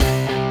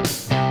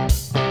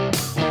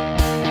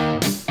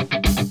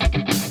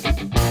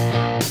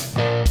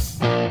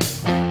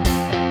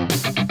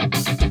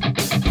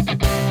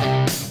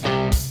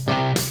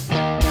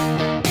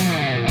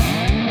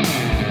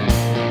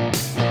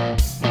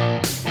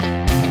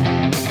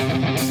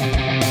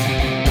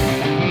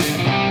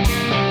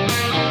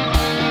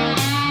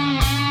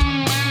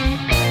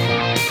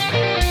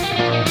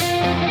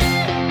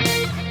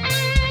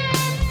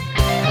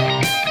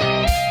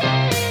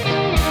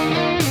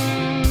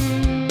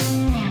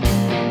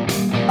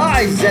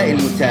أعزائي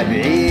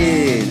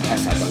المتابعين،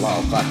 أسعد الله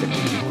أوقاتكم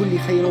بكل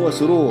خير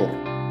وسرور.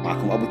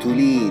 معكم أبو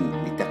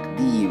تولين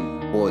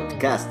لتقديم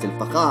بودكاست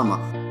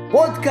الفخامة،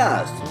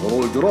 بودكاست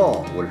هروج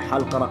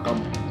والحلقة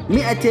رقم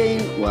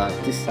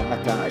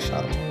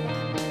 219.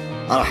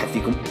 أرحب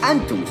فيكم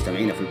أنتم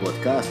مستمعين في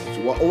البودكاست،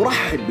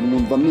 وأرحب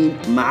بالمنضمين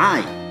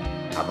معاي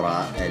عبر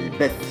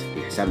البث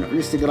في حسابنا في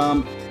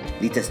الانستغرام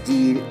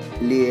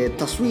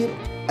لتصوير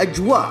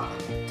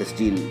أجواء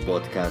تسجيل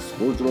بودكاست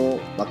هروج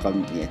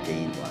رقم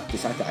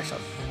 219.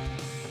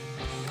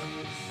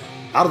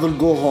 عرض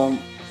الجو هوم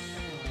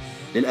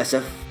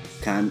للأسف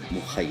كان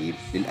مخيب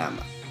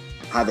للآمال.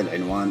 هذا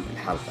العنوان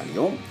الحلقة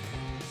اليوم.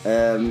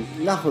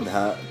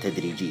 ناخذها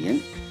تدريجيا.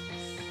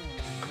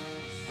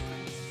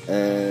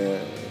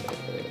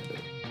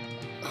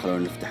 خلونا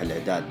نفتح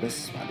الإعداد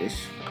بس معليش.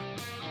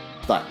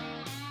 طيب،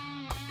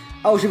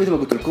 أول شيء مثل ما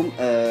قلت لكم،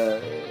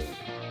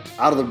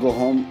 عرض الجو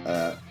هوم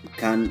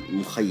كان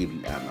مخيب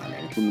للآمال.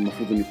 يعني كان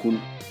المفروض أن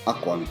يكون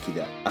أقوى من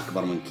كذا،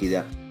 أكبر من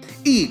كذا.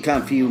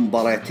 كان في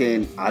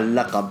مباراتين على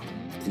اللقب،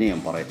 2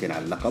 مباراتين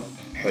على اللقب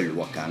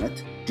حلوة، كانت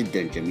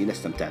جدا جميلة،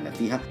 استمتعنا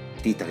فيها.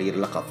 في تغيير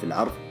لقب في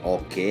العرض،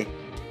 أوكي،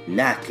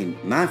 لكن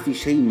ما في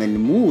شيء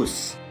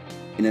ملموس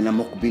إننا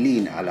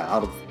مقبلين على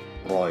عرض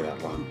رويال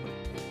رامبل.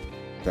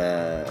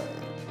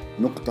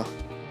 فنقطة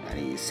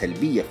يعني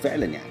سلبية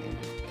فعلا. يعني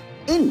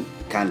إن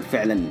كان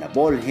فعلا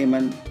بول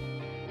هيمن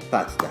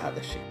فات هذا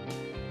الشيء.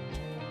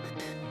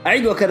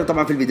 أعيد وأكرر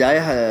طبعا في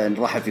البداية،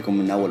 نرحب فيكم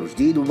من أول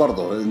وجديد،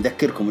 وبرضه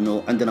نذكركم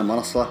إنه عندنا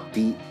منصة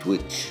في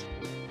تويتش،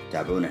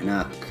 تابعونا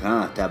هناك.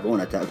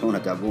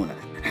 تابعونا.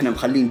 إحنا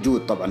مخلين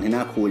جود طبعا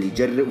هناك، هو اللي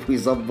يجرب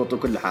ويضبط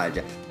وكل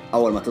حاجة.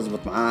 أول ما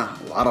تزبط معاه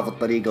وعرف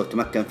الطريقة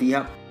وتمكن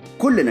فيها،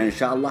 كلنا إن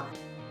شاء الله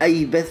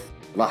أي بث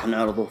راح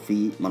نعرضه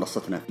في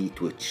منصتنا في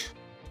تويتش.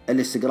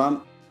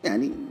 الانستغرام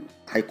يعني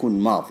حيكون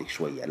ماضي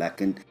شوية،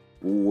 لكن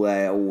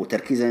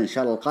وتركيزنا إن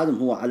شاء الله القادم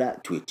هو على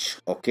تويتش.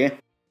 أوكي،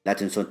 لا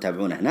تنسون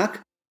تتابعونا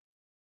هناك.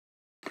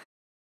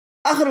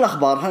 آخر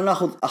الأخبار،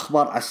 هنأخذ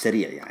أخبار على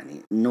السريع.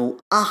 يعني إنه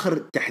آخر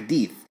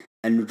تحديث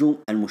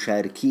النجوم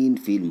المشاركين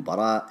في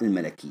المباراة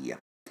الملكية.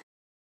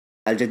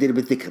 الجدير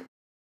بالذكر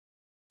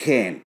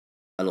كين،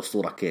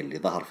 الأسطورة كين اللي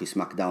ظهر في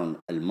سماك داون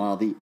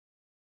الماضي.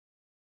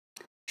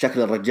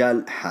 شكل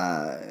الرجال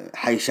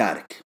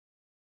حيشارك،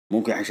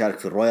 ممكن حيشارك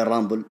في الرويال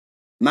رامبل.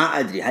 ما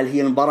أدري هل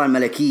هي المباراة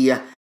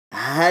الملكية،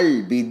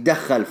 هل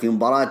بيتدخل في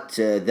مباراة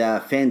ذا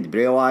فيند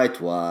بري وايت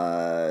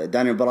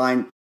وداني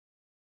براين،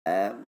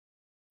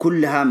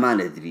 كلها ما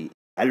ندري.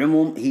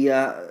 العموم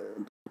هي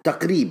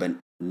تقريبا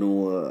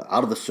انه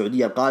عرض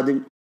السعودية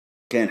القادم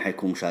كان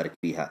حيكون مشارك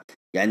فيها.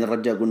 يعني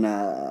الرجال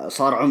قلنا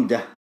صار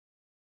عمدة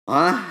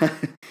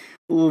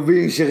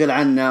وبينشغل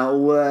عنا،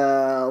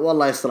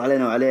 والله يستر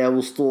علينا وعليه،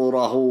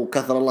 واسطوره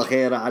وكثر الله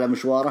خيره على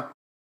مشواره،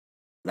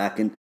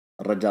 لكن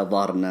الرجال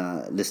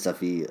ظهرنا لسه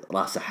في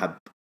راس حب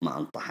ما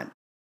انطحن.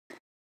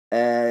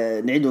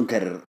 نعيد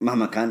ونكرر،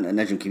 مهما كان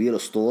نجم كبير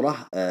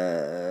أسطورة،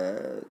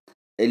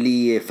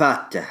 اللي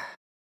فاته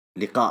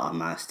لقاءه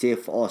مع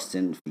ستيف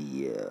أوستن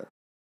في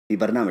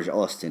برنامج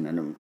أوستن،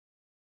 أنا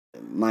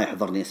ما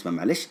يحضرني اسمه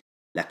معلش،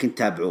 لكن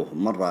تابعوه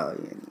مرة.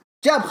 يعني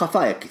جاب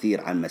خفايا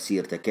كثير عن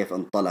مسيرته، كيف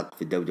انطلق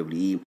في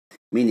الدبليو،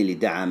 مين اللي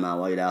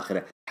دعمه وإلى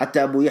آخره.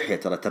 حتى أبو يحيى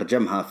ترى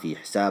ترجمها في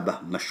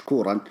حسابه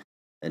مشكورا،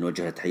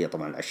 نوجه تحية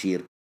طبعا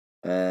العشير.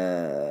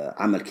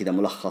 عمل كذا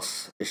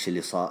ملخص إيش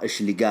اللي صار،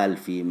 إيش اللي قال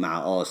في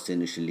مع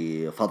أوستن، إيش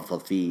اللي فضفض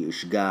فيه،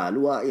 إيش قال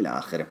وإلى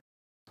آخره.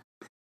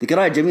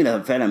 ذكريات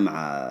جميلة فعلا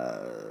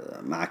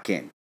مع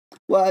كين،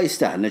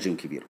 ويستاهل، نجم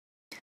كبير.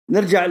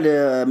 نرجع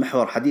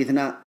لمحور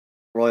حديثنا،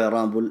 رويال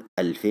رامبل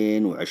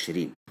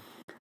 2020.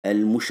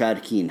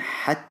 المشاركين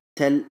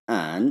حتى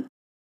الآن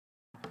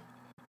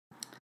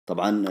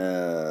طبعا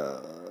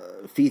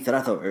في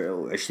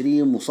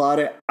 23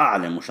 مصارع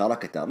أعلن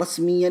مشاركته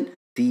رسميا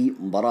في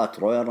مباراة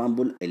رويال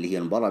رامبل اللي هي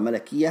المباراة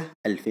الملكية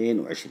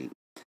 2020.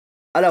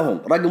 ألا هم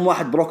رقم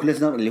 1 بروك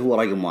ليزنر، اللي هو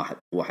رقم 1،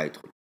 هو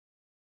حيدخل.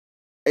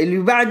 اللي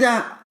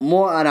بعده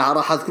مو أنا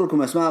راح أذكر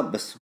لكم أسماء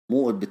بس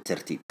مو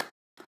بالترتيب.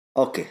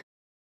 أوكي،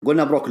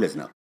 قلنا بروك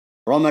ليزنر،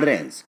 رومان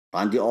رينز،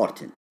 راندي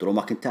أورتن، درو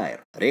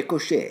ماكنتاير،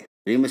 ريكوشي،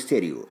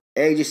 ريمستيريو،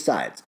 ايجي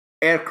ستايلز،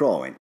 اير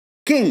كروين،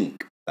 كينج،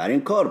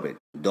 بارين كوربين،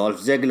 دولف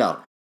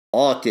زيغلر،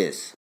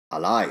 أوتيس،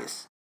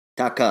 ألايس،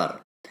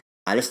 تاكر،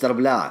 أليستر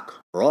بلاك،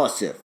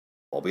 روسف،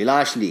 بوبي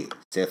لاشلي،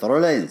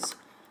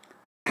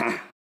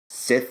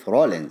 سيث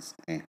رولينز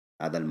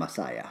هذا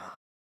المسايا.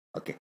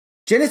 اوكي،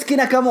 شينسكي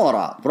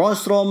ناكامورا، برون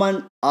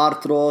سترومان،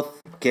 ارتروث،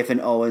 كيفن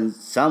اوينز،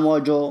 سامو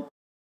جو،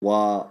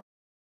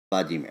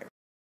 وبادي مير.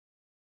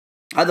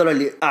 هذول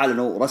اللي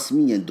اعلنوا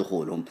رسميا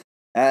دخولهم.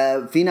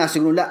 في ناس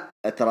يقولون لا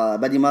ترى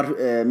بادي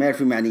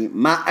ميرفي يعني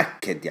ما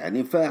اكد،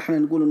 يعني فاحنا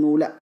نقول انه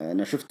لا،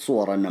 انا شفت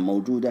صور انها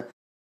موجوده،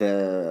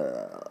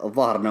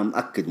 فالظاهر انه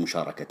مؤكد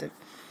مشاركته.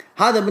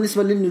 هذا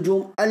بالنسبه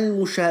للنجوم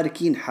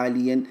المشاركين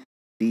حاليا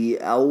في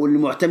او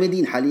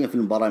المعتمدين حاليا في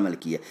المباراه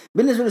الملكيه.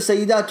 بالنسبه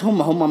للسيدات،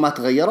 هم ما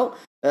تغيروا.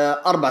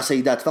 4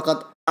 سيدات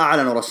فقط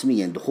اعلنوا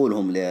رسميا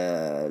دخولهم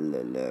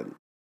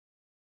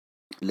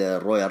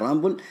للرويال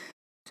رامبل،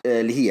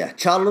 اللي هي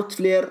شارلوت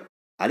فلير،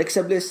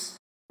 أليكسا بليس،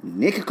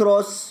 نيكي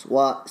كروس،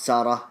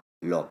 وسارة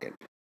لوغان.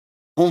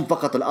 هم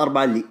فقط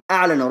الأربعة اللي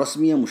أعلنوا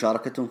رسميا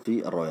مشاركتهم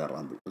في الرويال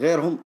رامبل،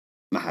 غيرهم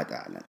ما حد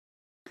أعلن.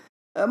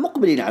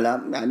 مقبلين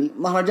على يعني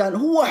مهرجان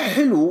هو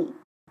حلو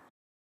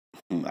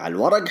على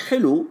الورق،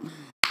 حلو،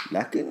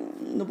 لكن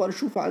نبغى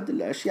نشوف عاد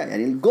الأشياء.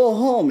 يعني الجو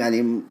هوم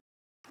يعني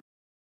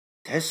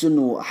تحس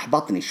إنه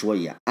أحبطني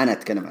شوية. أنا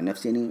أتكلم عن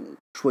نفسي، يعني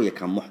شوية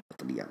كان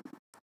محبط لي، يعني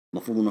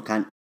المفروض إنه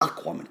كان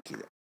أقوى من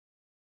كذا.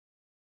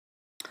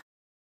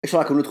 إيش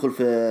رأيكم ندخل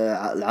في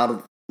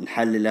العرض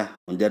نحلله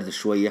وندردش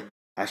شوية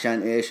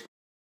عشان إيش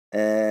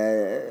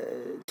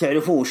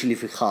تعرفون وش اللي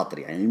في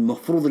خاطري، يعني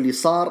المفروض اللي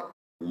صار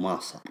وما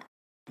صار.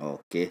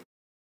 أوكي،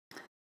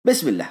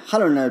 بسم الله،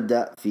 خلونا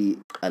نبدأ في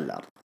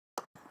العرض.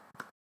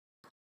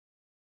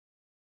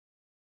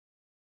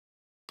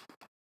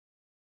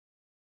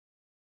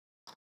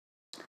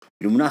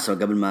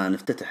 بالمناسبة قبل ما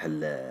نفتتح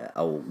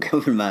أو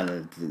قبل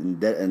ما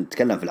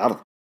نتكلم في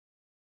العرض،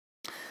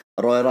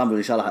 الرويال رامبل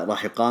إن شاء الله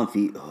راح يقام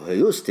في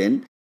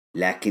هيوستن،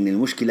 لكن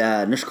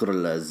المشكلة نشكر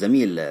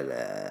الزميل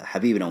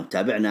حبيبنا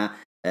ومتابعنا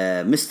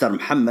مستر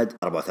محمد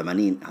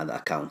 84، هذا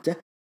أكاونته،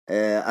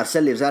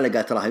 أرسل لي رسالة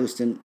قال ترى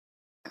هيوستن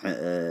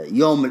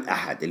يوم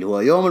الأحد اللي هو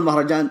يوم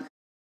المهرجان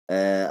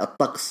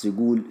الطقس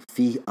يقول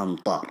فيه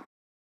أمطار،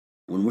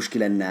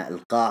 والمشكلة أن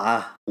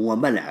القاعة هو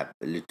ملعب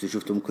اللي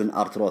شفتوا ممكن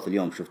أرتروث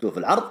اليوم شفتوه في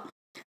العرض،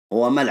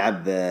 هو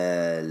ملعب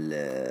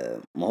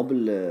ما هو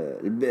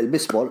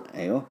البيسبول،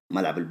 أيوه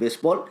ملعب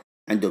البيسبول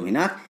عندهم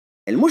هناك.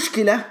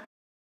 المشكلة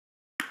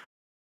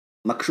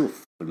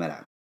مكشوف في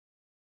الملعب،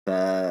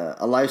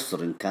 فالله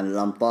يستر إن كان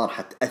الأمطار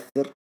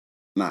حتأثر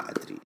ما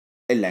أدري،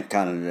 إلا إن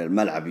كان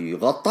الملعب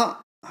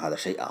يغطى هذا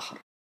شيء آخر.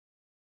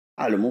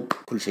 علموا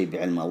كل شيء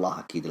بعلم الله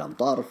أكيد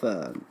الأمطار.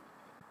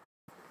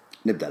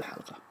 فنبدأ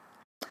الحلقة.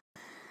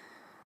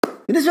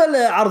 بالنسبة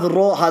لعرض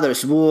الرو هذا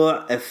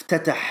الأسبوع،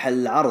 افتتح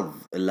العرض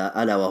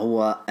ألا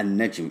وهو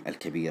النجم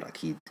الكبير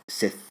أكيد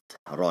سيث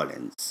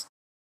رولينز.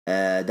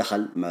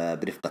 دخل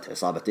برفقة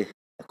عصابته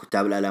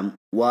كتاب الألم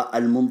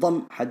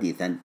والمنضم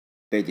حديثا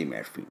بيدي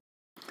ميرفي.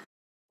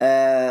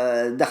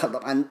 دخل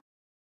طبعا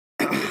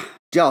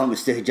جاءهم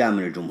استهجان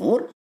من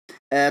الجمهور.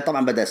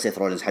 طبعا بدأ سيث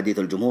رولينز حديث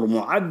الجمهور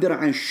معبر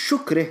عن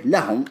شكره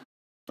لهم.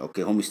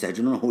 أوكي، هم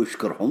يستهجنونه هو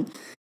يشكرهم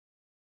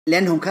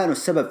لأنهم كانوا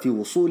السبب في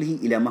وصوله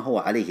إلى ما هو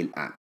عليه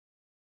الآن.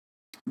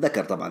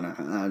 ذكر طبعا،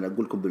 أنا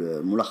أقول لكم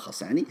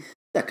بالملخص، يعني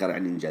ذكر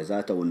يعني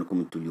إنجازاته وأنكم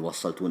أنتم اللي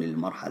وصلتوني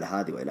للمرحلة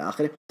هذه وإلى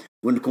آخره،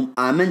 وأنكم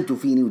آمنتوا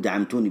فيني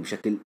ودعمتوني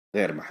بشكل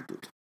غير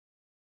محدود.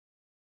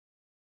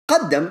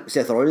 قدم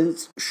سيث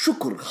رولينز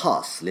شكر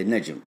خاص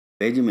للنجم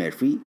بيدي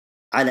ميرفي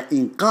على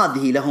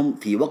إنقاذه لهم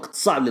في وقت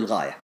صعب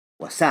للغاية،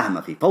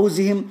 وساهم في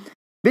فوزهم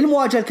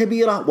بالمواجهة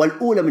الكبيرة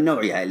والأولى من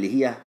نوعها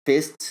اللي هي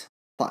فيست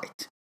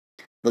فايت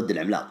ضد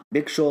العملاق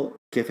بيك شو،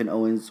 كيفن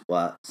أوينز،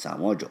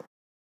 وسامو جو.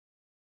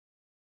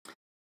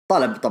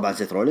 طلب طبعا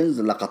سيث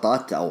رولينز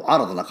لقطات أو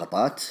عرض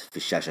لقطات في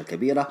الشاشة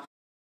الكبيرة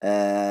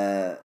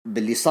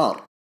باللي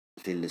صار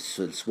في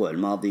الأسبوع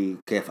الماضي،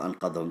 كيف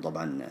أنقذهم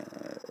طبعا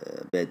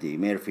بيدي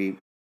ميرفي.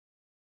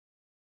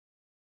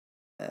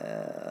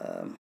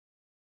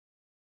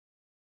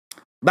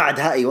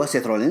 بعدها أيوة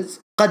سيث رولينز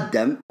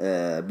قدم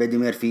بيدي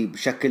ميرفي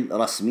بشكل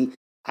رسمي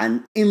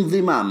عن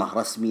انضمامه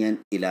رسميا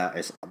إلى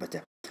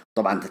عصابته.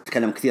 طبعا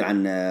تتكلم كثير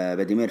عن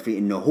بيدي ميرفي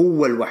إنه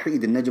هو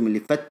الوحيد النجم اللي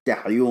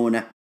فتح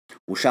عيونه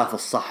وشاف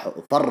الصح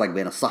وفرق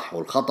بين الصح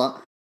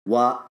والخطأ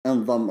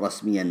وانضم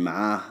رسميا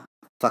معاه.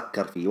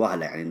 فكر في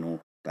وهلة، يعني إنه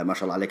قال ما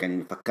شاء الله عليك،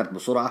 يعني فكرت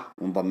بسرعة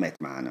وانضميت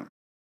معنا.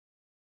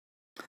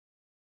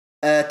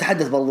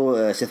 تحدث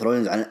برضو سيث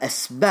رولينز عن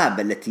الأسباب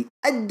التي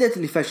أدت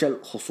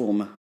لفشل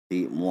خصومه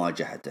في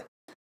مواجهته.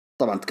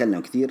 طبعا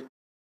تكلم كثير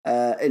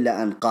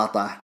إلا أن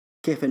قاطع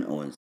كيفن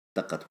أوينز.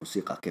 دقت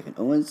موسيقى كيفن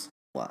أوينز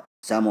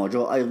وسامو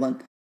جو أيضا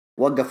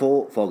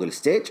وقفوا فوق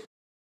الستيج،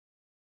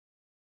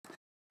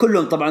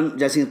 كلهم طبعا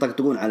جالسين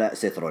يطقطقون على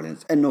سيث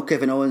رولينز. انه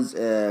كيفن أوينز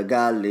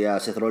قال يا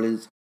سيث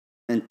رولينز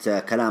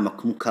انت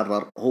كلامك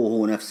مكرر،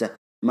 هو نفسه،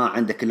 ما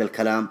عندك الا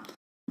الكلام،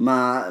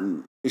 ما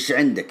ايش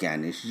عندك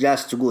يعني، ايش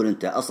جالس تقول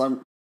انت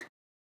اصلا،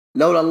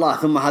 لولا الله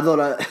ثم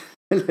هذول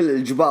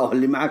الجباء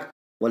اللي معك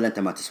ولا انت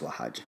ما تسوى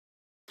حاجه.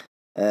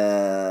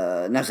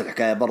 نفس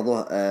الحكايه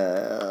برضو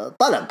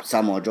طلب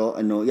سامو جو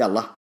انه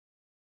يلا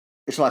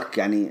ايش رايك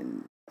يعني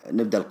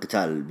نبدا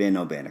القتال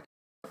بينه وبينك.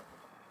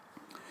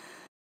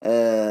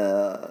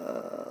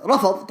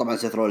 رفض طبعا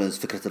سيث رولينز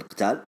فكرة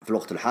القتال في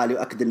الوقت الحالي،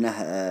 وأكد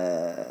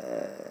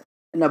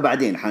إنه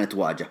بعدين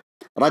حنتواجه.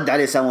 رد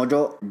عليه سامو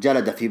جو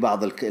جلد في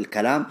بعض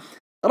الكلام.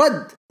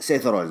 رد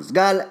سيث رولينز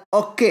قال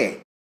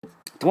أوكي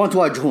تبون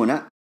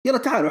تواجهونا، يلا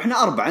تعالوا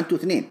إحنا 4 أنتوا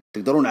 2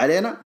 تقدرون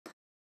علينا.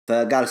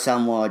 فقال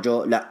سامو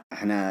جو لا،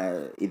 إحنا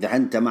إذا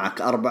أنت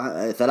معك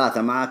 4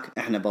 3 معك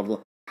إحنا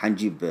برضو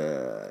حنجيب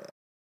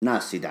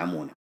ناس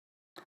يدعمونا.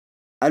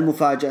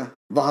 المفاجأة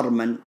ظهر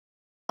من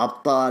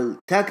أبطال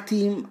تاك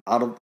تيم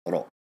عرض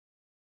رو.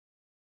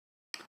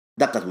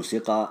 دقت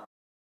موسيقى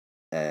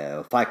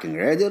فايكنج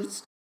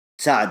ريدرز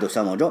ساعدوا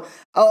سامو جو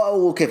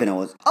أو كيفن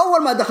أوينز.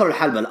 أول ما دخلوا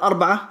الحلبة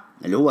الأربعة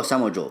اللي هو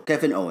سامو جو،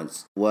 كيفن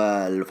أوينز،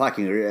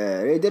 والفايكنج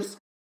ريدرز،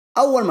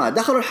 أول ما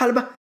دخلوا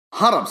الحلبة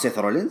هرب سيث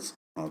رولينز،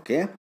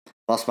 أوكي،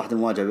 فأصبحت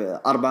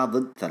المواجهة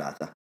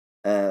 4-3.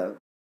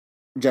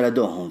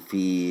 جلدوهم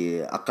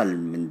في أقل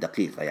من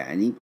دقيقة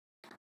يعني.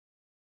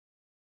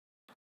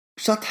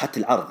 شطحة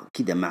العرض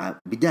كذا مع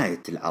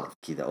بداية العرض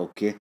كذا،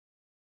 أوكي،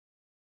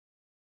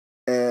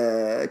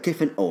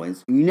 كيفن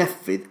أوينز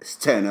ينفذ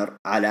ستينر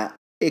على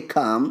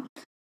إيكام،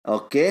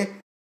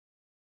 أوكي،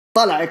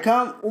 طلع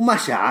إيكام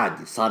ومشى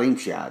عادي، صار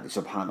يمشي عادي،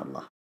 سبحان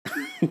الله.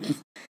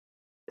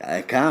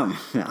 إيكام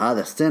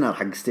هذا ستينر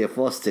حق ستيف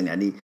أوستن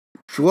يعني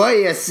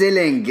شوية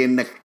سيلينج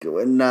إنك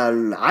إن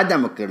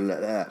عدمك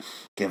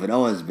كيفن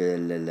أوينز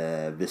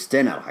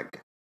بالستينر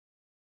حقه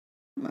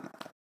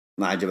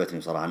ما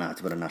عجبتني صراحة. أنا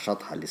أعتبر أنها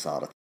شطحة اللي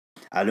صارت.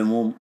 على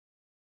العموم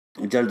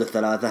جلدوا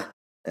الثلاثة.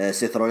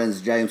 سيث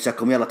رولينز جاي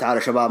يمسكهم، يلا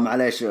تعالوا شباب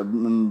معليش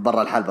من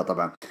برا الحلبة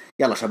طبعا،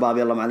 يلا شباب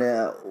يلا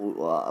معليه.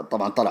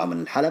 طبعا طلعوا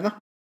من الحلبة.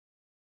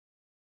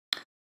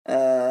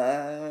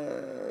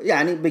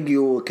 يعني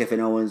بقيوا كيفن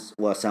أوينز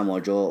وسامو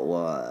جو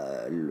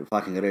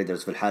والفاكينج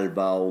ريدرز في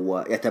الحلبة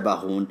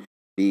ويتباهون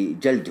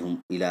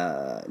بجلدهم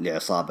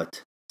لعصابة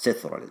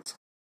سيث رولينز.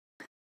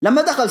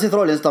 لما دخل سيث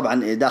رولينز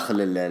طبعا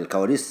داخل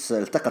الكواليس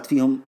التقت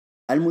فيهم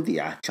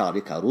المذيعة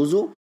تشاري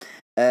كاروزو.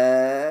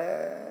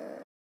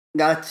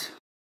 قالت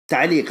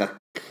تعليقك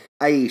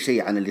أي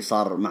شيء عن اللي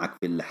صار معك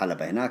في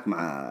الحلبة هناك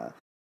مع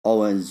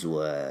أوينز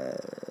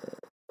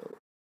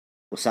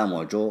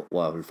وسامو جو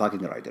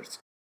والفاكينج رايدرز.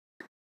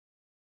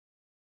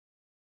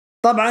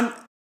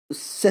 طبعا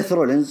سيث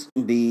رولينز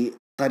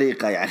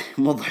بطريقة يعني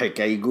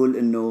مضحكة يقول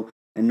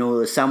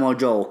إنه سامو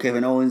جو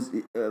وكيفن أوينز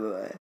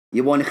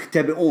يبون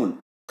يختبئون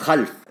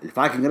خلف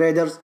الفايكنج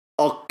ريدرز.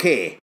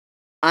 أوكي،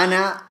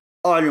 أنا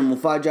أعلن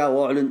مفاجأة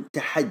وأعلن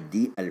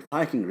تحدي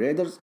الفايكنج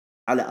ريدرز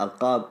على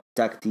ألقاب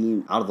تاك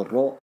تيم عرض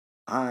الرو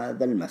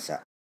هذا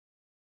المساء.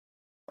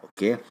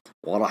 أوكي،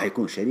 وراح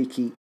يكون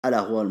شريكي ألا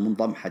هو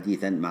المنضم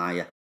حديثا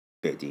معايا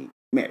بيدي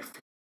ميرفي.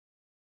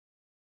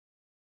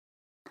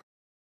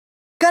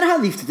 كان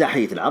هذه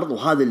افتتاحية العرض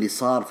وهذا اللي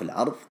صار في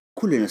العرض.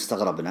 كلنا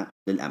استغربنا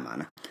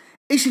للأمانة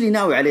إيش اللي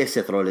ناوي عليه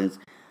سيث رولينز.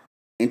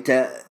 أنت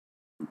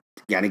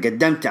يعني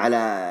قدمت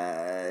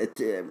على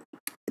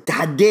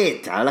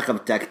تحديت على لقب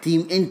التاك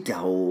تيم أنت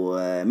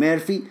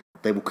وميرفي.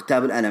 طيب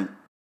وكتاب الألم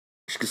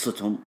إيش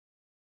قصتهم؟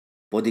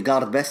 بودي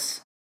جارد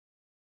بس.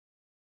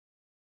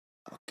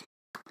 أوكي،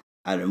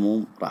 على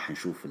العموم راح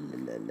نشوف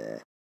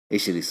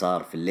إيش اللي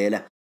صار في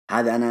الليلة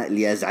هذا. أنا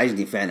اللي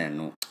أزعجني فعلا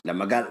إنه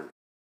لما قال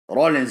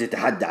رولينز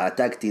يتحدى على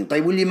تاك تيم،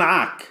 طيب واللي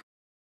معاك؟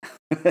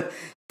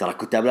 ترى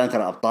كتاب الآن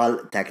ترى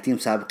أبطال تاك تيم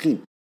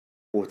سابقين،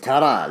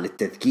 وترى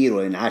للتذكير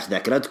وإنعاش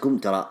ذاكرتكم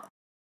ترى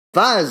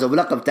فازوا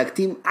بلقب تاك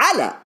تيم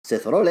على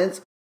سيث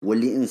رولينز،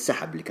 واللي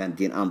انسحب اللي كان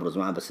دين أمبروز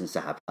معه بس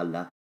انسحب،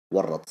 خلى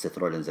ورط سيث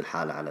رولينز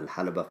الحالة على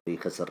الحلبة في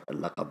خسر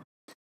اللقب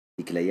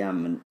ذيك الأيام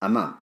من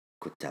أمام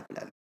كتاب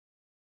الآن.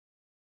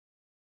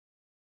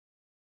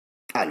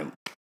 علم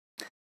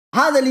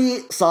هذا اللي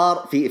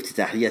صار في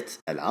افتتاحية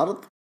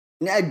العرض.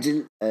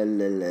 نأجل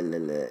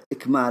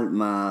إكمال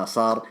ما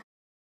صار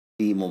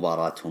في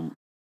مباراتهم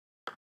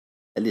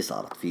اللي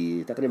صارت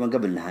في تقريبا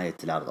قبل نهاية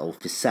العرض أو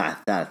في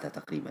الساعة 3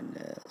 تقريبا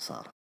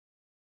صار.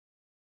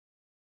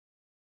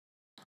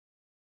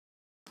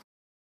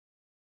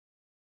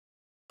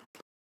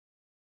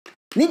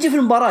 نيجي في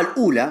المباراة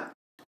الأولى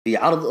في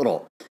عرض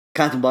رو.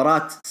 كانت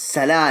مباراة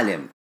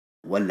سلالم،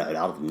 ولعوا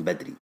العرض من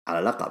بدري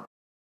على لقب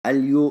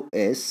اليو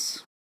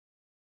اس.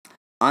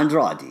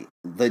 أندرادي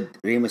ضد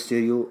ري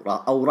ميستيريو،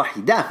 أو راح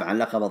يدافع عن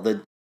لقبه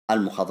ضد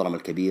المخضرم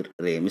الكبير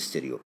ري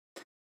ميستيريو.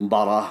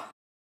 مباراة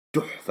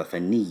تحفة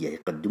فنية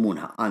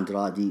يقدمونها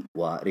أندرادي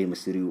وري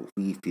ميستيريو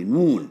في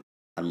فنون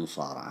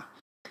المصارعة.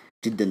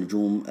 جدا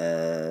نجوم.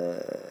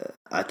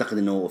 أعتقد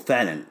أنه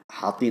فعلا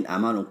حاطين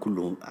أمانهم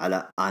كلهم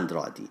على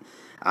أندرادي.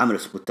 عمل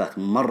سبوتات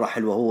مرة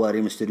حلوة هو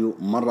ري ميستيريو،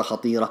 مرة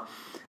خطيرة.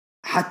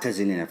 حتى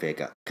زيلينا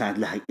فيجا كانت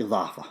لها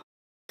إضافة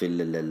في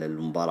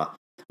المباراة،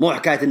 مو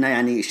حكاية انها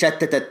يعني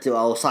شتتت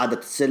او صعدت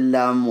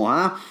السلم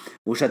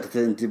وشتتت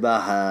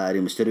انتباه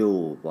ري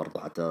ميستيريو برضو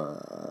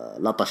حتى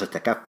لطشت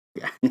كف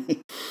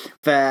يعني.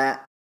 ف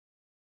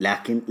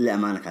لكن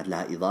للأمانة كانت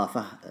لها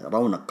إضافة،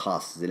 رونق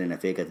خاص زيلينا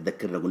فيجا.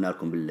 تذكرنا قلنا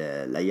لكم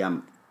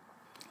بالأيام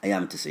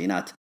أيام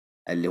التسعينات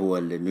اللي هو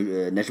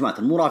نجمات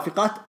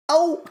المرافقات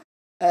أو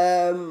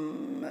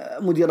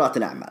مديرات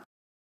الأعمال.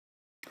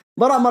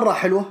 مباراة مرة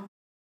حلوة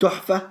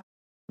تحفة،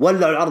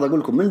 ولعوا العرض أقول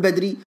لكم من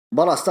بدري.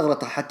 مباراة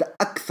استغرقت حتى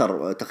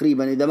أكثر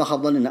تقريبا إذا ما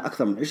خاب ظني إنها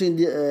أكثر من 20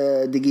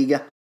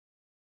 دقيقة.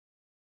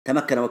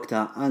 تمكن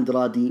وقتها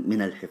أندرادي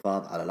من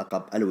الحفاظ على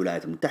لقب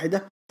الولايات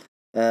المتحدة.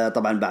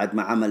 طبعا بعد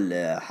ما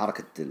عمل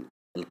حركة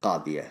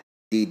القاضية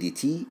دي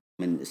تي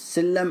من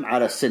السلم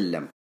على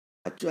السلم.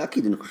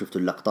 أكيد أنكم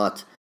شفتوا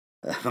اللقطات،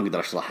 ما أقدر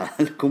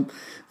أشرحها لكم.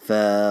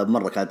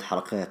 فمرة كانت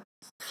حركات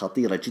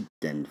خطيرة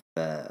جدا.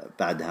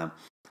 فبعدها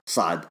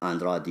صعد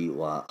أندرادي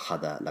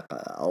وخذ لقب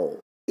أو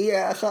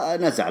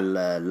نزع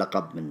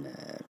اللقب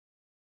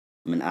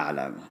من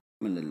أعلى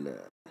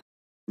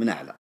من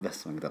أعلى،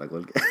 بس ما أقدر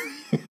أقول.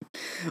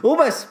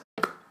 وبس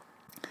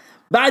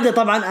بعدها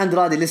طبعا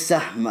أندرادي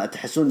لسه ما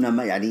تحسون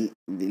ما يعني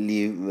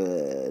اللي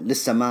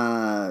لسه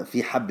ما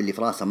في حب اللي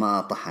في راسه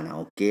ما طحنه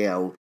أوكي،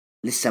 أو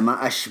لسه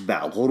ما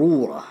أشبع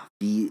غروره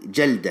في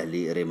جلده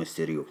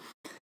لريمستيريو.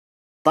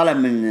 طلب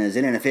من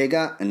زيلينا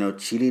فيجا إنه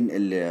تشيلين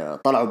اللي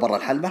طلعوا برا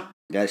الحلبة،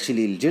 قال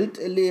شيلي الجلد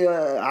اللي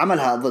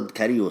عملها ضد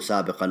كاريو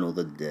سابقا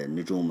وضد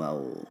نجوم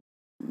أو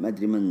ما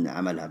أدري من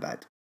عملها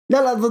بعد،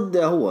 لا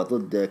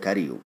ضد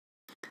كاريو.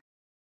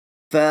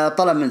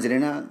 فطلب من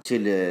زيلينا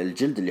تشيل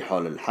الجلد اللي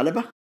حول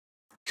الحلبة،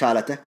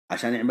 شالته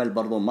عشان يعمل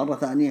برضو مرة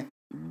ثانية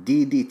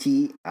دي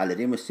تي على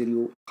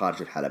ريمستيريو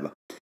خارج الحلبة.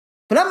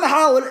 فلما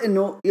حاول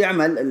انه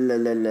يعمل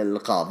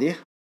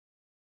القاضية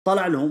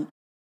طلع لهم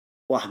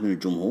واحد من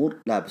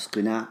الجمهور لابس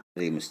قناع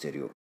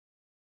ريمستيريو.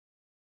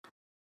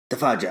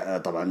 تفاجأ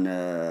طبعا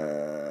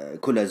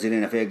كل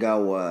زيلينا فيجا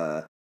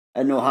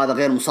وانه هذا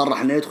غير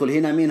مصرح انه يدخل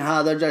هنا، مين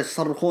هذا؟ جالس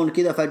يصرخون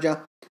كذا.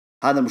 فجأة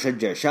هذا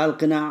المشجع شال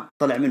القناع،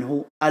 طلع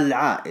منه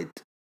العائد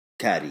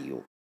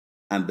كاريو،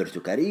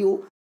 أمبرتو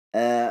كاريو.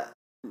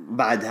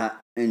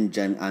 بعدها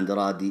انجن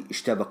أندرادي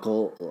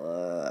اشتبكوا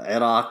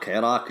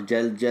عراك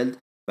جلد.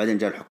 بعدين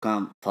جاء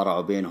الحكام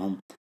فرعوا بينهم،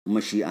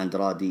 ومشي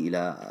أندرادي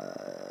إلى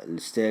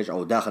الستيج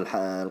أو داخل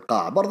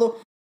القاعة. برضو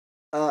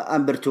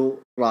أمبرتو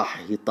راح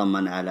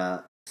يطمن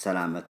على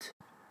سلامة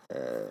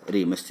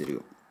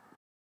ريمستيريو.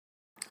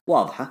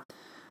 واضحة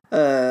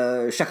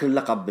شكل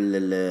اللقب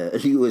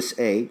اليو اس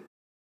اي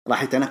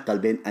راح يتنقل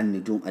بين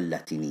النجوم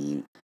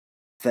اللاتينيين،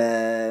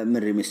 فمن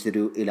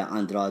ريمستيريو إلى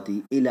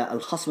أندرادي إلى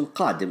الخصم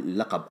القادم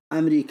للقب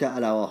أمريكا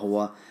ألا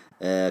وهو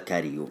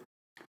كاريو.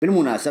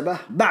 بالمناسبة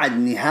بعد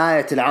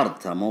نهاية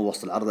العرض، ما هو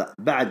وسط العرض،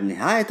 بعد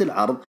نهاية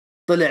العرض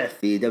طلع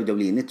في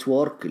دبليو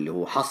نتورك اللي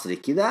هو حصري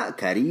كذا،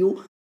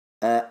 كاريو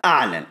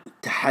أعلن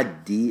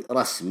تحدي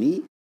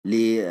رسمي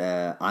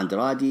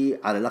لأندرادي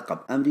على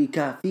لقب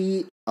أمريكا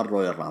في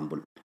الرويال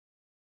رامبل.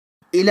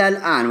 إلى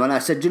الآن وأنا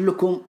أسجل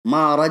لكم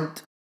ما رد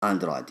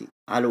أندرادي،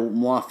 هل هو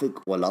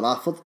موافق ولا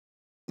رافض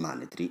ما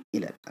ندري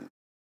إلى الآن.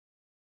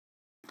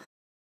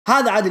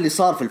 هذا عاد اللي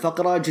صار في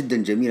الفقرة، جدا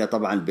جميلة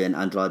طبعا بين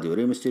أندرادي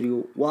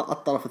وريمستيريو،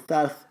 والطرف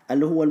الثالث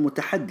اللي هو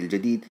المتحدي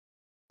الجديد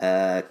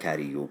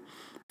كاريو.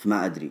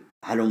 فما أدري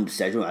هل هم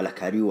بيستعجلون على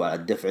كاريو على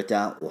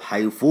دفعته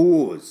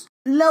وحيفوز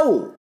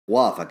لو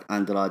وافق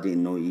أندرادي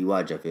إنه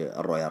يواجه في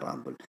الرويال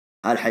رامبل؟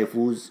 هل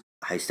حيفوز؟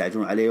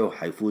 حيستعجلون عليه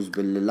وحيفوز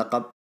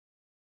باللقب؟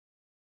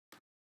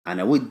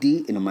 أنا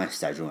ودي إنه ما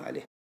يستعجلون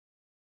عليه.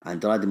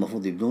 أندرادي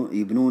المفروض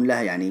يبنون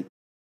له، يعني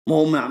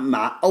مو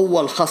مع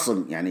أول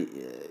خصم يعني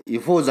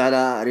يفوز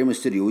على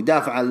ريمستيريو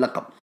ويدافع عن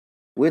اللقب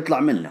ويطلع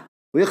منه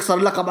ويخسر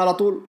اللقب على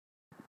طول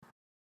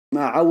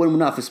مع أول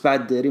منافس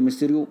بعد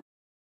ريمستيريو،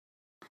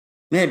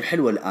 ما هي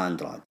بحلوة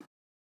لأندرادي.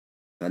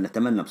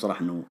 فنتمنى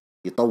بصراحة إنه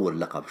يطور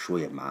اللقب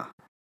شوية معاه.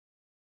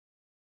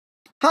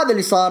 هذا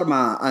اللي صار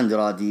مع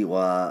أندرادي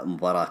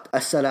ومباراة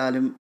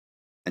السلالم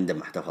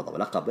عندما احتفظ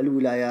بلقب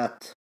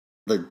الولايات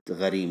ضد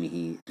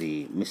غريمه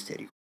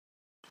ريمستيريو.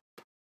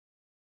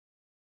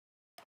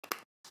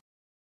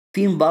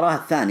 في مباراة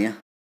ثانية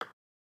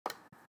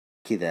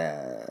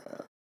كذا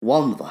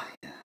ومضة،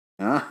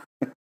 ها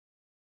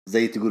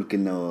زي تقول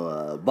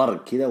كأنه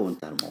برق كذا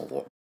وانتهى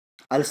الموضوع.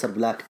 أليستر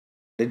بلاك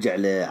رجع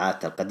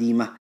لعادته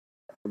القديمة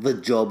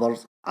ضد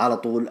جوبرز على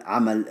طول.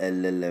 عمل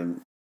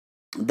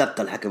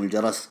دق الحكم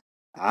الجرس،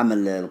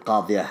 عمل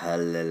القاضية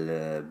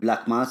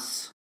البلاك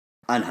ماس،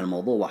 أنهى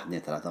الموضوع 1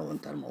 2 3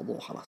 وانتهى الموضوع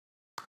خلاص.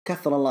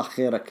 كثر الله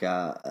خيرك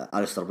يا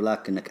أليستر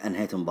بلاك إنك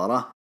أنهيت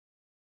المباراة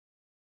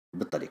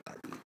بالطريقة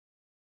دي.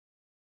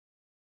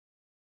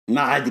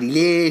 ما أدري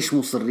ليش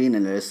مصرين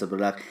إن أليستر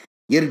بلاك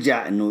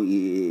يرجع إنه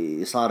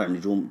يصارع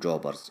نجوم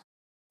جوبرز.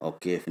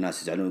 اوكي في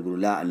ناس يزعلون يقولوا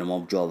لا انه مو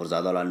بجوبرز،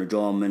 هذول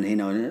النجوم من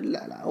هنا وهنا.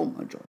 لا هم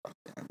جوبرز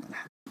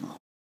يعني.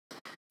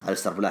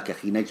 أليستر بلاك يا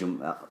اخي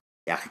نجم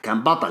يا اخي،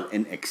 كان بطل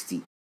NXT،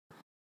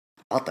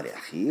 بطل يا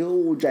اخي،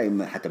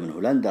 وجاي حتى من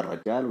هولندا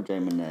الرجال، وجاي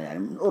من يعني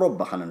من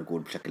اوروبا خلينا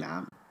نقول بشكل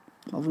عام.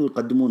 المفروض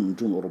يقدمون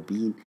نجوم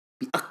اوروبيين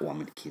باقوى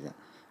من كذا،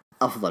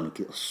 افضل من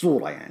كذا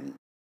الصوره يعني.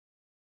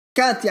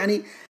 كانت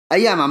يعني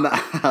ايام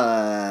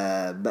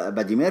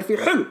بادي ميرفي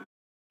حلو،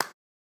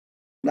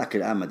 لكن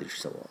الان ما ادري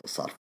ايش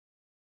صار.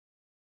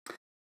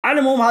 على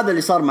العموم هذا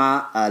اللي صار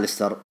مع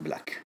أليستر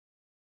بلاك.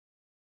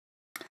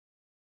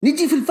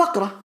 نجي في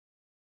الفقرة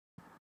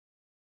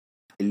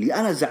اللي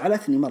أنا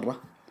زعلتني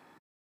مرة،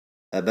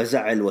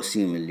 بزعل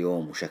وسيم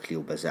اليوم وشكلي،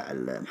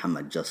 وبزعل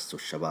محمد جست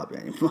والشباب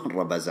يعني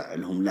مرة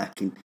بزعلهم.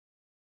 لكن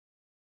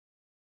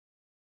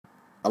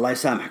الله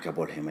يسامحك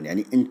أبو الهيمن،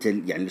 يعني أنت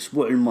يعني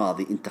الأسبوع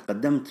الماضي أنت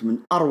قدمت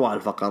من أروع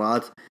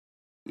الفقرات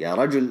يا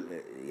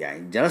رجل.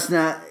 يعني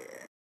جلسنا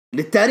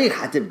للتاريخ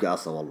حتبقى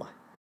أصلا والله،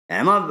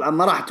 يعني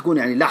ما راح تكون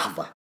يعني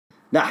لحظة،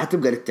 لا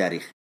حتبقى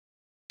للتاريخ.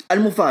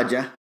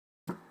 المفاجأة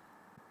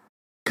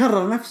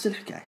كرر نفس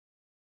الحكاية.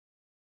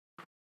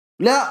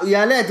 لا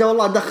يا ليت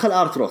والله دخل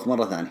ارتروث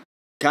مرة ثانية،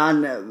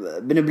 كان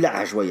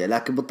بنبلعها شوية،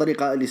 لكن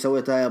بالطريقة اللي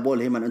سويتها يا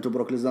بول هيمن انتو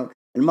بروك ليزنر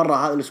المرة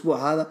هذا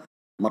الاسبوع هذا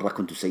مرة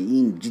كنتوا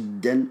سيئين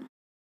جدا.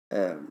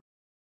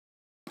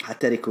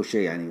 حتى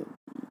ريكوشي يعني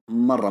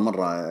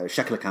مرة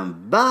شكله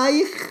كان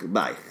بايخ.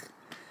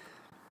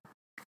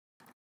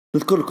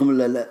 نذكر لكم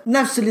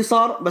نفس اللي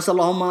صار، بس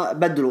اللهم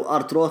بدلوا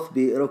ارتروث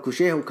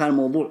بريكوشيه وكان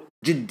الموضوع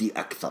جدي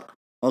اكثر.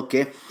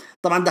 اوكي،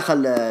 طبعا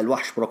دخل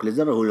الوحش بروك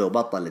ليزنر هو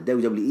بطل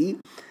الدبليو دبليو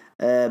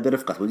اي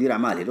برفقة مدير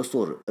اعماله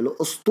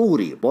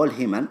الاسطوري بول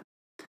هيمن.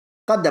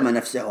 قدم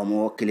نفسه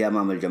وموكله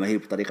امام الجماهير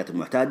بطريقة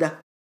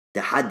المعتادة.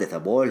 تحدث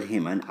بول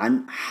هيمن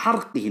عن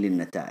حرقه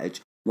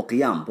للنتائج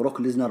وقيام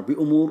بروك ليزنر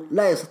بأمور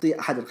لا يستطيع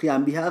أحد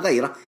القيام بها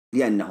غيره،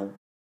 لأنه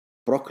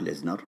بروك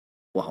ليزنر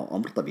وهو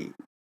أمر طبيعي.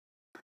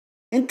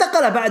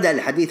 انتقل بعدها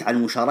الحديث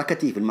عن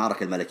مشاركته في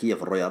المعركة الملكية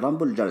في الرويال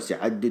رامبل، جالس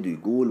يعدد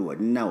ويقول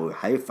وإنه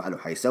وحيفعل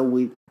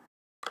وحيسوي.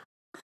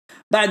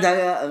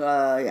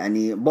 بعدها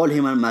يعني بول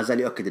هيمن ما زال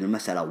يؤكد أن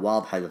المسألة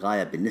واضحة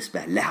للغاية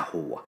بالنسبة له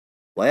هو،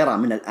 ويرى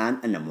من الآن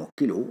أن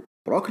موكله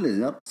بروك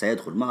ليزنر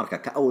سيدخل المعركة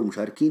كأول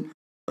مشاركين،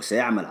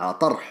 وسيعمل على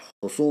طرح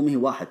خصومه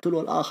واحد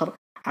تلو الآخر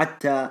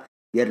حتى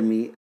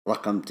يرمي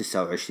رقم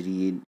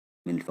 29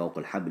 من فوق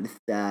الحبل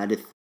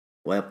الثالث،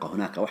 ويبقى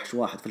هناك وحش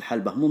واحد في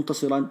الحلبة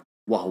منتصرا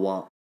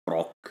وهو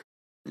بروك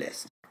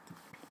ليزنر.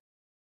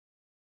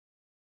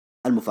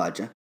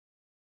 المفاجأة،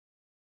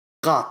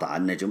 قاطع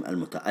النجم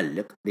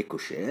المتألق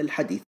ريكوشيه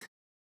الحديث،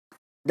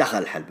 دخل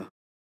الحلبة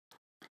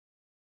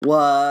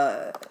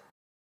وقال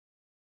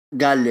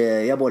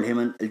يا بول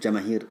هيمن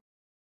الجماهير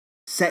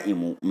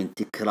سئموا من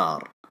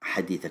تكرار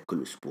حديثك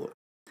كل أسبوع.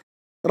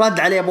 رد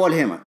عليه بول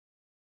هيمن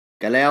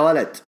قال يا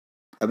ولد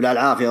ابلع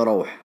العافية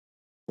وروح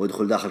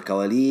وادخل داخل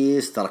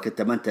كواليس، ترى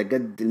انت ما انت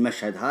قد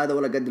المشهد هذا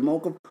ولا قد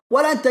الموقف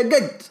ولا انت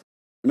قد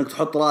انك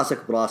تحط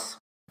راسك براس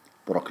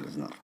بروك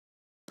ليزنر.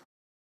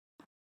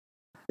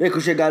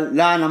 ريكوشي قال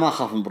لا انا ما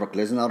اخاف من بروك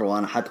ليزنر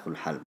وانا حدخل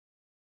الحلبة.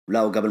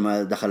 لا، وقبل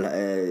ما دخل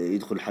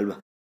يدخل الحلبة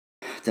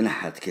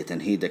تنحت كذا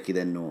تنهيده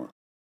كذا انه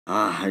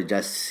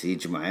جالس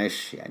يجمع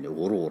ايش يعني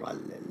غرور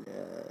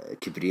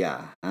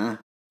الكبرياء،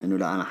 انه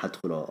لا انا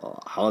حدخل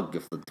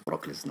حوقف ضد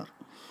بروك ليزنر.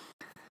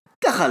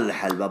 دخل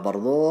الحلبة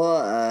برضو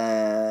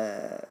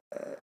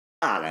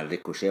اعلن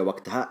ريكوشي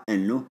وقتها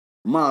انه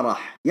ما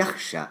راح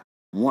يخشى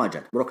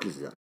مواجهة بروك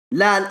ليزنر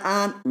لا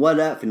الان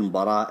ولا في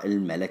المباراة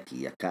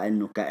الملكية،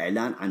 كأنه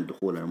كإعلان عن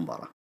دخول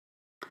المباراة.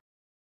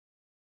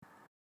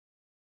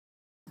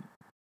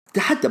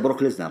 تحدى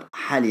بروك ليزنر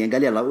حاليا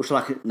قال يلا وش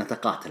رايك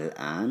نتقاتل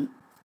الان،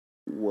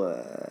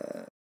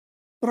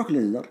 وبروك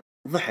ليزنر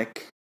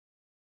ضحك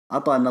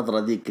عطى النظرة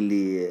ذيك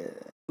اللي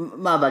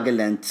ما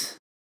بقى انت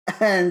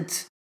انت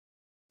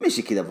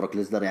مشي كذا. بروك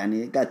ليزنر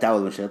يعني قال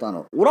تعوذ من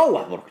الشيطان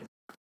وروح. بروك ليزنر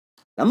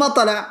لما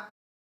طلع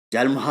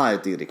جاء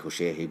المهايط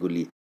ريكوشيه يقول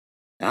لي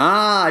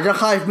اجل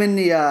خايف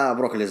مني يا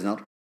بروك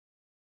ليزنر.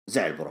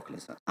 زعل بروك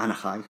ليزنر، انا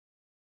خايف؟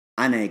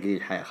 انا يا قليل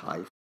الحياة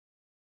خايف؟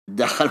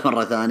 دخل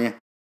مرة ثانية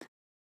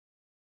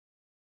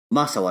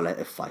ما سوى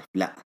لها F5،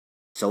 لا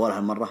سوى لها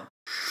المرة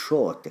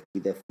شوتة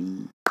كذا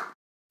في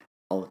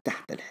او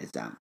تحت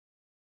الحزام.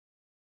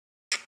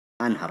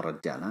 انهى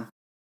الرجال،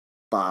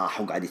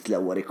 طاح وقعد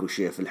يتلوى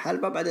ريكوشيه في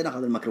الحلبة. بعدين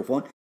اخذ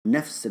الميكروفون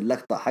نفس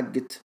اللقطة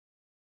حقت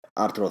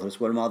ارتروث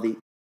الاسبوع الماضي،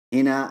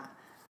 هنا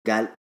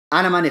قال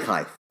انا ماني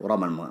خايف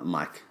ورمى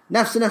المايك.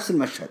 نفس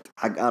المشهد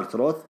حق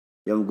ارتروث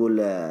يوم يقول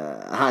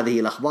هذه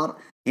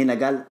الاخبار،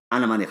 هنا قال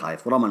انا ماني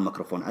خايف ورمى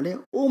الميكروفون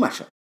عليه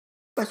ومشى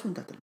بس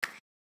وانتهت.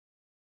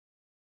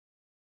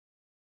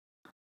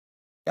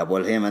 يا ابو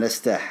الهيمن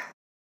استح،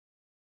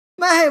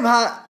 ما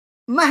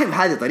هي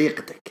بهذه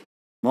طريقتك،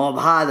 ما هو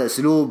بهذا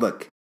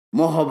اسلوبك،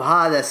 ما هو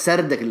بهذا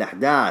سردك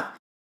الاحداث،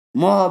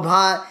 ما هو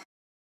بهذا.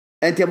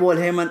 انت يا ابو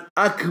الهيمن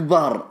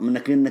اكبر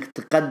منك انك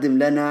تقدم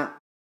لنا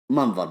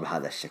منظر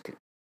بهذا الشكل.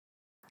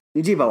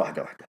 نجيبها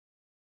واحدة واحدة.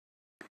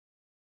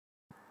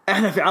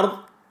 احنا في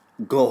عرض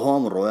جو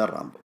هوم رويال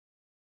رامبل،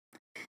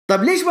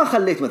 طب ليش ما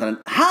خليت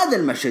مثلا هذا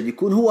المشهد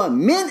يكون هو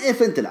مين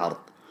ايفنت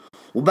العرض،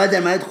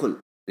 وبدل ما يدخل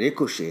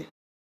ريكوشيه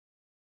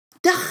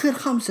دخل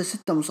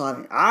 5-6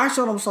 مصارعين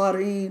 10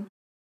 مصارعين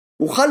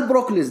وخل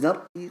بروك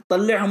ليزنر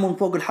يطلعهم من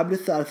فوق الحبل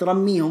الثالث،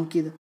 رميهم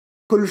كذا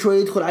كل شوي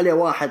يدخل عليه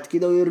واحد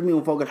كذا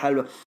ويرميهم فوق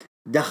الحبل.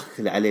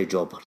 دخل عليه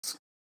جوبرز،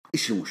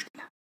 ايش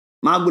المشكلة؟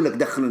 ما اقول لك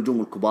دخل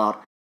النجوم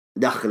الكبار،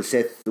 دخل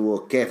سيث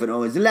وكيفن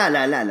اوينز، لا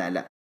لا لا لا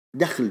لا،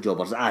 دخل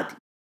جوبرز عادي،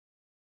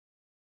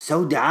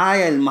 سوي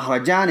دعاية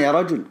للمهرجان يا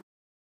رجل.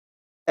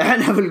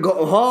 احنا في الجو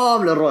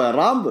هوم للرويال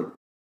رامبل.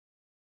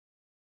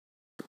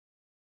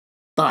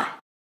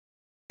 طيب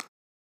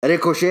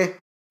ريكوشي،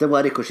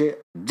 تبغى ريكوشي؟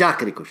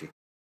 جاك ريكوشي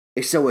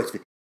ايش سويت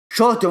فيه؟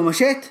 شوته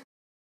ومشيت.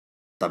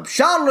 طب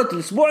شارلوت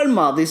الاسبوع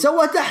الماضي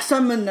سوت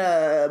احسن من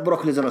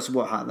بروك ليزنر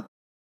الاسبوع هذا،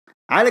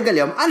 على الاقل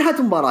يوم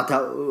انهت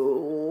مباراتها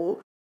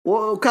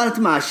وكانت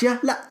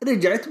ماشيه، لا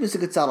رجعت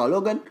مسكت سارة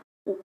لوغان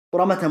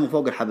ورمتها من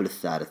فوق الحبل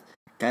الثالث،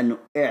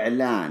 كانه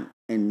اعلان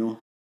انه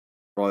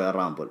رويال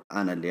رامبل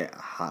انا اللي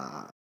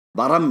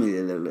برمي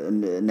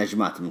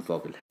النجمات من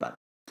فوق الحبال.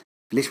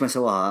 ليش ما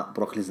سواها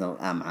بروك ليزنر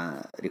الان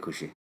مع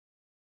ريكوشي؟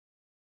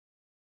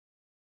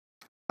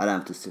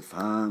 علامة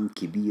استفهام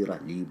كبيرة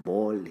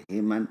لبول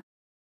هيمن.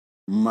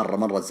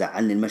 مرة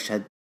زعلني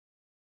المشهد،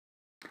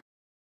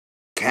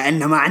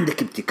 كأنه ما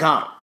عندك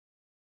ابتكار،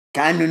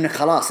 كأنه إنه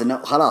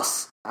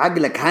خلاص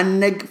عقلك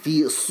هنق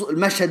في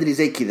المشهد اللي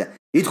زي كذا،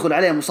 يدخل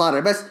عليه مصارع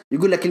بس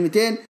يقول لك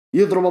كلمتين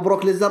يضرب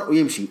بروك ليزنر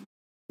ويمشي.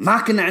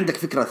 ما كنا عندك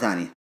فكرة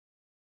ثانية.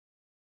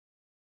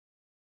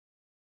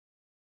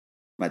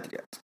 ما أدري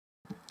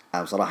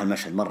بصراحة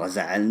المشهد مرة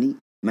زعلني،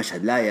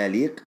 مشهد لا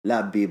يليق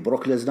لا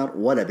ببروك ليزنر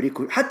ولا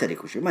بريكو، حتى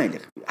ريكوشي ما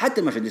يليق.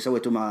 حتى المشهد اللي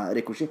سويته مع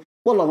ريكوشي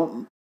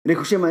والله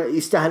ريكوشي ما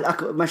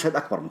يستاهل مشهد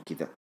أكبر من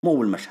كذا،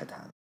 مو المشهد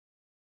هذا.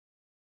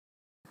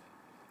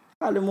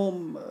 على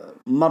العموم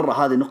مرة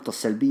هذه النقطة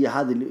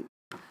السلبية، هذه اللي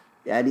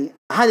يعني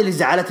هذه اللي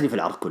زعلتني في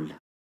العرض كله.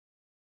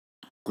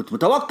 كنت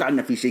متوقع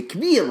أن في شيء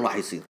كبير راح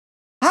يصير.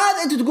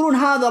 هذا أنتوا تقولون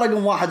هذا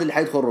رقم واحد اللي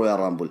حيدخل رويال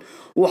رامبل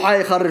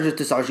وحيخرج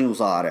 29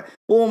 مصارع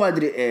وما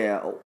أدري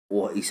إيه،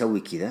 ويسوي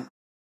كذا.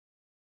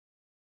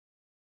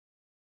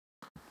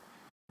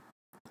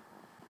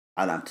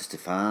 علامة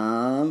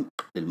استفهام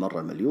للمرة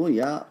المليون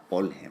يا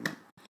بول هيمن.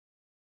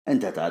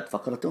 انتهت عاد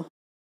فقرته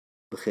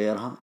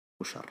بخيرها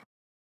وشر.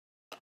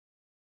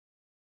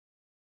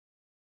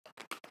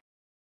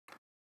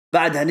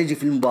 بعدها نجي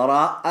في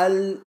المباراة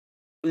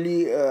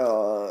اللي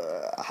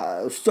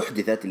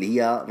استحدثت، اللي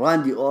هي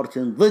راندي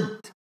أورتن ضد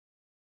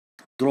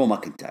درو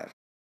ماكنتاير،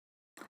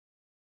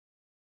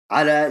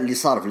 على اللي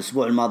صار في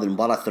الأسبوع الماضي،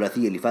 المباراة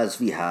الثلاثية اللي فاز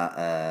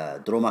فيها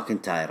درو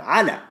ماكنتاير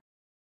على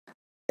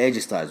ايج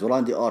ستايلز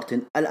وراندي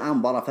أورتن. الآن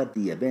مباراة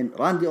فردية بين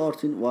راندي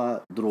أورتن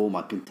ودرو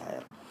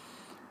ماكنتاير.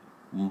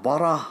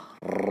 مباراة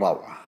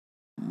روعة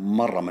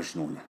مرة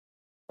مجنونة،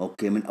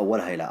 اوكي، من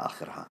اولها الى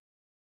اخرها.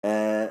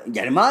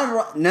 يعني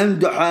ما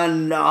نمدح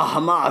ان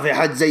ما في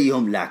حد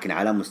زيهم، لكن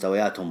على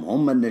مستوياتهم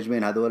هم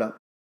النجمين هذولا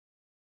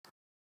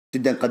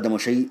جدا قدموا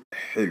شيء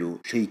حلو،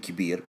 شيء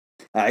كبير.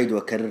 اعيد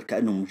واكرر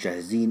كانهم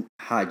مجهزين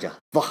حاجه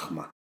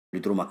ضخمه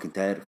لدرو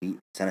ماكنتاير في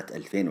سنه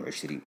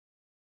 2020.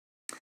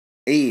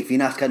 في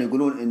ناس كانوا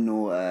يقولون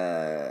انه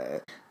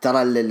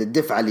ترى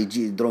الدفعه اللي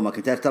يجي درو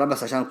ماكنتاير ترى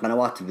بس عشان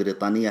القنوات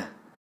البريطانيه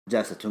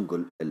جالسه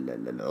تنقل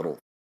العروض،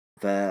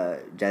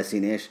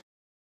 فجالسين ايش.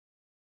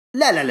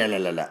 لا لا لا لا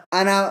لا لا،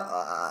 أنا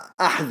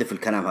أحذف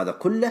الكلام هذا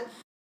كله.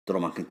 درو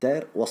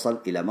ماكنتاير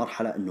وصل إلى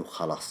مرحلة إنه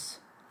خلاص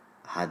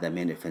هذا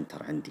مين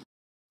إيفنتر عندي،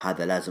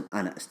 هذا لازم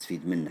أنا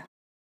أستفيد منه.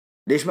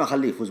 ليش ما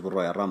أخليه يفوز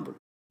بالرويال رامبل؟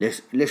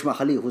 ليش ما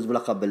أخليه يفوز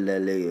بلقب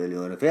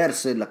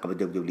اليونيفرسال، لقب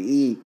الدبليو دبليو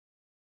إي؟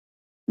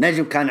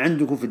 نجم كان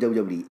عندكم في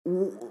الدبليو دبليو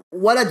إي،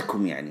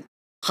 ولدكم يعني.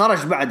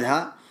 خرج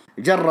بعدها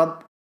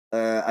جرب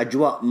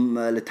أجواء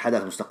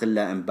الاتحادات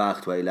المستقلة،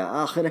 امباكت وإلى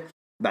آخره.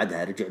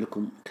 بعدها رجع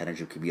لكم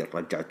كنجم كبير،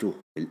 رجعتوه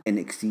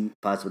الNXT،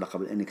 فاز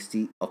بلقب الNXT.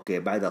 اوكي،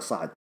 بعدها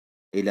صعد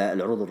الى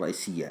العروض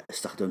الرئيسية،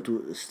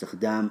 استخدمتوه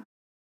استخدام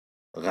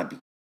غبي،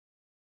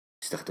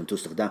 استخدمتوه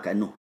استخدام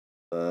كأنه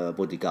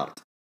بودي جارد.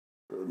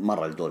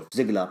 مرة لدولف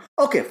زيجلر،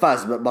 اوكي،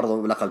 فاز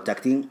برضو بلقب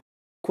تاكتيم،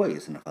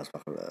 كويس انه فاز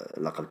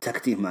بلقب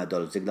تاكتيم مع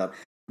دولف زيجلر.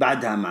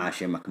 بعدها مع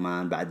شين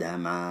ماكمان، بعدها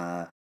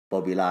مع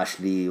بوبي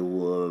لاشلي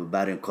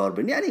وبارين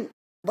كوربن. يعني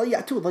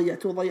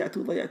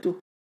ضيعتوه.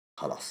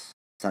 خلاص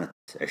سنة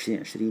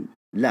 2020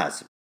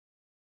 لازم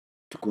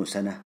تكون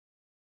سنة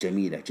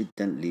جميلة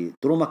جدا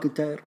لدرو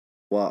ماكنتاير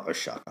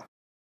وعشاقه.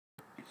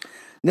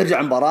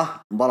 نرجع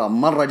مباراة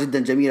مرة جدا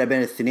جميلة بين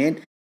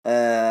الاثنين.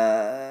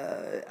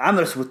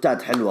 عمل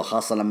سبوتات حلوة،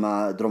 خاصة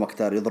لما درو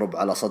ماكنتاير يضرب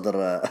على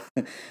صدر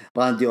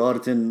راندي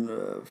أورتن.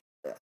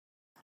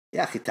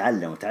 يا أخي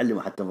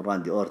تعلموا حتى من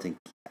راندي أورتن،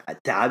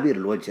 تعابير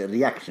الوجه،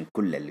 الرياكشن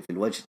كله اللي في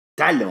الوجه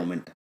تعلموا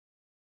منه.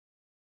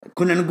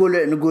 كنا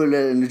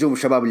نقول نجوم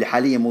الشباب اللي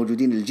حاليا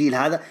موجودين الجيل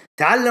هذا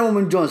تعلموا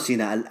من جون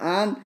سينا.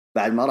 الآن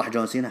بعد ما راح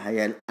جون سينا،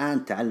 هي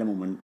الآن تعلموا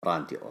من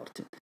راندي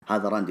أورتن.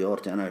 هذا راندي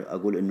أورتن أنا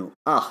أقول إنه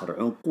آخر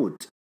عنقود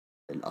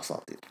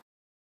الأساطير.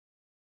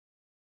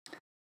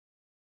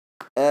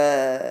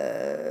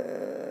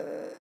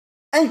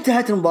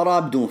 انتهت المباراة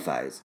بدون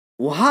فائز،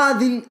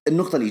 وهذه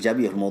النقطة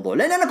الإيجابية في الموضوع،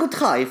 لأن أنا كنت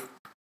خايف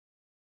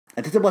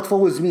أنت تبغى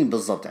تفوز مين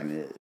بالضبط.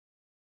 يعني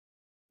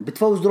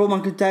بتفوز درو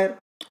ماكنتاير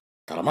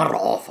ترى مرة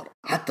أوفر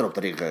حتى لو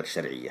بطريقة غير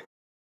شرعية،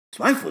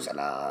 بس ما يفوز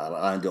على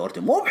راندي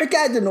أورتن. مو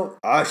بحكاية إنه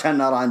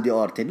عشان راندي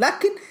أورتن،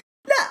 لكن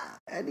لا،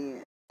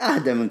 يعني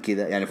أهدى من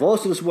كذا. يعني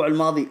فوز الأسبوع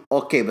الماضي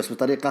أوكي، بس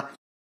بطريقة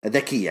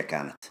ذكية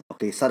كانت،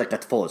 أوكي، سرقة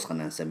فوز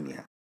خلنا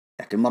نسميها.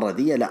 لكن المرة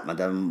دي لا، ما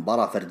دام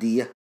مباراة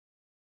فردية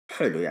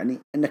حلو، يعني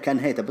إنك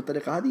أنهيتها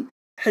بالطريقة هذه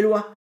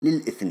حلوة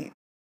للاثنين.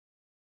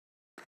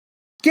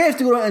 كيف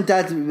تقولون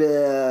انتهت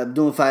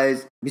بدون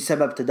فائز؟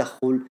 بسبب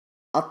تدخل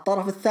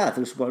الطرف الثالث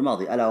الأسبوع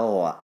الماضي، ألا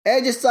وهو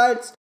ايج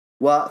ستايلز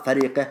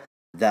وفريقه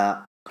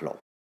ذا كلوب.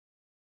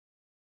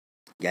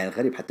 يعني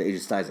الغريب حتى ايج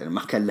ستايلز يعني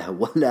ما كان له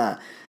ولا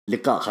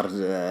لقاء خرج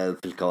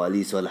في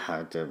الكواليس ولا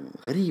حاجة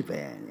غريبة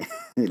يعني.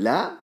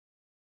 لا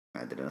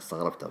ما أدري، أنا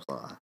استغربتها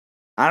بصراحة.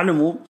 على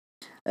العموم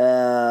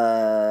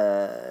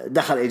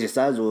دخل ايج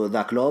ستايلز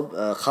وذا كلوب،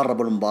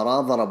 خربوا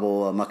المباراة،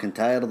 ضربوا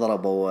ماكنتاير،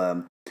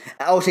 ضربوا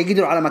أول شيء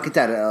قدروا على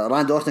ماكنتاير.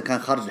 راندي أورتن كان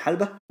خارج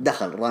الحلبة،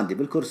 دخل راندي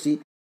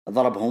بالكرسي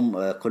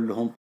ضربهم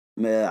كلهم.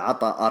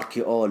 عطى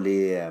RKO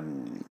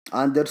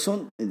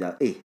لأندرسون،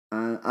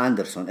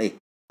 أندرسون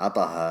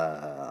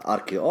عطاه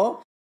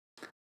RKO.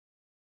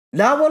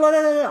 لا والله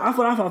لا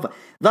عفوا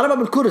ضربه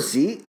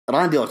بالكرسي.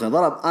 راندي أورتن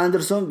ضرب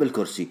أندرسون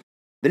بالكرسي،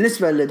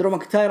 بالنسبة لدرو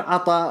ماكنتاير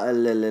عطى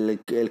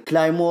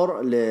الكلايمور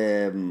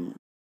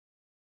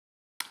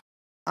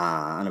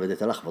أنا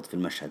بديت ألخبط في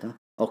المشهد.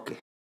 أوكي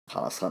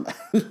خلاص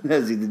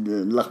نزيد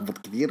نلخبط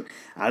كثير.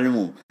 على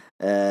العموم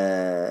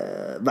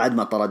بعد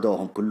ما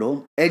طردوهم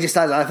كلهم، ايجي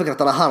ستايلز على فكرة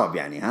ترى هرب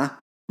يعني،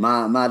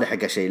 ما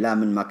لحق شيء لا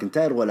من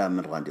ماكنتاير ولا من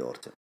راندي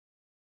أورتن،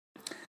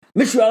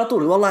 مشوا على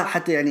طول. والله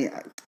حتى يعني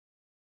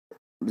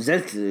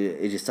زعلت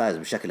ايجي ستايلز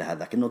بالشكل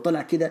هذا، كأنه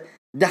طلع كذا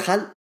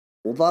دخل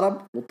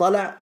وضرب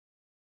وطلع،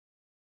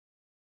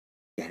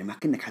 يعني ما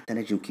كأنك حتى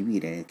نجم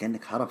كبير، يعني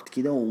كأنك هربت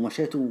كذا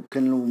ومشيت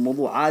وكان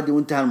الموضوع عادي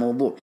وانتهى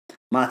الموضوع،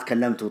 ما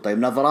تكلمتوا. طيب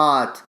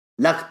نظرات،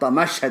 لقطة،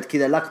 مشهد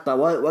كذا، لقطة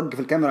وقف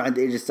الكاميرا عند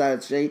ايجي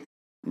ستايلز، شيء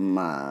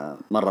ما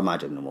مرة ما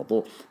عجبني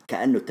الموضوع،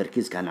 كأنه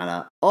التركيز كان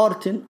على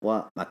أورتن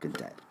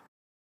وماكنتاير.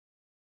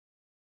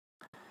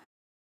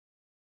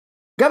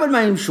 قبل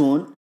ما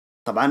يمشون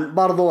طبعا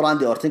برضو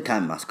راندي أورتن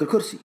كان ماسك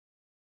الكرسي،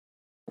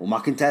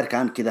 وماكنتاير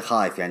كان كذا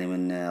خايف يعني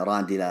من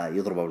راندي لا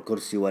يضربه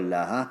بالكرسي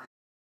ولا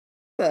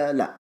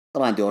لا،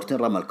 راندي أورتن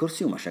رمى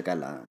الكرسي ومشى، قال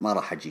لا ما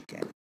راح أجيك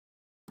يعني،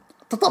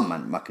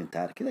 تطمن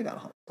ماكنتاير كذا،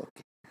 قال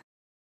اوكي.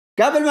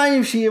 قبل ما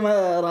يمشي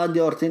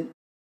راندي أورتن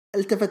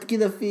التفت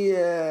كذا في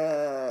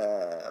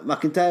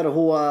ماكنتاير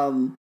وهو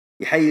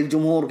يحيي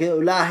الجمهور كذا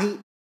ولاهي،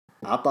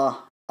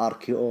 عطاه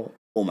RKO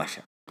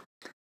ومشى.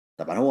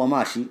 طبعا هو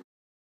ماشي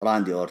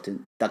راندي أورتن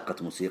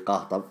دقت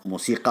موسيقاه، طب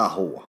موسيقاه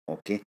هو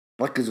اوكي،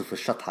 ركزوا في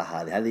الشطحة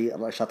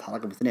هذه شطحة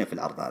رقم 2 في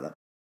العرض هذا.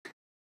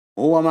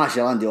 وهو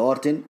ماشي راندي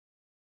أورتن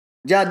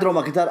جاء درو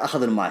ماكنتاير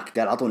أخذ المايك،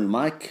 قال أعطوني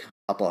المايك،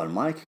 أعطوه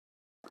المايك.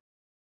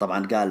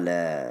 طبعا قال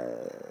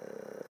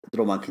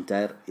درو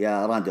ماكنتاير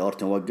يا راندي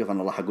أورتن وقف،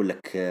 أنا راح أقول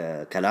لك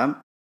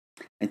كلام،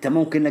 أنت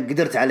ممكن إنك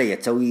قدرت علي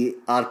تسوي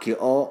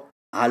RKO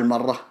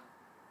هالمرة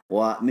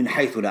ومن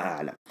حيث لا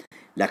أعلم،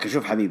 لكن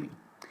شوف حبيبي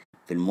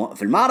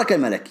في المعركة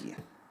الملكية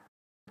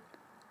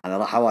أنا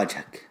راح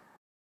أواجهك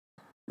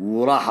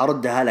وراح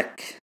أردها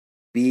لك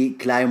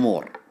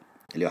بكلايمور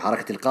اللي هو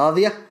حركة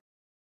القاضية،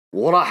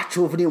 وراح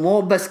تشوفني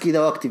مو بس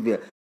كذا واكتب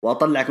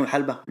وأطلعك من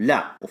الحلبة،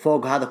 لا،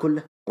 وفوق هذا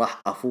كله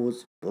راح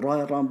أفوز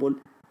برويال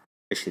رامبل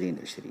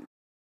 2020.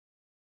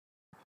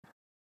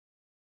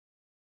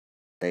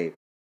 طيب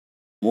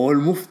مو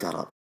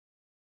المفترض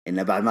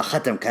إن بعد ما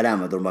ختم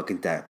كلامه درو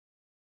ماكنتاير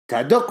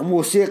تدق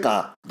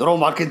موسيقى درو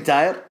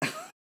ماكنتاير؟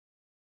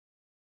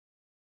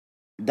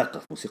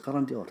 دقت موسيقى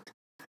راندي أورتن،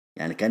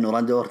 يعني كأنه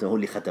راندي أورتن هو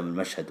اللي ختم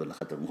المشهد ولا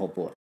ختم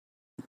الموضوع.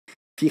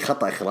 في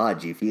خطأ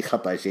إخراجي، في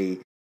خطأ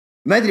شيء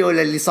ما أدري،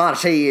 ولا اللي صار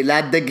شيء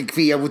لا تدقق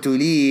فيه يا أبو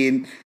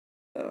تولين،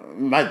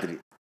 ما أدري.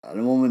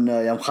 المهم إنه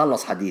يوم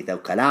خلص حديثه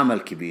وكلامه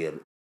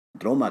الكبير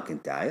درو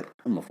ماكنتاير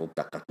المفروض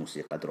دقت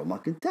موسيقى درو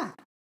ماكنتاير،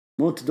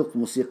 مو تدق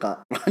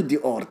موسيقى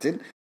راندي أورتن.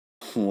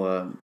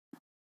 وما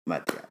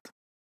أدري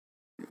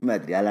ما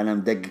أدري هل أنا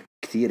مدقق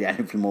كثير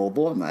يعني في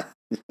الموضوع ما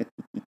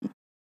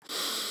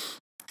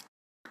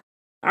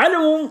على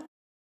العموم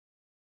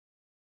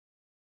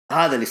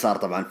هذا اللي صار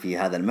طبعا في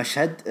هذا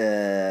المشهد.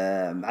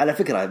 على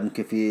فكرة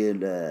ممكن في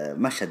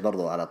مشهد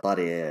برضو على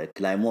طاري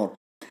كلايمور،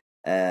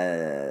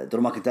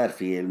 درو ماكنتاير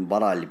في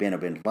المباراة اللي بينه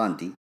وبين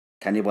راندي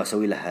كان يبغى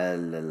يسوي له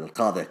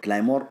القاضي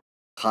كلايمور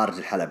خارج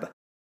الحلبة،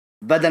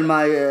 بدل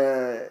ما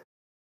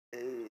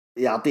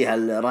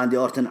يعطيها راندي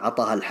أورتن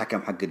عطاها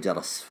الحكم حق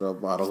الجرس،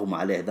 فالظاهر هم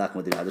عليه ذاك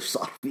ما أدري هذا إيش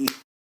صار فيه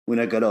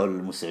ونقلوه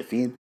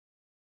للمسعفين.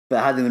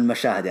 فهذه من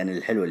المشاهد يعني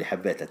الحلوة اللي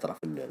حبيتها ترى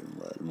في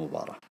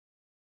المباراة.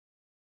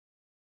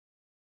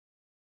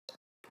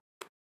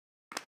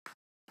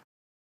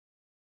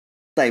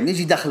 طيب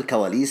نيجي داخل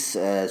الكواليس.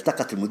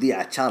 التقت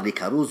المذيعة تشارلي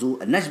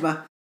كاروزو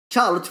النجمة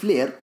شارلوت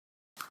فلير،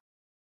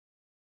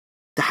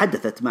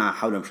 تحدثت معها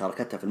حول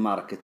مشاركتها في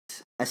معركة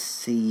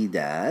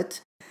السيدات،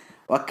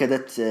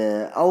 وأكدت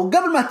أو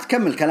قبل ما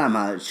تكمل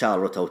كلامها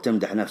شارلوت أو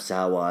تمدح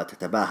نفسها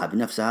وتتباهى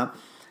بنفسها،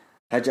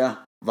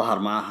 فجأة ظهر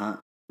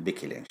معها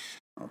بيكي لينش.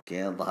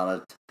 أوكي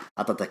ظهرت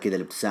عطتها كذا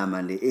الابتسامة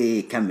اللي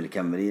إيه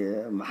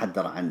كملي ما حد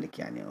درى عنك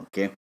يعني.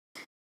 أوكي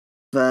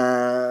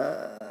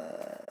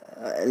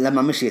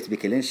لما مشيت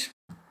بيكي لينش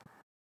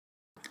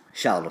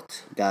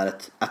شارلوت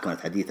قالت أكملت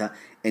حديثها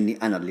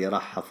إني أنا اللي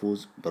راح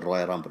أفوز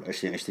بالرويال رامبل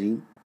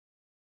 2020،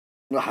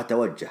 راح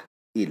أتوجه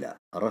إلى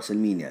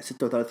راسلمينيا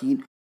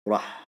 36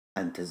 وراح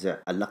أنتزع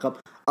اللقب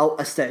أو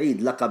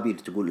أستعيد لقبي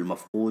تقول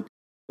المفقود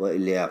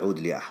واللي يعود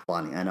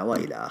لأحضاني أنا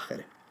وإلى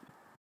آخره.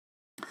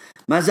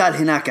 ما زال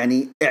هناك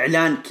يعني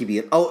إعلان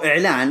كبير أو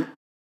إعلان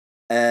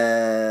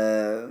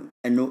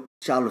أنه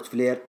شارلوت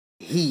فلير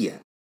هي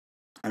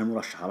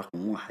المرشحة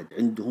رقم 1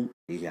 عندهم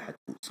اللي هي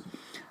حتفوز.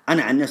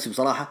 أنا عن نفسي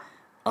بصراحة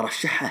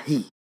أرشحها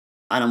هي،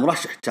 أنا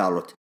مرشح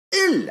شارلوت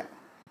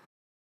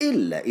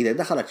إلا إذا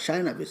دخلت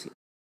شاينا بيسلر.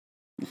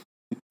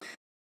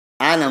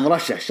 أنا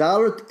مرشح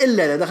شارلوت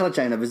إلا إذا دخلت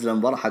شاينا بيسلر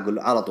المباراة، حقول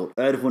على طول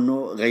اعرفوا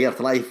إنه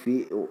غيرت رأيي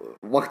في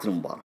وقت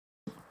المباراة.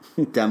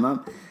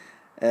 تمام.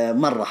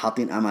 مرة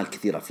حاطين آمال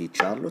كثيرة في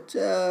شارلوت.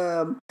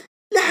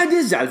 لا حد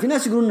يزعل، في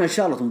ناس يقولون إن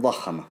شارلوت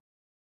مضخمة،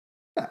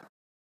 لا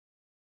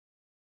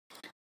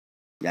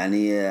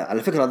يعني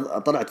على فكرة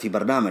طلعت في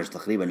برنامج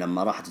تقريبا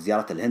لما راحت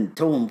زيارة الهند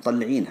توهم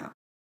مطلعينها،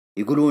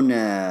 يقولون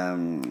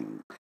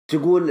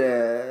تقول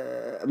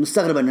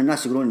مستغرب أن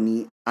الناس يقولون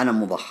إني أنا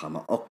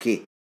مضخمة.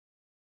 أوكي،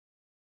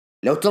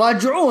 لو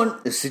تراجعون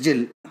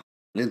السجل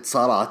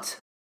الانتصارات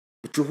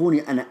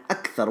بتشوفوني أنا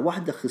أكثر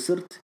واحدة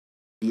خسرت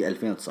في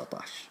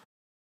 2019،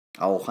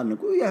 أو خلنا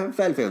نقول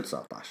في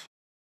 2019.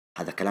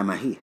 هذا كلامها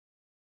هي،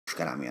 مش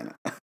كلامي أنا.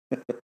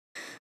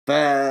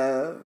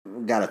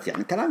 فقالت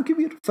يعني كلام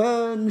كبير،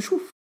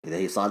 فنشوف إذا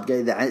هي صادقة.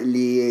 إذا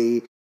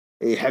اللي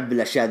يحب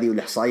الأشياء دي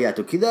والإحصائيات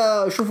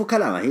وكذا شوفوا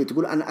كلامها. هي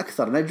تقول أنا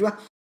أكثر نجوى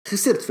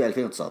خسرت في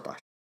 2019.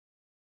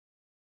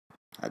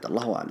 هذا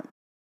الله أعلم.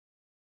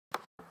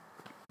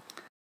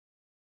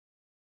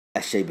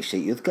 الشيء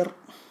بالشيء يذكر.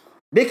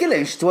 بيكي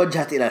لينش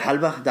توجهت إلى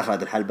الحلبة.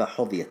 دخلت الحلبة،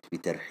 حظيت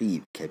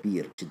بترحيب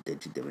كبير جدا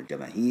جدا من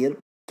الجماهير.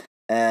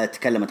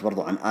 تكلمت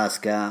برضو عن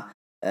آسكا،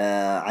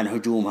 عن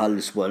هجومها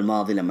الأسبوع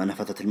الماضي لما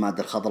نفثت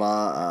المادة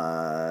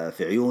الخضراء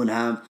في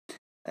عيونها.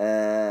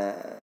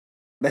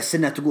 بس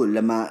إنها تقول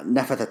لما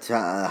نفثت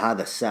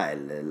هذا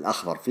السائل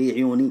الأخضر في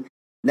عيوني،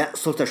 لا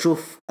صرت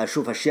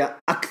أشوف أشياء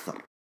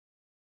أكثر.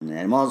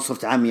 يعني ما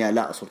صرت عمياء،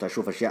 لا صرت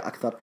أشوف أشياء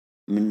أكثر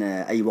من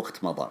أي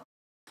وقت مضى.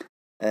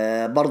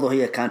 برضو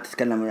هي كانت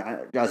تتكلم،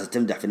 جالسة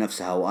تمدح في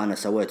نفسها، وأنا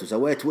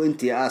سويت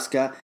وإنتي يا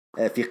آسكا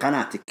في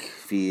قناتك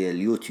في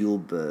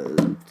اليوتيوب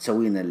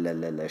تسوين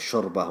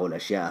الشربة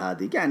والأشياء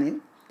هذه. يعني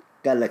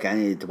قال لك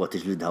يعني تبغى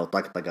تجلدها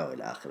وطقطقة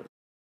وإلى آخره.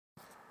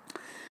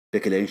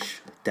 بيكي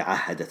لينش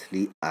تعهدت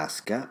لي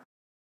آسكا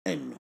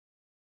إنه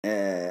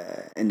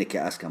إنك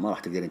يا آسكا ما راح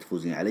تقدرين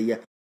تفوزين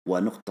علي،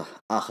 ونقطة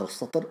آخر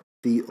السطر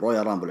في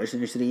رويال رامبل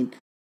 2020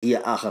 هي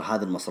آخر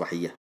هذه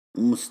المسرحية.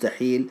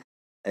 مستحيل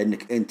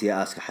إنك أنت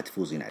يا آسكا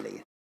حتفوزين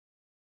علي.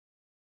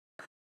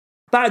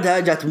 بعدها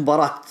جات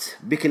مباراة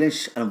بيكي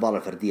لينش، المباراة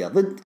الفردية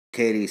ضد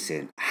كيري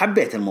سين.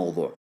 حبيت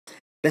الموضوع،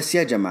 بس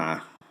يا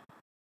جماعة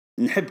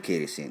نحب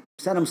كيري سين،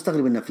 بس أنا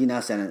مستغرب إن في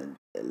ناس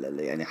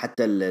يعني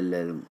حتى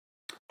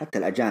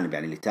الأجانب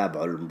يعني اللي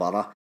تابعوا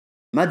المباراة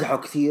مدحوا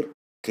كثير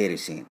كيري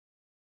سين.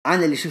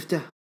 أنا اللي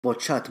شفته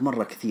بوتشات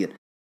مرة كثير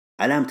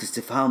علامة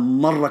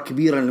استفهام مرة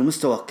كبيرة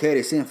لمستوى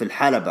كيري سين في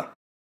الحلبة.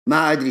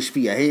 ما أدري إيش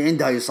فيها، هي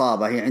عندها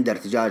إصابة، هي عندها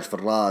ارتجاج في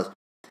الرأس،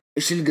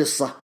 إيش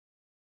القصة؟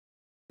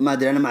 ما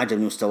أدري. أنا ما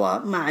عجبني مستواها،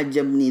 ما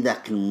عجبني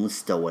ذاك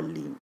المستوى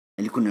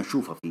اللي كنا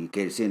نشوفه في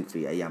كيري سين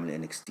في أيام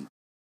الNXT.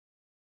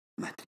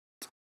 ما أدري،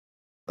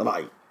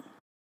 رأي.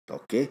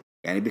 أوكي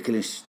يعني بيكي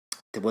لينش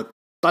تبغى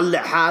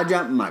تطلع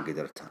حاجة ما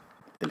قدرتها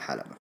في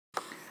الحلبة.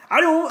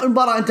 على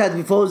المباراة انتهت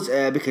بفوز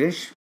بيكي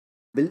لينش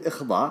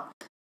بالإخضاع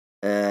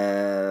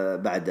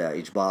بعد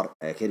إجبار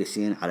كيري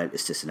سين على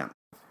الاستسلام.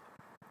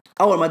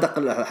 أول ما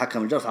دخل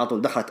حكم الجرس على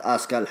طول دخلت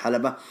آسكا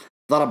الحلبة،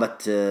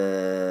 ضربت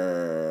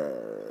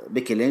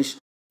بيكي لينش،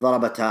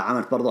 ضربتها،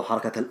 عملت برضو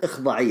حركة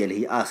الإخضاعية اللي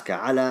هي آسكا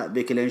على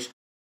بيكي لينش،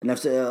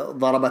 نفس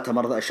ضربتها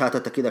مرة،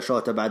 شاتتها كذا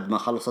شوتة بعد ما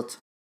خلصت،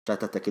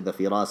 شاتتها كذا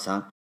في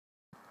راسها،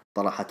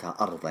 طرحتها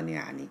أرضا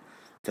يعني.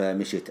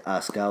 فمشيت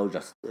آسكا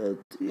وجلست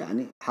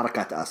يعني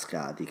حركات آسكا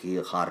هذه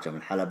هي خارجة من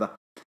الحلبة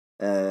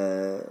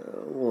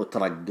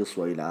وترقص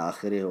وإلى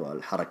آخره،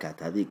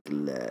 والحركات هذيك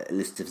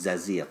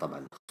الاستفزازية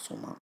طبعا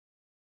لخصومها.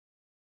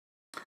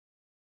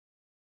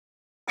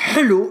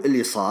 حلو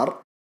اللي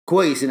صار،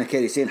 كويس إن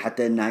كيري سين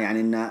حتى إنها يعني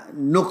إنها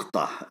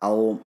نقطة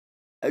أو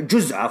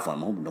جزء، عفوا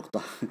ما هو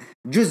نقطة،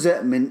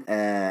 جزء من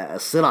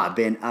الصراع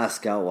بين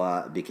آسكا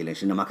وبيكي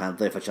لينش، إنه ما كانت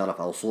ضيفة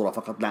شرف أو صورة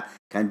فقط، لا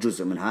كان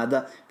جزء من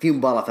هذا. في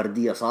مباراة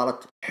فردية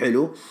صارت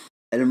حلو.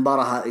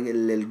 المباراة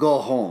الجو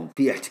هوم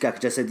في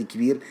احتكاك جسدي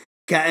كبير،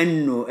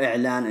 كأنه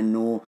إعلان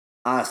إنه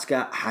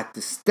آسكا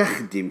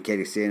حتستخدم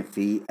كيري سين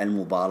في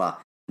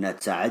المباراة، إنها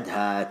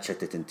تساعدها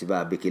تشتت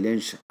انتباه بيكي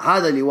لينش.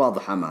 هذا اللي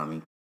واضح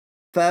أمامي.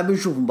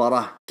 فبنشوف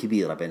مباراة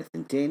كبيرة بين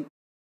الثنتين،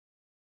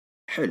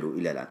 حلو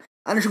إلى الآن.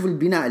 أنا أشوف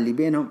البناء اللي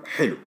بينهم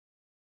حلو،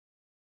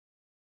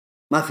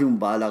 ما في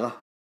مبالغة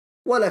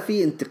ولا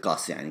في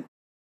انتقاص، يعني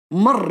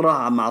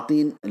مرة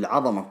معطين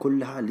العظمة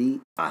كلها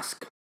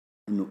لآسكا،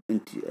 إنه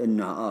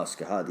إنها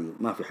آسكا هذه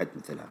ما في حد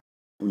مثلها،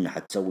 وإنها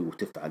حتسوي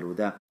وتفعل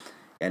وذا.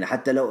 يعني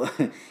حتى لو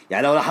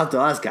يعني لو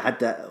لاحظتوا آسكا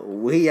حتى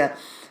وهي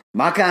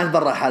ما كانت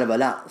برا الحلبة،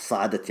 لا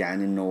صعدت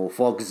يعني إنه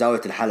فوق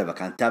زاوية الحلبة،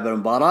 كانت تابع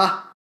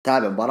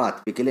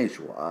مباراة بيكي لينش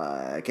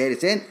وكيري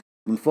سين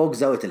من فوق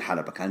زاوية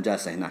الحلبة، كان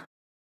جالسة هناك.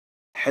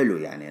 حلو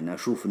يعني أنا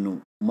أشوف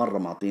إنه مرة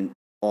معطين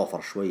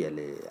أوفر شوية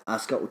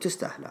لآسكا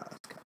وتستاهل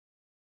آسكا.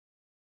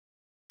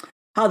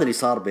 هذا اللي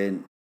صار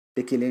بين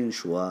بيكي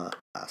لينش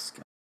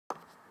وآسكا.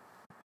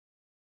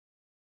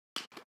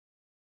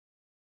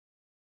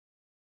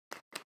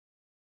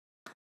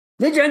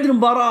 نجي عند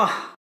المباراة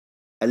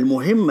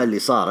المهمة اللي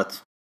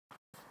صارت،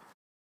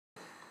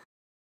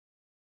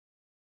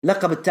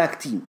 لقب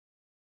التاك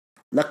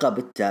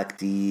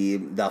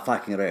تيم ذا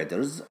فايكنج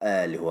رايدرز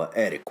اللي هو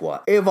إيريك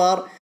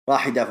وإيفار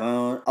راح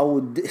يدافعون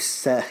أو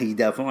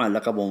يدافعون عن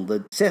لقبهم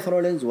ضد سيث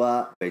رولينز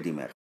وبيدي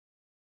ميرفي.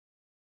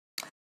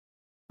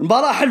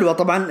 مباراة حلوة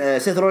طبعا.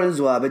 سيث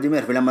رولينز وبيدي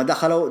ميرفي لما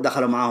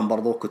دخلوا معاهم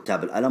برضو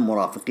كتاب الألم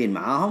مرافقين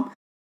معاهم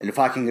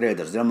الفايكنج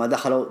رايدرز. لما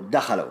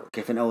دخلوا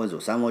كيفن أوينز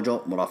وسامو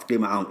جو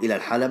مرافقين معاهم إلى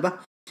الحلبة.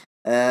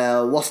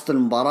 وسط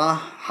المباراة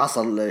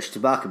حصل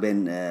اشتباك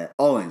بين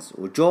أوينز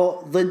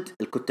وجو ضد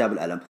الكتاب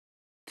الألم.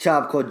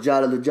 شابكوا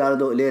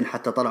جالدوا لين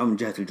حتى طلعوا من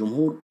جهة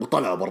الجمهور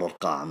وطلعوا برا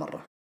القاعة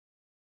مرة.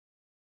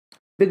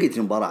 بقيت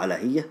المباراة على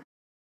هي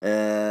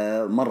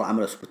مرة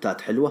عملوا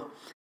سبوتات حلوة.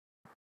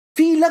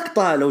 في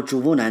لقطة لو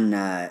تشوفون أن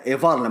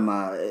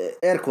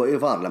إيركو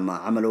إيفار لما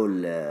عملوا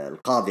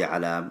القاضي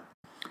على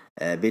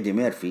بيدي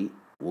ميرفي،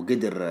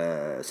 وقدر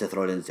سيث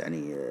رولينز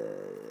يعني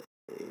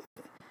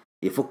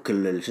يفك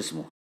شو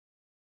اسمه،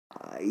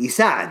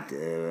 يساعد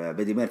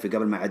بيدي ميرفي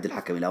قبل ما يعد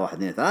الحكم إلى 1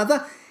 2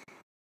 3.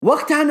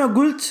 وقتها أنا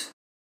قلت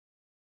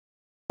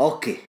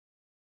أوكي،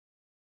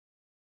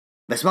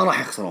 بس ما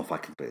راح يخسرون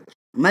فايكنج ريدرز.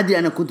 ما أدري،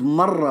 أنا كنت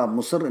مرة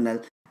مصر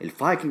إن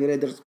الفايكنج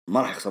ريدرز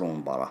ما راح يخسرون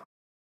المباراة.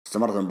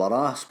 استمرت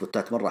المباراة،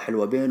 سبوتات مرة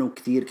حلوة بينهم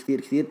كثير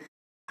كثير كثير،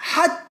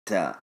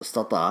 حتى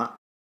استطاع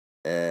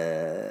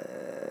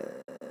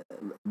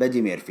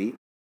بيدي ميرفي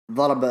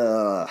ضرب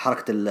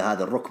حركة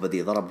هذا الركبة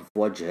دي، ضرب في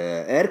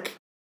وجه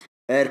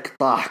إيرك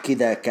طاح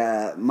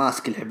كذا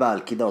ماسك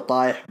الحبال كذا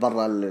وطايح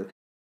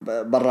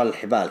برا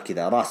الحبال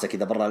كذا، راسه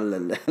كذا برا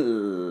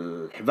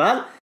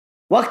الحبال.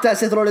 وقتها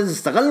سيث رولينز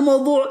استغل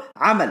الموضوع،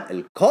 عمل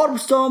الكورب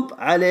ستومب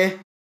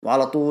عليه،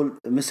 وعلى طول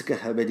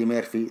مسكه بيدي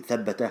ميرفي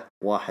ثبته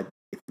 1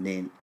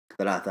 2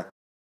 3.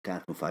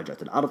 كانت مفاجأة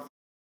العرض،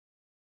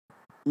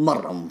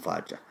 مرة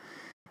مفاجأة.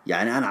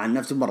 يعني أنا عن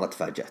نفسي مرة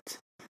تفاجأت.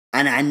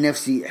 أنا عن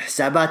نفسي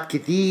حسابات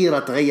كثيرة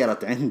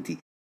تغيرت عندي.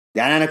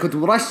 يعني أنا كنت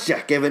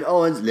مرشح كيفن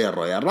أوينز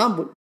للرويال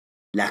رامبل،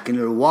 لكن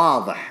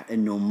الواضح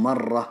أنه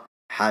مرة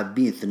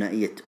حابين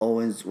ثنائية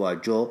أوينز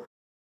وجو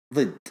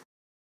ضد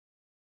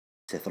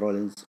سيث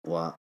رولينز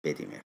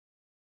وبيدي مير.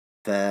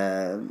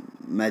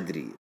 فما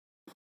أدري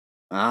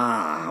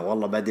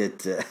والله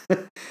بديت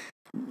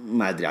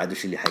ما أدري عاد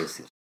وش اللي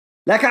حيصير.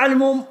 لكن على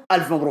العموم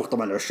ألف مبروك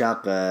طبعا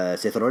العشاق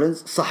سيث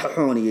رولينز.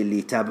 صححوني اللي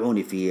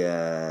يتابعوني في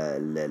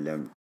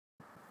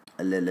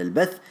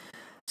البث،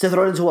 سيث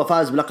رولينز هو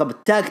فاز بلقب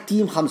التاج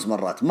تيم 5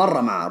 مرات،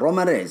 مرة مع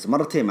رومان رينز،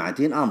 مرتين مع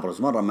دين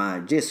أمبروز، مرة مع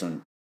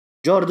جيسون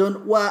جوردن،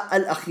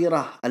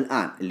 والأخيرة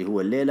الآن اللي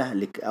هو الليلة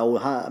اللي أو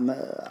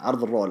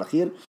عرض الرو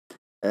الأخير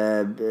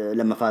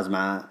لما فاز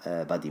مع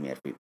بادي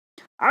ميرفي.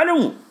 على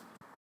العموم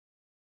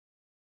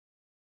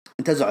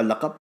انتزعوا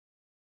اللقب،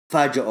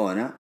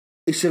 فاجئونا.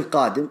 إيش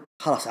القادم؟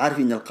 خلاص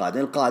عارفين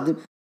القادم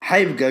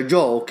حيبقى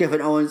جو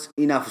وكيفن أوينز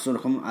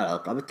ينافسونكم على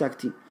ألقاب التاج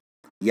تيم.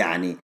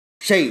 يعني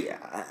شيء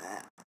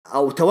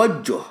أو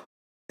توجه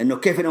إنه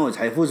كيفن أوينز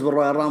حيفوز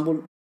بالرويال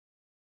رامبل.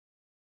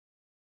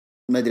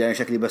 ما أدري، أنا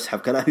شكلي بسحب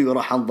كلامي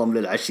وراح أنضم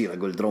للعشيرة،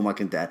 أقول درو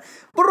ماكنتاير.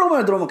 بالرغم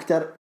أن درو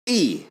ماكنتاير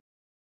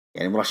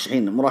يعني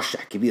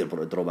مرشح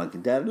كبير درو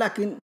ماكنتاير،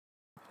 لكن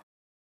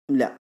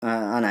لا،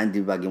 أنا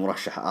عندي باقي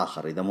مرشح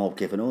آخر. إذا ما هو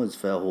كيفن أوينز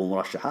فهو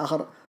مرشح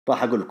آخر،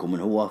 راح أقول لكم من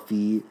هو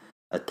في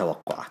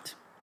التوقعات.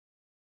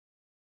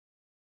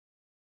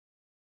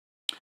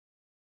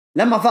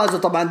 لما فازوا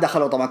طبعا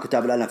دخلوا طبعا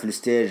كتاب الألم في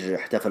الستيج،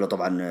 احتفلوا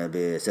طبعا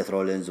بسيث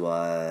رولينز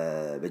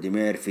وبيدي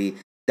ميرفي.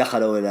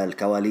 دخلوا إلى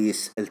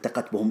الكواليس،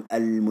 التقت بهم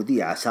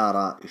المذيعة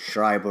سارة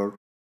شرايبر،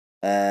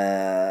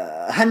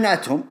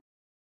 هنأتهم.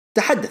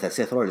 تحدث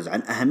سيث رولينز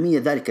عن أهمية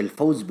ذلك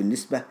الفوز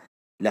بالنسبة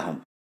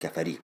لهم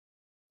كفريق،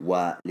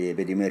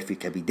 ولبيدي ميرفي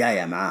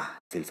كبداية معه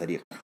في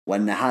الفريق،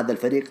 وأن هذا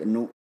الفريق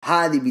أنه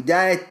هذه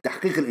بداية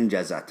تحقيق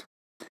الإنجازات.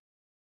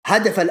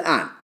 هدف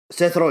الآن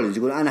سيث رولينز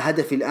يقول أنا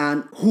هدفي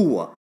الآن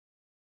هو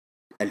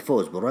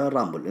الفوز بالرويال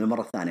رامبل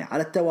للمرة الثانية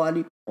على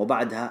التوالي،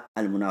 وبعدها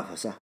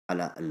المنافسة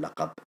على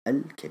اللقب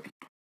الكبير.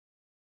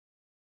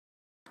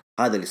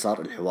 هذا اللي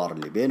صار الحوار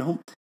اللي بينهم.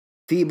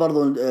 في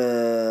برضو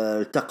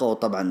التقوا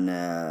طبعا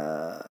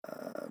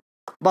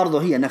برضو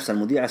هي نفس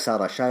المذيعة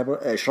سارة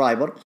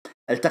شرايبر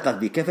التقت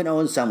بكيفن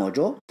أوينز سامو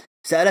جو،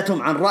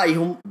 سألتهم عن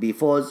رأيهم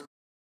بفوز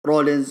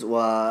رولينز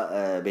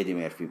وبيدي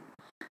ميرفي،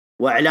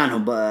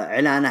 وإعلانهم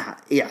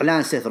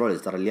إعلان سيث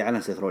رولينز. ترى اللي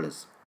إعلان سيث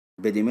رولينز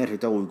بيدي ميرفي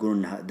تو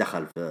يقولون إنه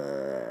دخل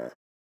في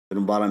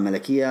المباراة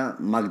الملكية،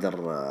 ما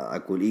أقدر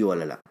أقول إيه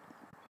ولا لا.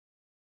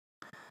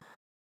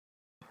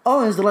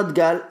 أوينز رد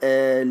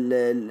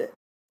قال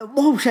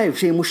مو شايف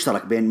شيء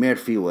مشترك بين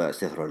ميرفي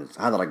وسيث رولينز،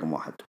 هذا رقم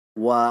 1.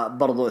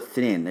 وبرضو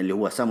الاثنين اللي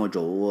هو سامو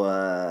جو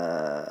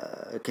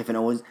وكيفن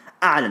أوينز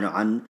أعلنوا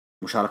عن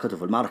مشاركته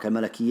في المعركة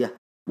الملكية،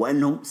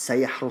 وأنهم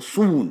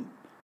سيحرصون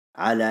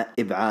على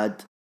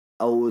إبعاد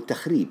أو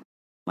تخريب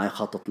ما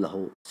يخطط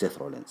له سيث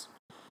رولينز.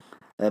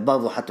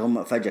 برضو حتى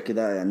هم فجأة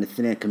كذا يعني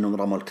الاثنين كانوا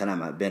رموا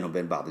الكلام بينهم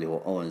وبين بعض اللي هو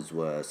أوينز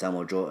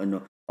وسامو جو،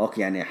 إنه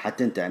أوكي يعني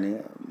حتى أنت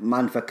يعني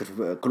ما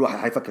نفكر كل واحد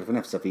حيفكر في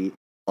نفسه في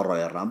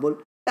الرويال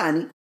رامبل.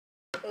 يعني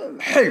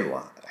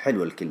حلوة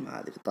الكلمة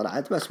هذه اللي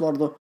طلعت، بس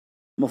برضو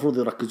المفروض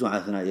يركزون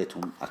على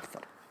ثنائيتهم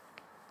أكثر.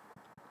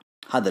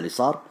 هذا اللي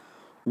صار.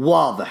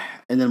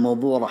 واضح إن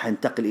الموضوع راح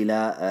ينتقل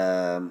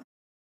إلى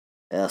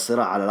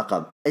صراع على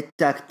لقب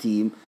التاك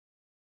تيم.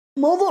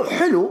 موضوع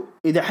حلو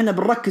إذا احنا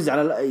بنركز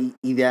على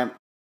إذا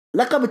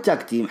لقب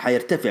التاك تيم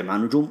حيرتفع مع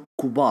نجوم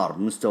كبار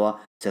مستوى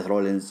سيث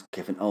رولينز،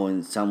 كيفن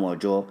أوينز، سامو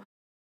جو.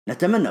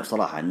 نتمنى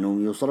بصراحة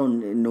إنه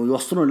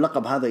يوصلون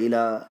اللقب هذا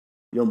إلى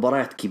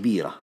مباريات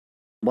كبيرة،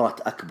 مباراة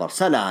أكبر،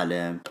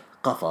 سلالم،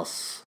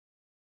 قفص.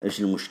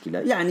 إيش المشكلة؟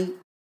 يعني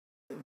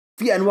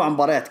في أنواع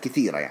مباريات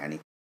كثيرة يعني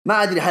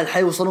ما أدري هل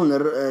حيوصلون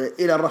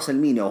إلى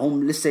الراسلمينيا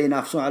وهم لسه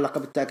ينافسون على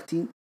لقب التاج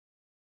تيم،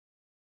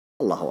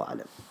 الله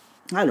أعلم.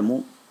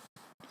 علموا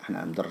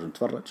إحنا مدرج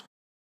نتفرج.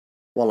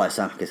 والله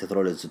يسامحك يا سيث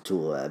رولينز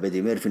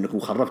بدي ميرفي إنكم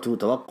خربتوا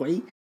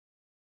توقعي.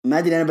 ما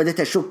أدري، أنا بديت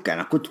أشك،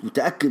 أنا كنت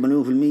متأكد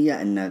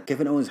 100% أن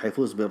كيفن أوينز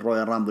حيفوز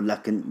بالرويال رامبل،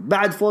 لكن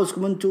بعد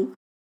فوزكم أنتوا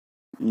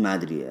ما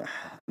أدري،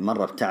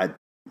 مرة ابتعد،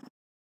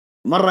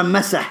 مرة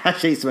مسح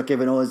شيء اسمه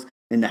كيفن أوينز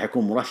إنه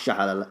حيكون مرشح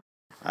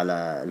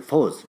على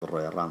الفوز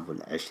بالرويال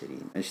رامبل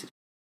 2020.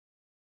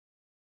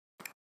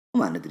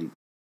 وما ندري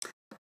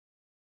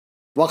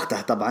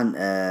وقتها طبعا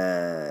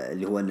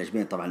اللي هو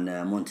النجمين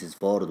طبعا مونتيز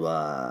فورد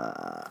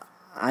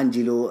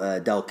وأنجيلو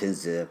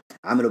داوكنز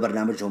عملوا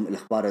برنامجهم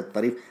الإخبار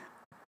الطريف.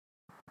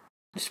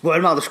 الأسبوع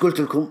الماضي ايش قلت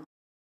لكم؟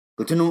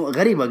 قلت إنه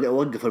غريبة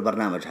وقفوا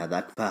البرنامج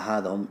هذاك،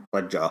 فهذا هم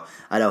رجعوا،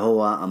 ألا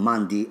هو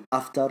ماندي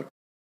أفتر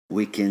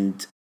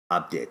ويكند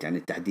أبديت، يعني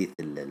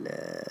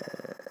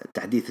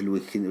تحديث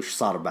الويكند، وش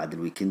صار بعد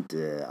الويكند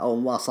أو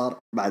ما صار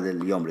بعد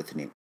اليوم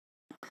الاثنين.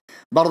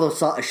 برضو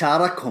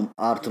شاركهم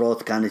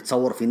آرتروث، كان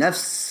يتصور في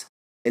نفس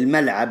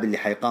الملعب اللي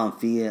حيقام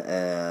فيه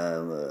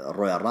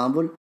الرويال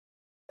رامبل.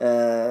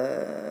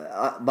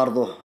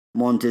 برضو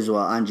مونتيز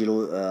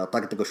وأنجيلو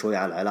طقطقوا شوي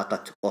على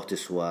علاقة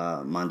أوتس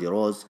وماندي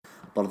روز،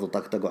 برضو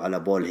طقطقوا على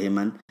بول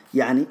هيمن.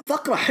 يعني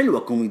فقرة حلوة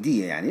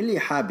كوميدية، يعني اللي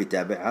حاب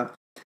يتابعها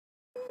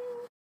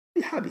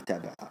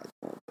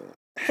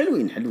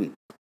حلوين.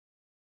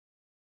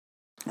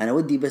 أنا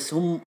ودي بس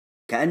هم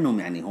كأنهم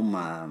يعني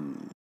هم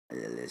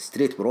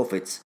ستريت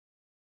بروفيتس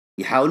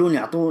يحاولون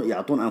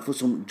يعطون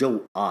أنفسهم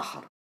جو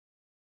آخر،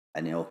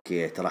 يعني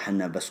أوكي ترى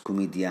حنا بس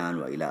كوميديان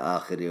وإلى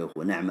آخره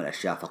ونعمل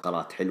أشياء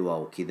فقرات حلوة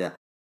وكذا.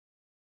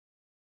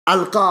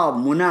 ألقاب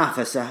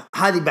منافسة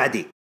هذه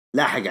بعدين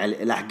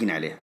لاحقين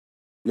عليها،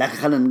 لكن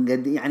خلنا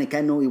يعني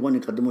كأنه يبون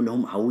يقدمون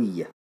لهم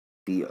هوية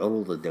في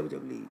عروض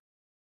الدبليو.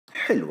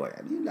 حلوة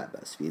يعني، لا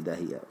بأس فيها، إذا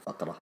هي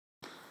فقرة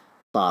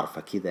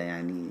طارفة كذا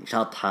يعني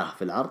شاطحة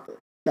في العرض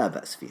لا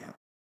بأس فيها.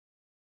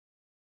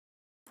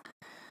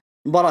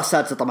 المباراة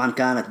السادسة طبعا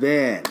كانت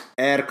بين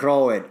اير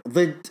كروين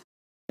ضد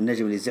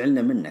النجم اللي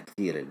زعلنا منه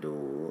كثير،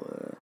 اللي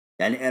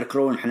يعني اير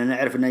كروين احنا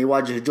نعرف انه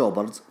يواجه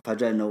جوبرز،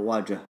 فجاء انه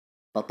يواجه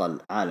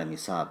بطل عالمي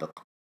سابق.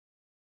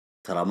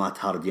 ترى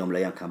مات هارد يوم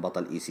الايام كان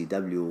بطل اي سي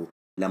دبليو،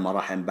 لما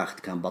راح امباكت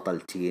كان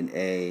بطل تي ان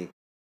اي،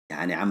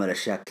 يعني عمل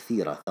اشياء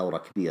كثيرة، ثورة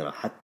كبيرة،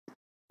 حتى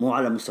مو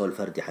على مستوى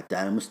الفردي حتى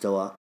على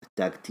مستوى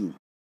التاج تيم،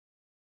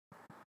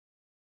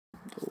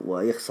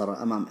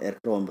 ويخسر امام اير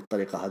كروين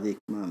بالطريقة هذيك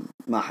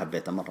ما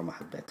حبيته، مرة ما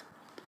حبيته،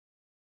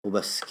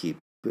 وبس كيب.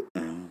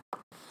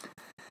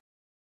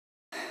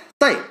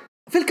 طيب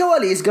في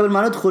الكواليس قبل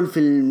ما ندخل في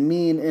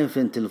المين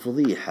انفنت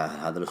الفضيحة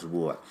هذا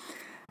الأسبوع،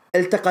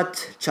 التقت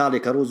تشارلي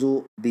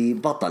كاروزو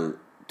ببطل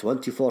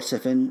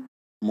 24/7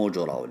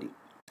 موجو راولي.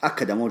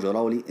 أكد موجو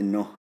راولي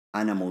إنه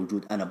أنا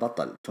موجود، أنا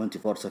بطل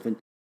 24/7،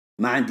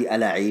 ما عندي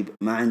ألاعيب،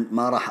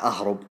 ما راح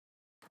أهرب،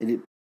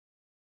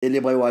 اللي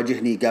يبغى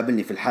يواجهني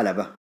يقابلني في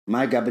الحلبة،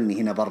 ما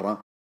يقابلني هنا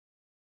برا.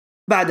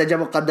 بعد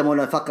جابوا قدموا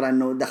له فقرة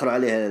إنه دخلوا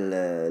عليه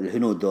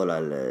الهنود دول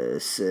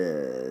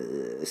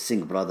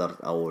السينج براذرز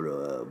أو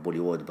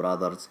بوليوود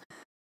براذرز،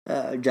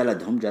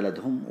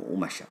 جلدهم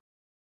ومشى.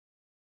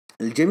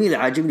 الجميل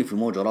عاجبني في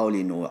موجو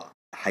راولي إنه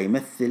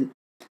حيمثل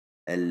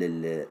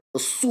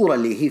الصورة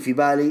اللي هي في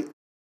بالي،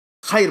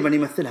 خير من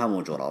يمثلها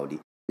موجو راولي،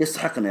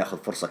 يستحق إنه يأخذ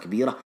فرصة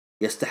كبيرة،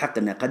 يستحق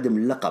إنه يقدم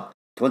اللقب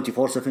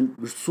 24/7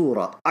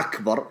 بصورة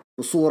أكبر،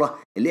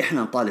 بصورة اللي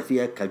إحنا نطالب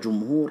فيها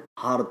كجمهور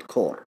هارد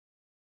كور.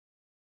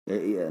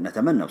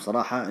 نتمنى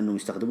بصراحة إنهم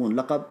يستخدمون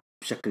اللقب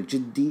بشكل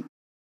جدي،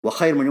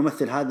 وخير من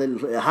يمثل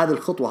هذه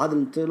الخطوة، هذه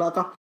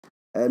الانطلاقة.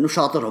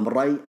 نشاطرهم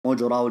الرأي،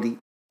 موجو راولي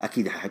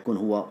أكيد حيكون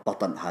هو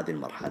بطل هذه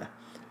المرحلة.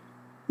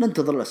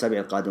 ننتظر الأسابيع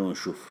القادمة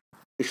ونشوف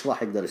إيش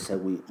راح يقدر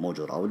يسوي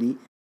موجو راولي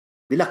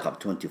بلقب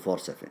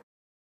 24/7.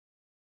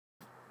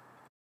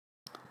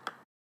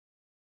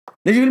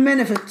 نجي بالمين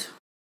ايفنت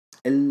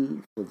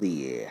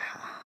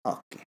الفضيحة.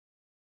 أوكي،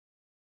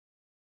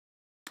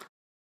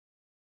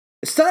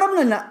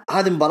 استغربنا أن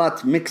هذه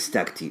مباراة ميكس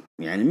تاك تيم،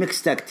 يعني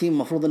ميكس تاك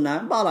تيم مفروض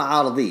أنها مباراة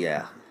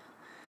عارضية.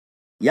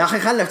 يا أخي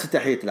خلها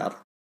افتتاحية العرض،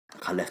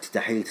 خلها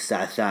افتتاحية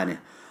الساعة 2،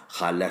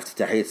 خلها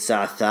افتتاحية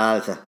الساعة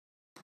 3.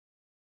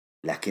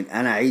 لكن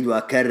أنا أعيد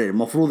وأكرر،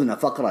 مفروض أن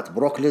فقرة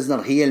بروك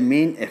ليزنر هي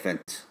المين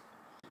ايفنت،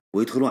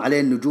 ويدخلون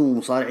عليه النجوم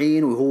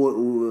مصارعين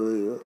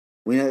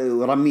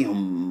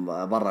ويرميهم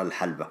برا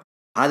الحلبة.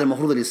 هذا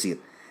المفروض اللي يصير.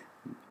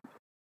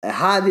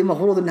 هذه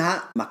المفروض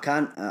انها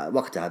مكان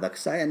وقتها ذاك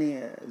الساعة،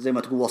 يعني زي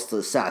ما تقول وسط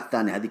الساعة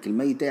الثانية هذيك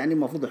الميتة، يعني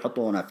المفروض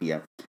يحطونها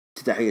فيها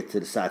افتتاحية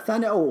الساعة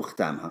الثانية او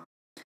ختامها.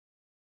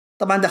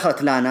 طبعا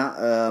دخلت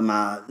لانا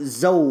مع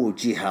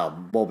زوجها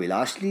بوبي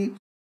لاشلي،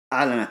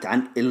 اعلنت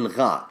عن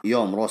الغاء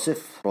يوم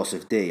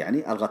روسف دي،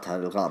 يعني الغتها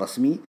الغاء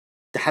رسمي.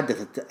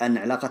 تحدثت ان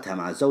علاقتها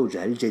مع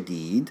زوجها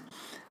الجديد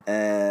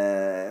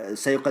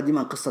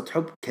سيقدمان قصة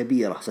حب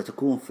كبيرة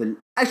ستكون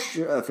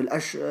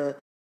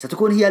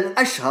ستكون هي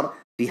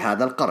الأشهر في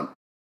هذا القرن.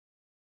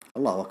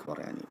 الله أكبر،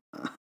 يعني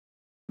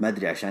ما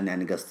أدري عشان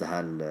يعني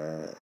قصدها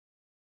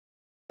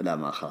لا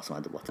ما خلاص ما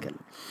أدري أتكلم.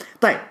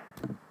 طيب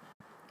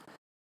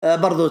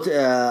برضو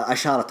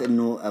أشارت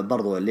إنه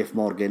برضو ليف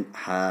مورغان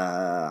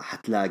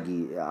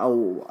حتلاقي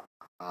أو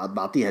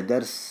بعطيها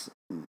درس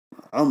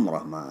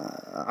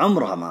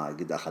عمرها ما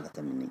قد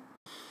أخذته مني.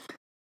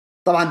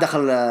 طبعا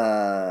دخل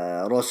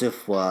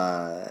روسيف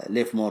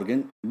وليف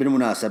مورغان.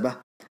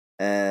 بالمناسبة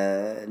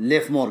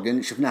ليف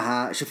مورغان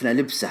شفنا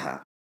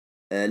لبسها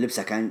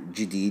كان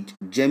جديد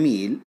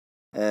جميل،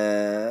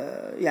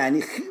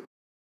 يعني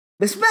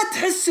بس ما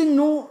تحس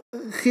انه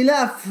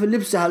خلاف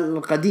لبسها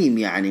القديم.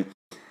 يعني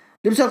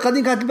لبسها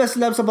القديم كانت بس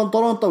لابسة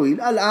بنطلون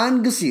طويل،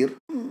 الآن قصير.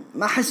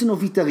 ما أحس انه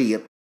في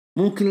تغيير.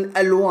 ممكن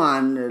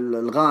الألوان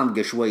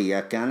الغامقة شوية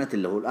كانت،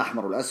 اللي هو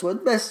الأحمر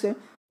والأسود، بس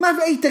ما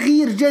في أي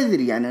تغيير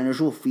جذري. يعني أنا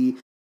أشوف في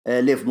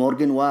ليف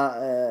مورغان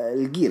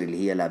والجير اللي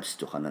هي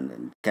لابسته، خلينا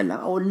نتكلم،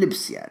 أو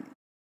اللبس، يعني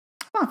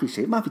ما في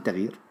شيء، ما في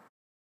تغيير.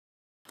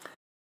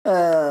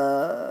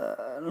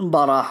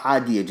 المباراة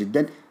عادية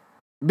جدا.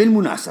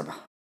 بالمناسبة،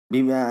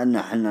 بما أن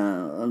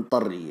احنا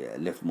نطري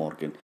ليف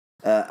مورغان،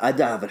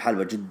 أداءها في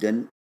الحلبة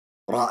جدا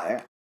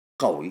رائع،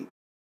 قوي،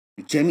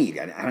 جميل.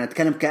 يعني احنا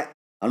نتكلم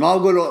أنا ما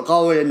أقول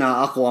قوي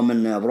إنها أقوى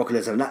من بروك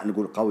ليزنر، لا،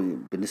 نقول قوي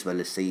بالنسبة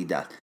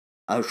للسيدات.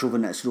 أشوف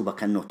إن أسلوبها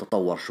كأنه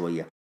تطور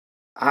شوية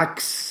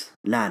عكس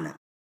لانا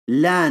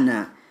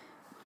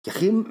يا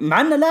أخي.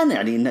 مع أن لانا،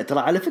 يعني ترى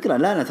على فكرة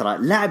لانا ترى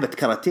لاعبة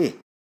كاراتيه،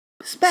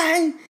 بس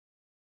بعد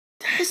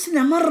تحس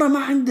إنها مرة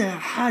ما عندها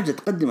حاجة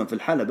تقدمها في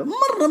الحلبة،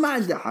 مرة ما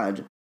عندها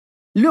حاجة.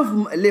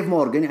 ليف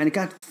مورغان يعني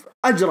كانت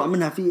أجرأ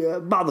منها في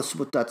بعض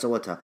السبوتات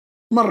سوتها،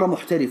 مرة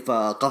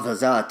محترفة،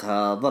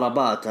 قفزاتها،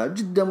 ضرباتها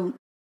جدا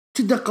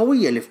جدا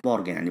قوية. ليف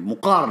مورغان يعني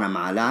مقارنة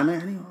مع لانا،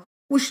 يعني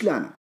وش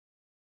لانا؟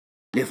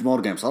 ليف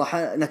مورغان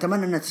بصراحة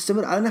نتمنى أنها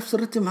تستمر على نفس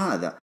الرتم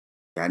هذا.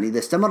 يعني إذا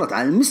استمرت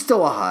على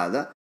المستوى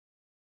هذا،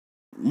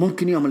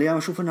 ممكن يوم من الأيام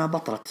أشوف أنها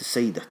بطلة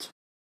السيدات.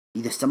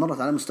 إذا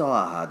استمرت على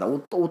المستوى هذا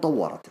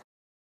وطورته،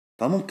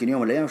 فممكن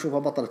يوم من الأيام أشوفها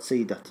بطلة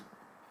سيدات.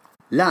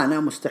 لا، أنا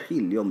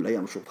مستحيل اليوم من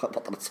الأيام أشوف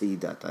بطلة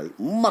سيدات، هذه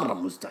مرة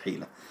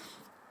مستحيلة.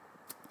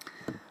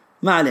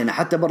 ما علينا.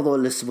 حتى برضو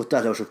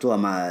السبوتات لو شفتوها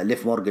مع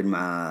ليف مورغان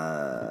مع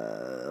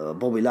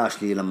بوبي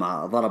لاشلي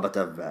لما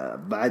ضربته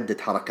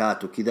بعدة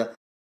حركات وكذا،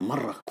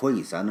 مرة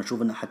كويس. أنا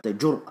أشوف أنها حتى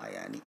جرأة.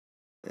 يعني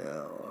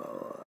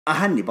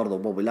أهني برضو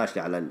بوبي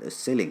لاشلي على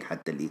السيلينج،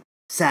 حتى اللي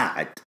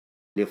ساعد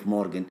ليف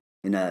مورغان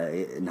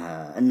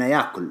إنه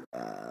يأكل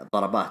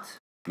ضربات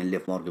من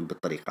ليف مورغان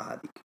بالطريقة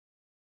هذه.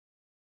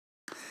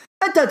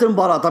 انتهت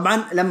المباراة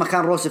طبعا لما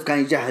كان روسف كان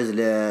يجهز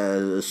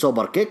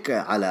للسوبر كيك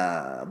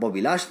على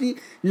بوبي لاشلي.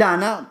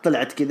 لانا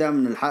طلعت كذا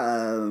من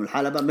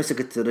الحلبة،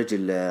 مسكت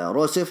رجل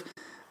روسف،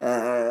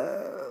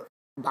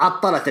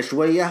 عطلته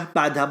شوية.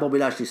 بعدها بوبي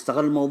لاشلي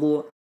استغل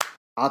الموضوع،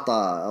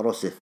 عطى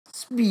روسف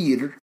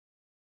سبير،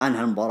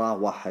 انهى المباراة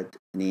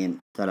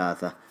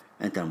 1-2-3.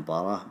 انتهى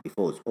المباراة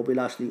بفوز بوبي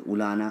لاشلي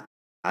ولانا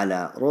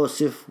على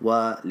روسف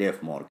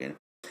وليف مورغان.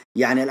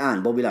 يعني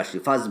الآن بوبي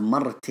لاشلي فاز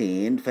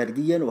مرتين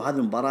فرديا، وهذه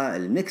المباراة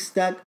الميكس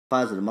تاج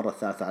فاز المرة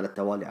الثالثة على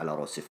التوالي على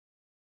روسف.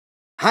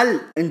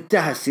 هل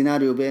انتهى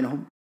السيناريو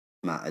بينهم؟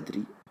 ما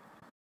أدري.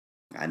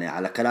 يعني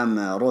على كلام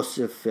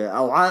روسف،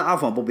 أو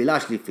عفوا بوبي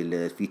لاشلي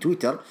في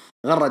تويتر،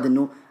 غرد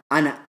إنه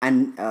أنا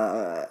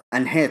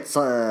أنهيت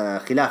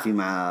خلافي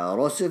مع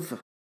روسف،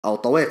 أو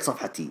طويت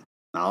صفحتي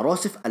مع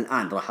روسف.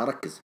 الآن راح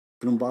أركز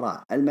في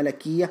المباراة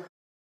الملكية،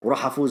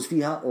 وراح أفوز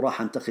فيها،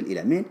 وراح أنتقل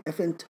إلى مين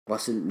إيفنت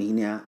راسل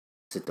مينيا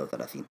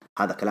 36.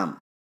 هذا كلام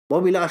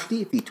بوبي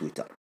لاشلي في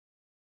تويتر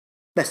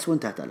بس،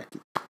 وانتهت على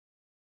كده.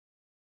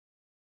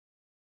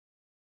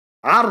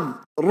 عرض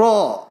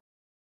رو،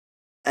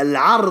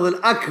 العرض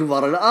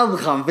الأكبر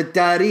الأضخم في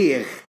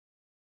التاريخ،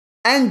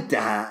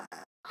 انتهى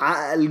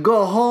الجو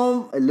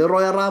هوم اللي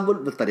رويال رامبل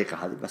بالطريقة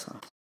هذه. بس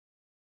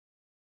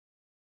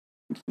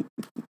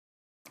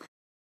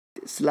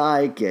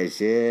ديسلايك يا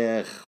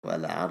شيخ،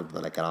 ولا عرض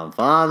ولا كلام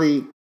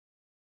فاضي.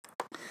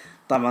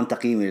 طبعا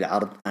تقييمي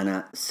للعرض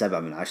أنا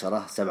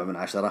 7/10.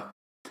 7/10.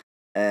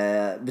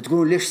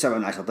 بتقولون ليش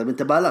 7/10؟ طيب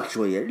انت بالغت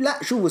شوية.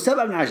 لا، شوفوا،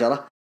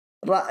 7/10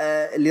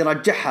 اللي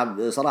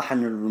رجحها صراحة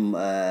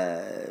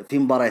في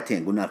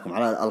مباراتين قلنا لكم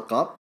على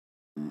الألقاب.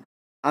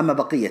 أما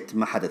بقية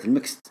ما حدث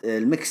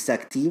الميكس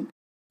تاك تيم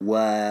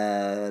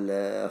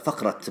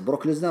وفقرة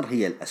بروك ليزنر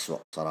هي الأسوأ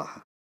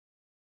صراحة.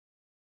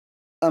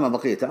 أما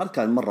بقية العرض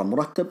كان مرة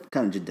مرتب،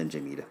 كان جدا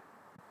جميلة.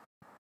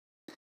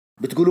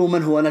 بتقولون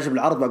من هو نجم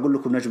العرض؟ بقول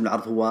لكم نجم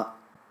العرض هو،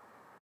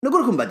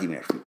 نقول لكم بادي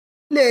ميرفي.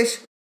 ليش؟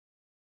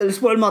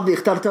 الأسبوع الماضي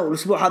اخترته،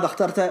 والأسبوع هذا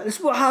اخترته.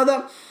 الأسبوع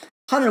هذا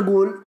خلينا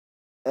نقول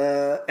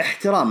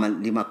احتراما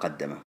لما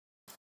قدمه،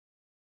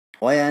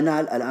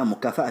 وينال الآن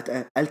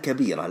مكافأة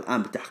الكبيرة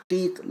الآن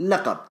بتحقيق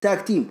لقب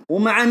تاك تيم.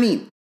 ومع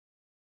مين؟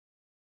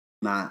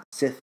 مع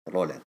سيث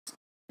رولينز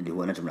اللي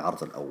هو نجم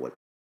العرض الأول.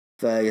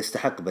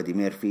 فيستحق بادي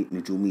ميرفي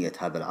نجومية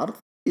هذا العرض،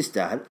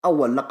 يستاهل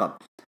أول لقب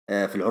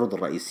في العروض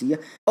الرئيسية.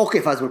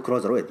 أوكي، فاز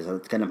بالكروزر ويت، بس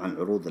نتكلم عن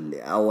العروض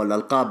أو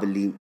الألقاب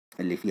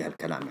اللي فيها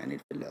الكلام، يعني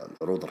في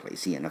العروض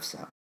الرئيسية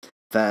نفسها.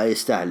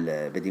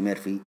 فيستاهل بادي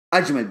ميرفي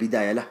أجمل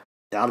بداية له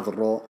في عرض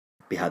الرو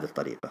بهذه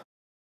الطريقة.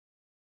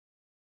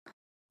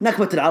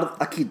 نكبة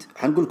العرض أكيد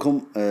حنقول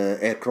لكم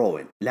إيريك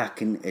روين،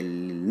 لكن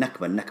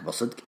النكبة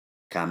صدق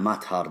كان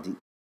مات هاردي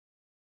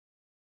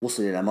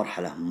وصل إلى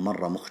مرحلة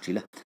مرة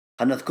مخجلة.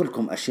 خلنا نذكر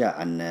لكم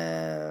أشياء عن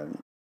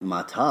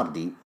مات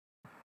هاردي.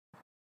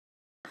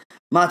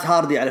 مات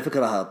هاردي على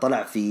فكرة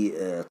طلع في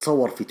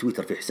تصور في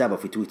تويتر، في حسابه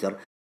في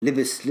تويتر،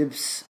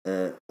 لبس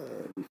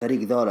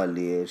الفريق ذولا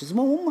اللي شو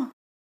اسمهم هم،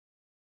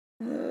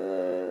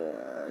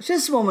 شو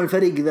اسمهم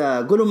الفريق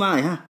ذا، قولوا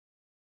معي ها،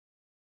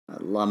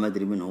 الله ما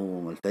أدري من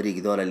هو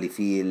الفريق ذولا اللي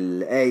في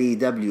الاي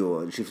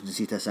دبليو، شفت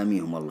نسيت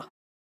أساميهم والله.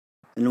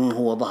 إنه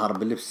هو ظهر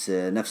بلبس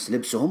نفس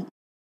لبسهم.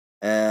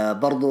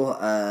 برضو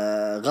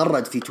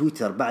غرد في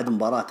تويتر بعد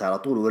مباراة على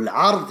طول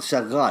والعرض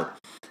شغال،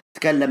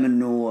 تكلم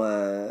إنه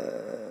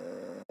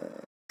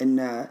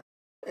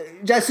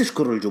جالس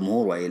يشكر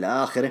الجمهور وإلى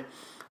آخره.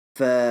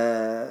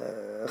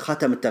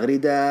 فختم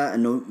التغريدة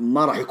إنه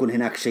ما راح يكون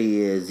هناك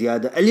شيء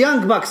زيادة.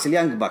 اليانج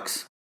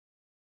باكس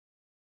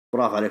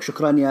برافو عليك،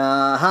 شكرا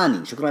يا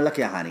هاني، شكرا لك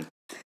يا هاني.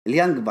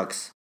 اليانج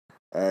باكس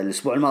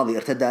الأسبوع الماضي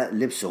ارتدى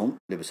لبسهم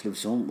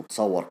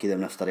وتصور كذا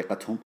بنفس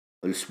طريقتهم.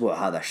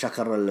 الأسبوع هذا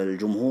شكر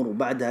الجمهور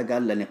وبعدها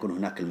قال لن يكون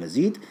هناك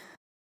المزيد،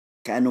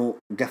 كأنه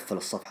قفل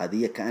الصفحة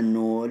هذه،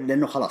 كأنه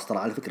لأنه خلاص ترى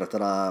على فكرة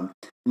ترى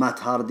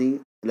مات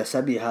هاردي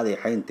الأسابيع هذه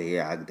حينتهي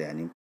عقده،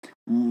 يعني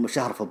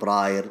شهر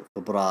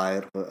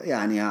فبراير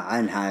يعني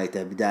عن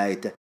نهايته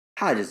بدايته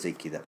حاجة زي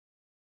كذا.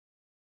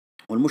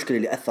 والمشكلة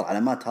اللي أثر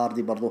على مات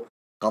هاردي برضو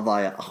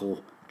قضايا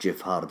أخوه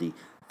جيف هاردي،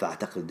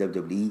 فأعتقد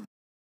دبليو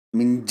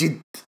من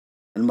جد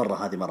المرة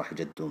هذه ما راح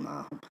يجدوا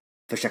معاهم.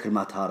 فشكل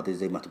مات هاردي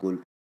زي ما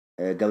تقول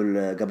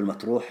قبل ما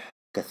تروح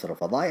كثر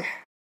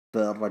فضايح،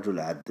 فالرجل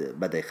عاد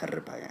بدأ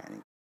يخربها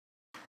يعني.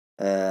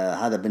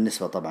 هذا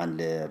بالنسبة طبعا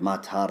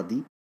لمات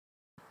هاردي.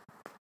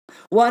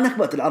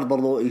 ونكبة العرض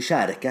برضو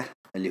يشاركه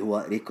اللي هو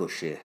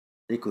ريكوشيه.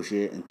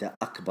 انت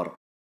أكبر،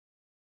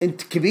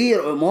 انت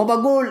كبير، مو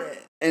بقول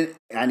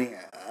يعني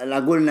لا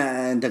أقول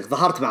انك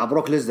ظهرت مع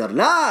بروك ليزنر،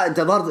 لا انت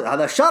ظهرت،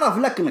 هذا شرف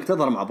لك انك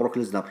تظهر مع بروك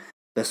ليزنر،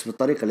 بس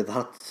بالطريقة اللي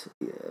ظهرت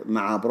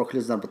مع بروك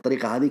ليزنر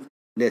بالطريقة هذه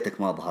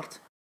ليتك ما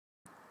ظهرت.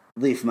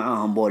 ضيف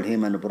معاهم بول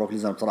هيمن وبروك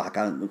ليزنر، بصراحة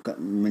كان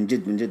من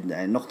جد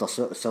يعني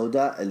النقطة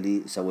السوداء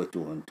اللي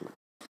سويتوه انتم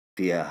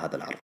في هذا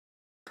العرض.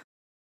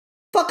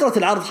 فقرة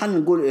العرض حنا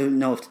نقول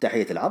انه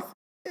افتتاحية العرض،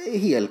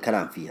 هي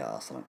الكلام فيها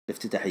اصلا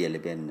الافتتاحية اللي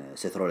بين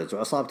سيث رولينز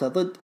وعصابته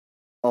ضد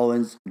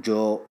اوينز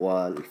جو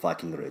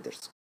والفايكنج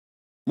ريدرز.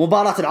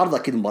 مباراة العرض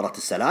اكيد مباراة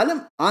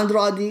السلالم،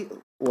 اندرادي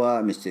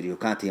وميستيريو،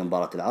 كانت هي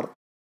مباراة العرض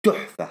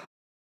تحفة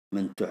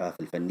من تحف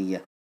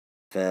الفنية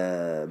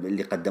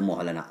اللي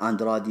قدموها لنا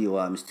اندرادي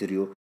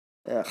وميستيريو.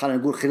 خلينا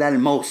نقول خلال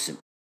الموسم،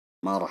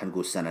 ما راح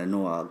نقول سنة،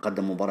 لأنه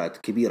قدموا مباريات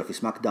كبيرة في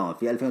سماك داون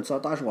في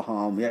 2019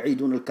 وهم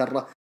يعيدون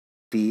الكرة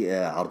في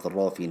عرض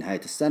الرو في نهاية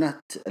السنة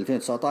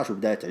 2019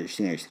 وبداية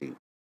 2020.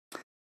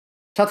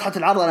 شطحة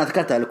العرض أنا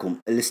ذكرتها لكم،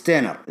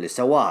 الستينر اللي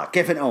سواها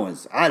كيفن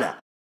أوينز على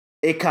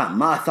إيكام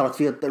ما أثرت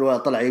فيه ولا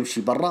طلع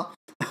يمشي برا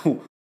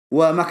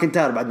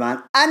وماكنتاير بعد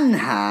ما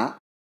أنهى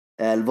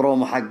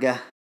البرومو حقه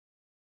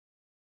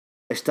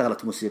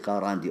اشتغلت موسيقى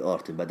راندي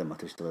أورتن بدل ما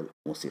تشتغل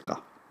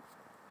موسيقى.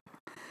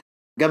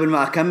 قبل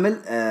ما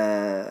أكمل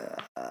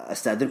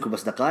أستأذنكم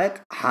بس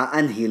دقائق،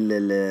 حأنهي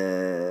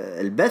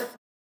البث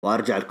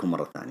وأرجع لكم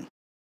مرة ثانية.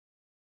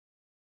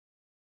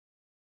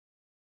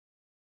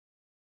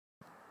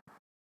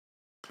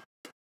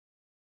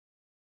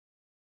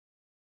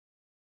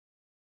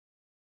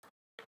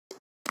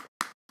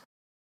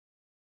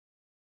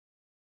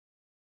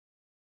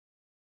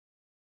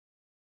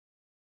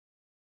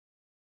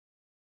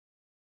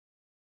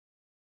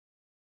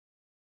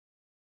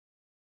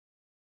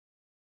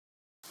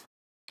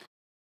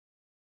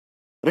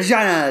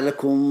 رجعنا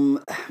لكم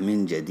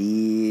من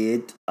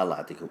جديد، الله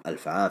يعطيكم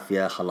ألف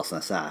عافية. خلصنا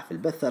ساعة في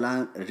البث،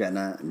 الآن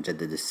رجعنا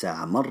نجدد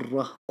الساعة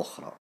مرة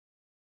أخرى.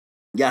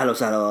 يا أهلا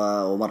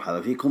وسهلا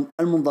ومرحبا فيكم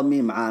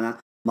المنضمين معنا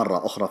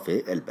مرة أخرى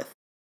في البث.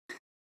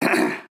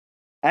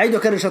 أعيد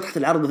وأكرر شطحة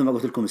العرض مثل ما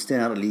قلت لكم،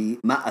 ستينر اللي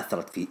ما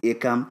أثرت في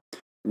إيكام،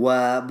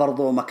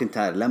 وبرضو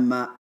ماكنتاير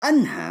لما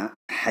أنهى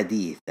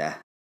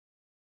حديثه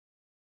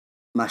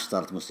ما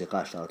اشتغلت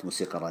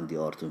موسيقى راندي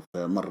أورتون.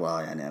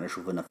 فمرة يعني أنا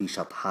أشوف أنه في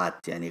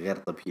شطحات يعني غير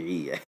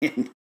طبيعية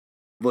يعني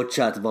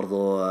بوتشات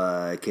برضو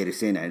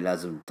كيريسين، يعني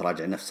لازم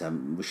تراجع نفسها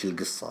وش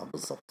القصة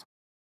بالضبط.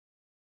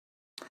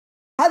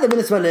 هذا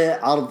بالنسبة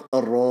لعرض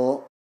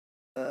الرو.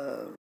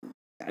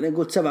 يعني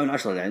قلت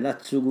 7/10، يعني لا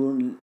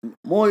تسوقون،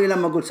 مو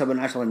لما قلت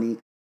 7/10 اني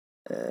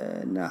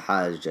انها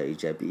حاجة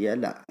ايجابية،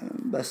 لا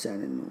بس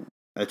يعني انه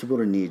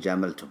اعتبروا اني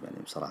جاملتهم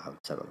يعني بصراحة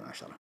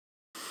 7/10.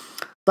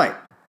 طيب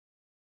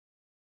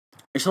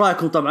ايش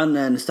رايكم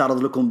طبعا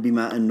نستعرض لكم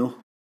بما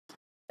انه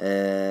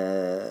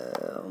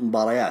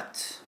مباريات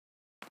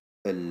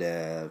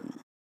الرويال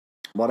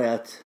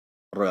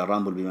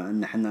رامبل، بما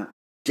ان احنا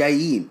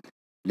جايين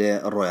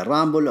للرويال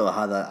رامبل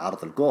وهذا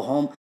عرض الجو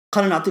هوم.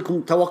 خلينا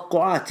نعطيكم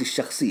توقعاتي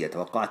الشخصية،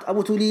 توقعات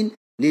ابو تولين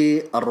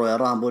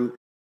للرويال رامبل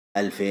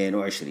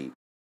 2020.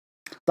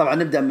 طبعا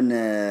نبدأ من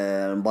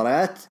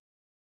المباريات.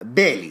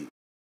 بيلي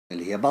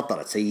اللي هي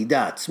بطلة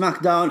سيدات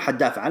سماك داون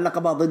حتدافع عن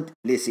لقبها ضد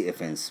ليسي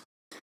إيفنس.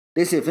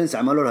 ليس إيفنس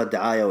عملوا لها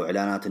دعاية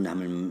وإعلانات إنها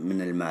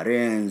من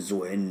المارينز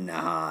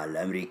وإنها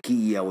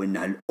الأمريكية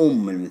وإنها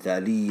الأم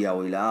المثالية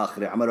وإلى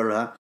آخره. عملوا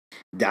لها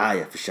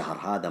دعاية في الشهر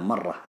هذا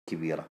مرة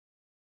كبيرة.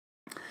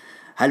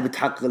 هل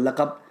بتحقق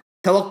اللقب؟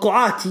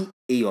 توقعاتي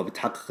أيوة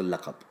بتحقق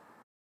اللقب،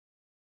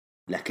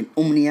 لكن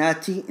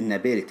أمنياتي إن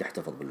بيلي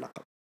تحتفظ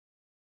باللقب.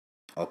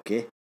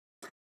 أوكي،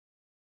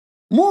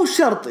 مو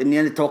شرط إني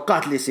أنا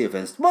توقعت لي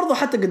سيفنس برضو،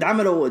 حتى قد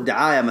عملوا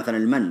دعاية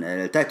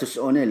مثلا تايتوس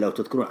أونيل، لو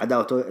تذكرون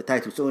عداوة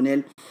تايتوس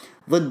أونيل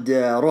ضد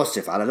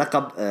روسيف على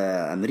لقب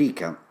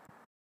أمريكا.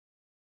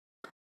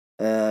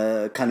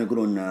 كانوا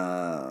يقولون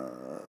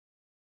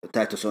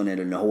تايتوس أونيل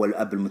إنه هو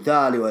الأب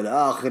المثالي والى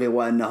آخره،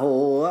 وأنه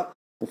هو،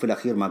 وفي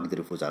الأخير ما قدر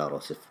يفوز على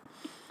روسيف.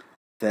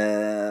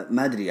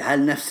 فما أدري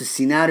هل نفس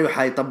السيناريو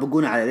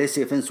حيطبقونه على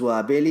ليسي فينس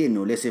وبيلي،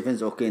 إنه ليسي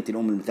فينس أوكي أنت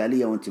الأم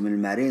المثالية وأنت من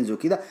المارينز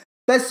وكذا،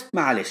 بس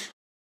معلش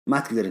ما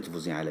تقدرين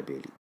تفوزين على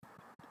بيلي.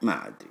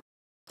 ما أدري،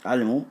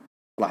 على العموم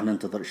راح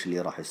ننتظر إيش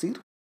اللي راح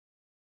يصير.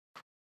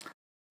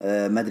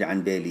 ما أدري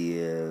عن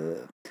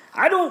بيلي.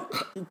 عنو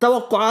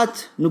توقعات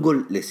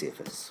نقول ليسي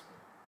فينس،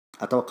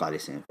 أتوقع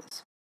ليسي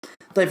فينس.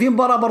 طيب في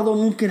مباراة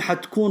برضو ممكن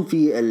حتكون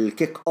في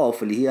الكيك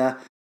أوف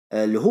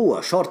اللي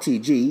هو شورتي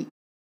جي،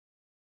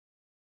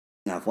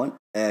 عفوا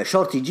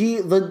شورتي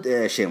جي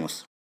ضد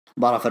شيموس.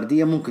 مباراة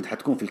فردية ممكن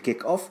حتكون في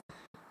الكيك أوف.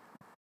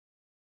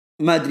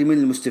 ما أدري من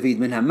المستفيد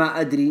منها،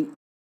 ما أدري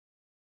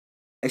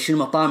إيش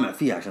المطامع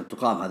فيها عشان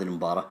تقام هذه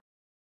المباراة.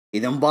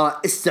 إذا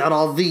مباراة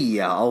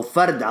استعراضية أو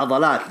فرد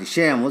عضلات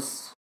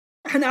لشيموس،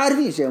 إحنا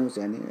عارفين شيموس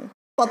يعني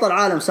بطل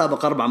عالم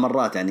سابق 4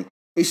 مرات، يعني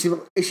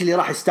إيش اللي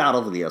راح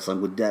يستعرض لي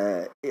أصلا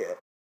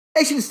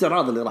إيش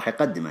الاستعراض اللي راح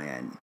يقدمه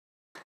يعني.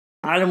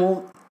 على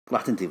العموم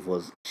راح تنتهي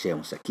فوز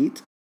شيموس أكيد.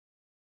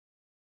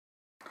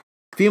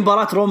 في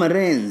مباراة رومان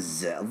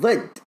رينز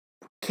ضد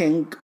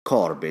كينج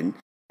كوربين،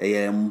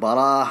 هي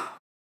مباراة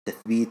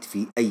تثبيت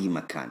في أي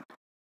مكان.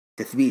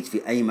 تثبيت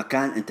في أي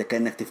مكان، أنت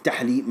كأنك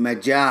تفتح لي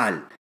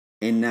مجال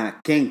إن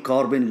كينج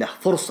كوربين له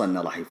فرصة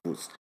إنه راح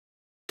يفوز.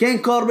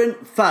 كينج كوربين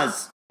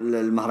فاز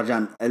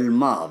المهرجان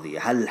الماضي،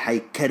 هل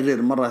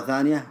حيكرر مرة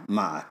ثانية؟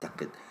 ما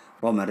أعتقد.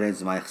 رومان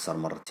رينز ما يخسر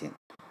مرتين،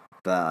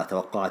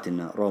 فأتوقعت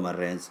إن رومان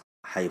رينز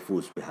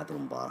حيفوز بهذه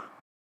المباراة.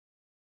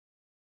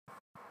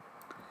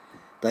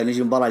 طيب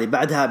نجي المباراة اللي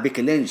بعدها،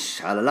 بيكي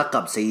لينش على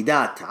لقب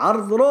سيدات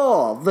عرض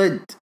رو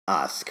ضد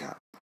آسكا.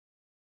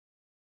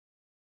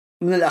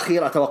 من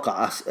الأخير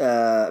أتوقع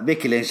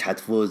بيكي لينش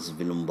حتفوز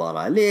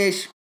بالمباراة.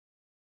 ليش؟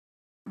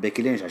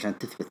 بيكي لينش عشان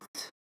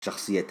تثبت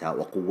شخصيتها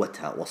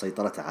وقوتها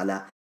وسيطرتها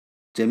على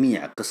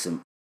جميع قسم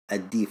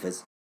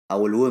الديفز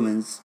أو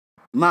الومنز.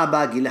 ما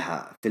باقي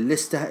لها في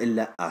الليستة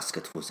إلا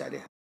آسكا تفوز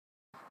عليها.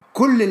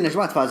 كل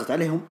النجمات فازت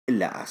عليهم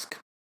إلا آسكا،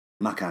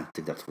 ما كانت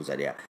تقدر تفوز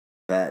عليها.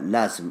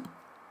 فلازم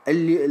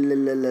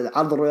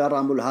العرض الرويال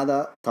رامبل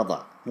هذا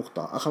تضع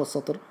نقطة آخر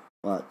السطر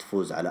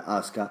وتفوز على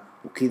آسكا،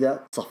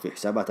 وكذا تصفي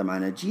حساباتها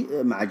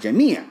مع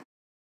جميع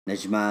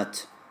نجمات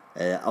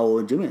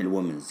أو جميع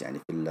الومنز يعني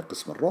في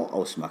القسم الرو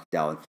أو سماك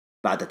داون.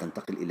 بعدها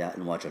تنتقل إلى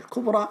المواجهة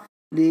الكبرى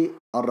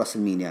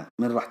للرسلمينيا.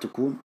 من راح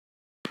تكون؟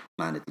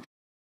 ما ندري.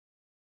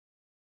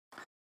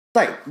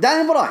 طيب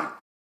داني براين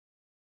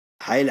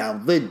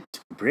حيلعب ضد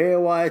بري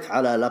وايت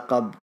على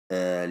لقب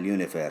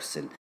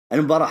اليونيفرسال.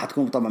 المباراة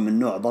حتكون طبعا من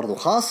نوع برضو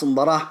خاص،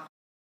 مباراة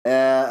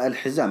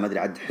الحزام، ما ادري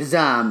عاد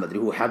حزام، ما ادري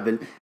هو حبل،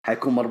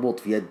 حيكون مربوط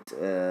في يد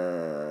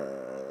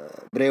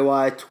بري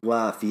وايت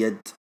وفي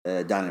يد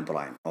داني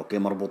براين. اوكي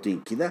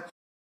مربوطين كذا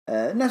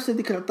نفس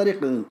ذيك الطريقة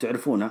اللي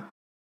تعرفونها،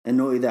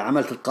 انه اذا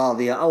عملت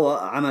القاضية او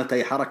عملت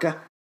اي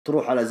حركة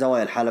تروح على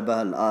زوايا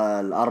الحلبة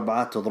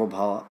الأربعة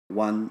تضربها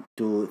 1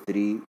 2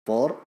 3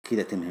 4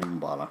 كذا تنهي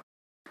المباراة.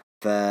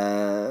 ف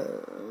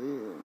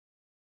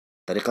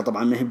طريقة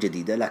طبعا ما هي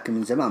جديدة، لكن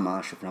من زمان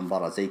ما شفنا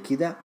مباراة زي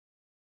كذا.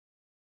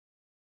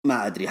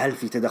 ما أدري هل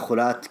في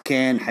تدخلات،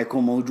 كين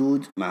حيكون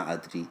موجود، ما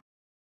أدري.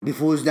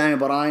 بيفوز داني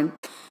براين.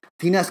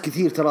 في ناس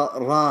كثير ترى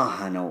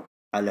راهنوا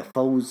على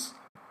فوز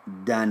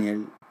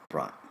دانيال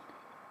براين،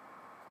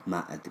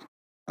 ما أدري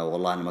أو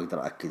والله أنا ما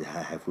أقدر أكد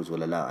هل حيفوز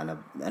ولا لا.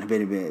 أنا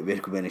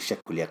بينك وبين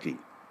الشك واليقين،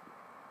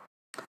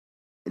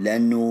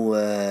 لأنه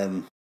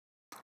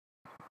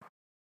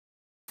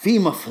في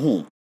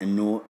مفهوم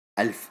إنه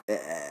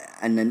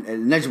أن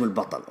النجم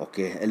البطل،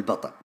 أوكي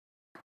البطل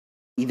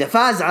إذا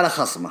فاز على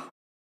خصمه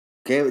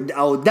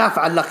أو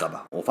دافع عن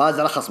لقبه وفاز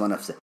على خصمه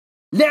نفسه،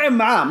 لعب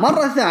معاه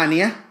مرة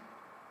ثانية،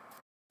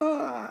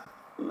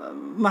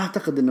 ما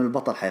أعتقد أن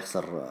البطل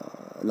حيخسر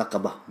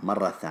لقبه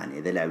مرة ثانية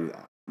إذا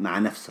لعب مع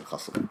نفس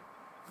الخصم.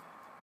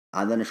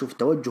 هذا أنا أشوف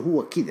توجه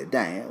هو كذا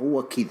داعي،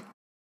 هو كذا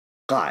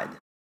قاعدة.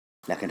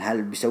 لكن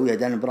هل بيسويها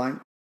دانيال براين؟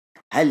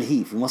 هل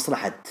هي في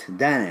مصلحة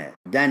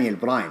دانيال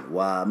براين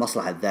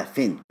ومصلحة ذا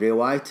فين بري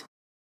وايت؟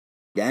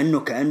 لأنه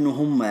كأنه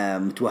هم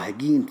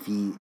متوهقين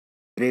في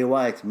بري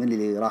وايت من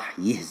اللي راح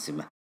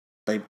يهزمه.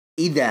 طيب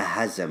إذا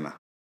هزمه،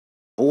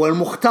 هو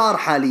المختار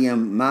حاليا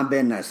ما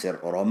بين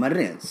ناصر ورومان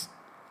رينز،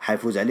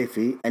 حيفوز عليه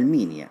في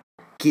المينيا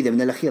كذا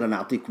من الأخير أنا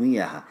أعطيكم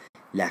إياها.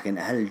 لكن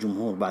هل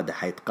الجمهور بعد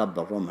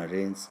حيتقبل رومان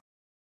رينز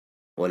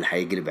ولا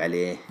حيقلب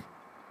عليه؟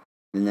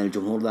 لأن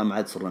الجمهور ذا ما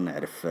عاد صرنا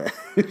نعرف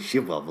ايش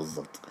يبغى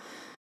بالضبط،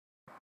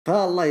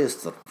 فالله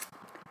يستر.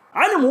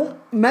 على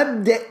العموم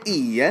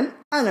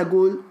مبدئيا أنا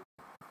أقول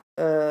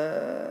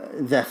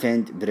ذا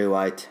فيند بري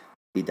وايت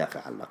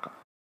يدافع عن اللقب،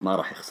 ما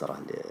راح يخسره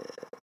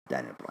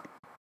لدانيال براين.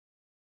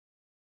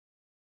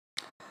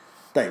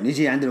 طيب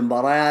نجي عند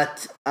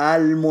المباريات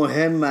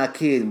المهمة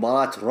أكيد،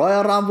 مباراة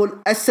رويال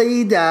رامبل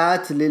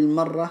السيدات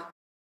للمرة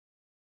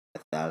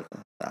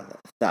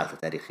الثالثة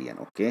تاريخيا.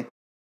 أوكي،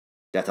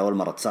 جات أول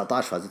مرة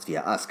 19 فازت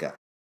فيها آسكا،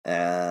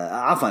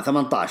 عفوا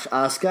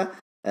 18 آسكا،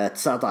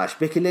 19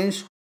 بيكي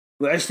لينش،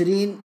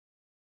 و20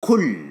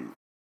 كل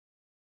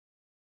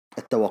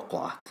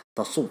التوقعات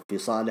تصب في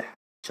صالح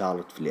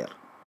شارلوت فلير.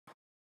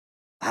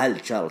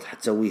 هل شارلوت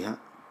حتسويها؟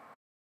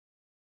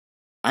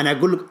 أنا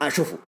أقول لك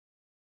شوفوا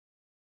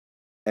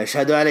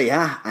اشهدوا علي،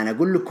 أنا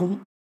أقول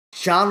لكم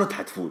شارلوت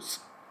حتفوز.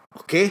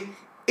 أوكي،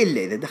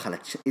 إلا إذا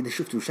دخلت، إذا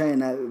شفتوا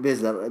شاينا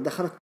بيزلر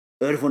دخلت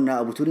اعرفوا أن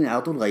أبو تورين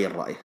على طول غير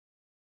رأيه.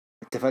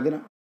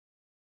 اتفقنا؟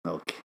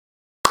 أوكي.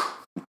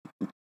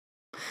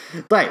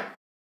 طيب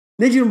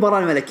نجي المباراة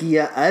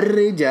الملكية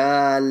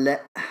الرجال.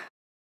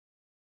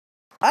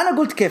 أنا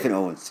قلت كيفن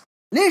أوينز.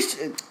 ليش؟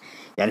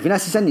 يعني في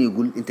ناس يسألني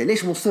يقول أنت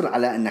ليش مصر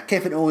على أن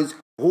كيفن أوينز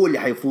هو اللي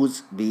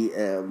حيفوز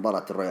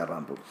بمباراة الرويال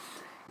رامبل؟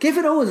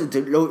 كيفن أوينز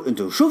لو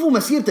أنتوا شوفوا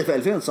مسيرته في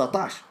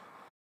 2019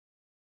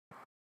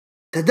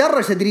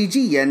 تدرج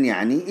تدريجيا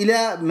يعني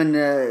إلى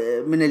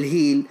من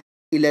الهيل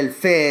إلى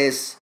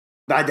الفيس،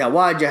 بعدها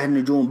واجه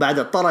النجوم،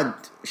 بعدها طرد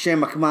شي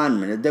ماكمان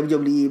من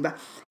الدبليو،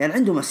 يعني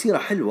عنده مسيرة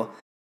حلوة.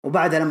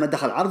 وبعدها لما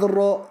دخل عرض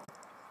الرو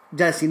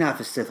جالس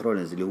ينافس سيث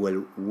رولينز اللي هو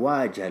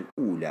الواجهة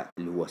الأولى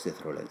اللي هو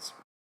سيث رولينز.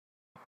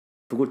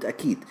 فقلت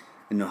أكيد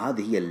إنه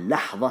هذه هي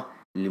اللحظة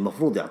اللي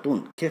المفروض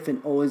يعطون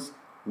كيفن أوينز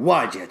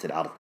واجهة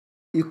العرض،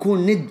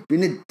 يكون ند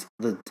بند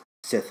ضد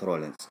سيث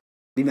رولينز.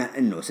 بما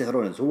إنه سيث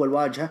رولينز هو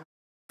الواجهة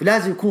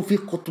فلازم يكون في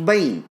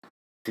قطبين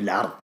في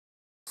العرض،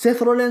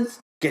 سيث رولينز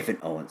كيفن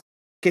أوينز.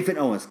 كيفن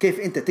أوينز كيف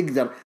أنت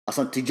تقدر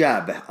أصلا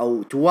تجابه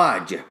أو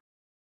تواجه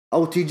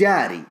أو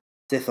تجاري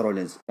سيث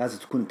رولينز؟ لازم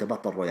تكون أنت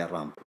بطل رويال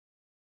رامبل.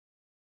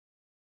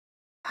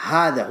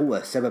 هذا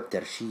هو سبب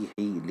ترشيحي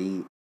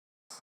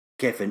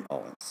لكيفن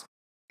أوينز.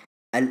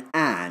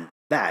 الآن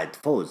بعد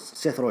فوز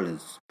سيث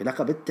رولينز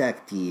بلقب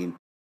التاك تيم،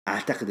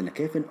 أعتقد أن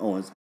كيفن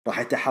أوينز راح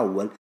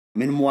يتحول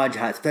من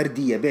مواجهات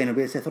فردية بينه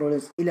وبين سيث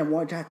رولينز إلى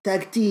مواجهات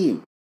تاك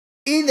تيم.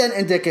 إذن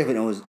أنت كيفن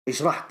أوينز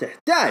إيش راح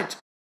تحتاج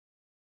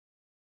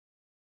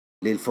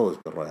للفوز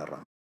بالرويال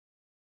رامبل؟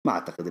 ما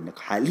أعتقد أنك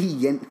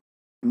حاليا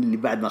اللي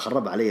بعد ما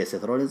خرب علي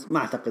سيث رولينز ما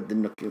أعتقد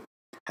أنك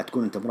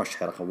حتكون أنت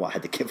مرشح رقم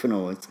واحد كيفن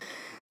أوينز.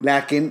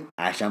 لكن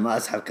عشان ما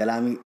أسحب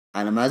كلامي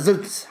أنا ما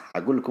زلت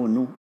أقول لكم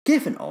أنه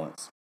كيفن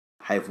أوينز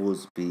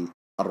حيفوز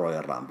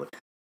بالرويال رامبل.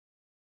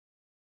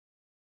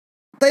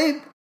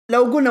 طيب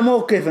لو قلنا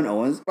مو كيفن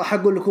أوينز راح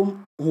أقول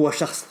لكم هو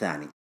شخص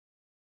ثاني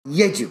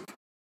يجب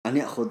أن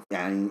يأخذ،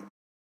 يعني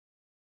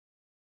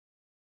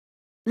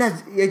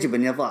لازم يجب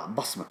أن يضع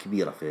بصمة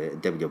كبيرة في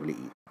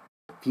الدبليو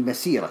في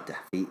مسيرته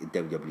في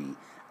الدبليو،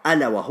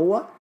 ألا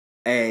وهو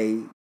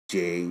اي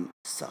جي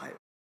ستايلز.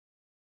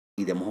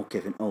 إذا ما هو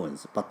كيفن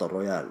أوينز بطل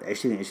رويال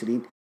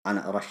 2020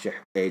 أنا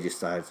أرشح اي جي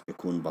ستايلز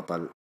يكون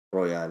بطل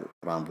رويال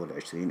رامبل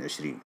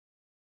 2020.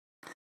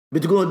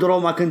 بتقول درو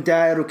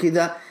ماكنتاير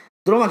وكذا،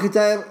 درو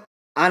ماكنتاير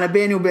أنا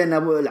بيني وبين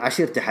أبو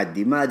العشير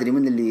تحدي، ما أدري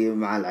من اللي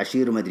مع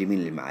العشير وما أدري مين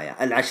اللي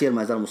معايا. العشير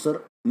ما زال مصر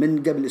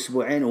من قبل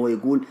أسبوعين وهو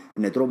يقول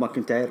إن درو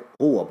ماكنتاير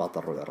هو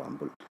بطل رويال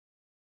رامبل،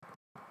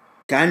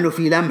 كأنه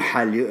في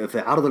لمحة في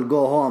عرض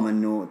الجو هوم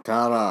إنه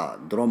ترى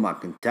درو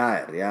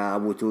ماكنتاير يا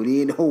أبو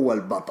تورين هو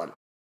البطل.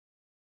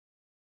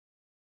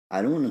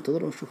 قالوا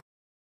ننتظر ونشوف.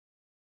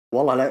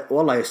 والله لا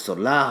والله يستر،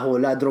 لا هو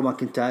لا درو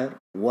ماكنتاير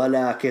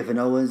ولا كيفن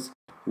أوينز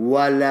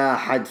ولا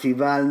حد في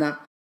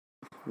بالنا،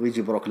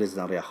 ويجي بروك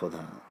ليزنر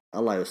ياخذها.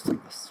 الله يستر.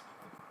 بس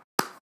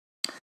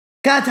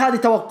كانت هذه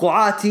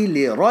توقعاتي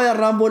لرويال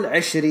رامبل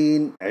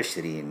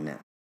 2020.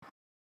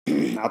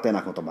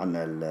 أعطيناكم طبعا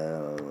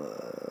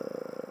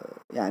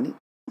يعني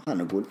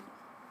خلينا نقول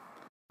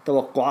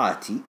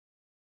توقعاتي،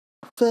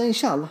 فإن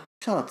شاء الله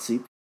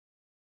تصيب.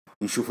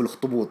 نشوف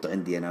الاخطبوط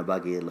عندي أنا،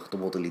 باقي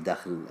الاخطبوط اللي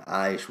داخل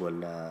عايش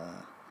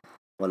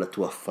ولا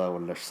توفى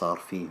ولا ايش صار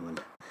فيه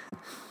ولا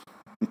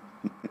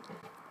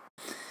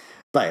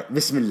طيب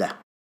بسم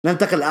الله،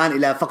 ننتقل الآن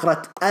إلى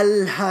فقرة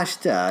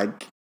الهاشتاج.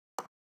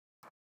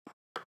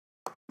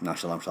 ما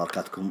شاء الله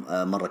مشاركاتكم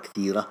مرة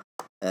كثيرة،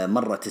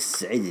 مرة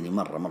تسعدني،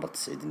 مرة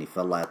تسعدني،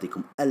 فالله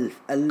يعطيكم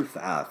ألف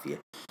عافية.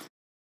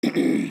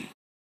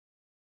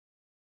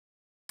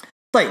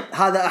 طيب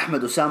هذا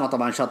أحمد أسامة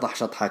طبعا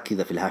شطحة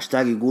كذا في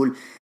الهاشتاج، يقول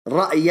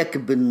رأيك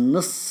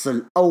بالنص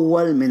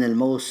الأول من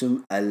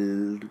الموسم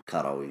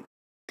الكروي.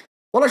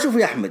 والله شوف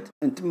يا أحمد،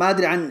 أنت ما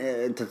أدري عن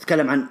أنت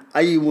تتكلم عن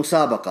أي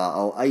مسابقة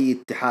أو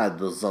أي اتحاد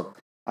بالضبط.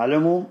 على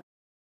العموم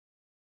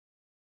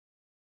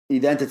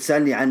إذا أنت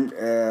تسألني عن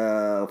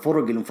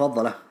فرق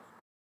المفضلة،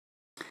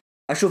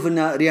 أشوف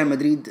أن ريال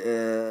مدريد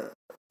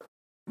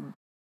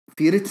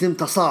في رتم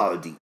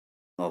تصاعدي.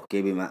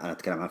 أوكي، بما أنا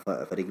أتكلم عن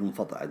فريق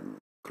المفضل،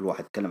 كل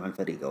واحد يتكلم عن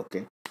فريقه.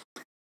 أوكي،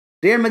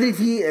 ريال مدريد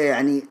في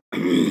يعني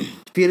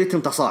في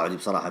رتم تصاعدي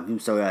بصراحة، في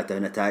مستوياته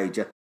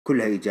نتائجه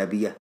كلها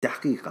إيجابية.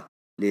 تحقيقه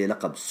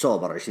للقب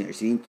سوبر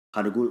 2020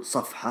 خلينا نقول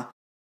صفحة،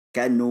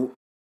 كأنه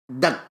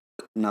دق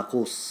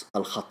ناقوس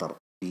الخطر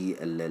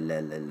في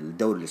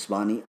الدوري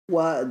الإسباني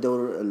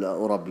والدوري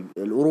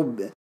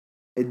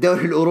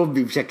الدوري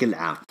الأوروبي بشكل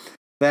عام.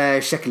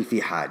 فالشكل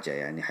فيه حاجة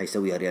يعني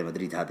حيسويها ريال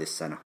مدريد هذه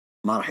السنة،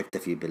 ما راح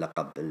يكتفي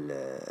بلقب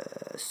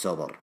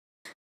السوبر.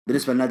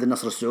 بالنسبة لنادي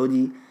النصر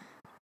السعودي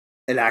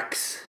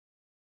العكس،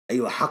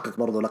 أيوة حقق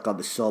برضو لقب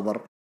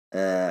السوبر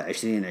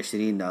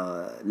 2020،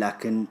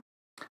 لكن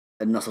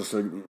النصر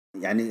السعودي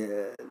يعني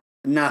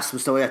الناس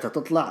مستوياتها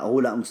تطلع، هو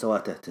لا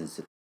مستوياته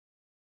تنزل.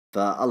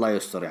 فالله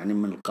يستر يعني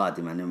من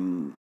القادم، يعني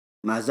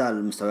ما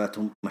زال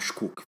مستوياتهم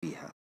مشكوك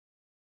فيها.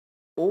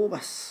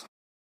 وبس.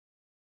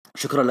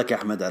 شكرا لك يا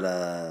أحمد على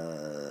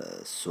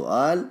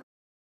السؤال.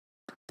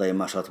 طيب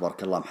ما شاء الله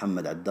تبارك الله،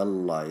 محمد عبد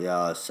الله،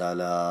 يا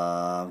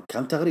سلام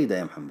كم تغريدة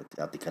يا محمد،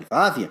 يعطيك الف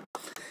عافية.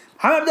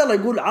 محمد عبد الله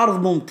يقول عرض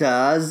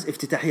ممتاز،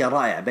 افتتاحية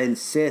رائع بين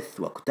سيث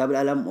وكتاب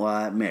الألم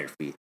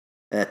وميرفي.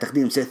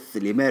 تقديم سيث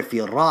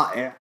لميرفي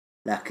رائع،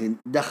 لكن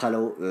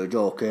دخلوا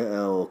جو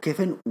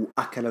وكيفن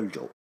وأكلوا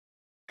الجو.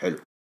 حلو.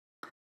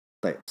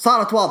 طيب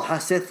صارت واضحة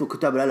سيث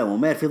وكتاب الألم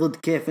وميرفي ضد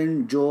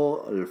كيفن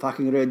جو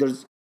الفاكينج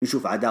ريدرز،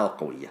 نشوف عداوة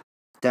قوية.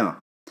 تمام.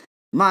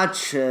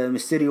 ماتش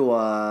ميستيريو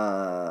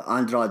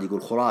واندراد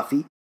يقول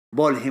خرافي.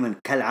 بول هيمن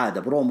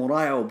كالعادة برومو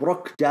رائع،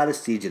 وبروك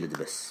جالس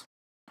يجلد بس.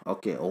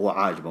 اوكي هو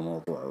عاجبه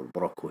موضوع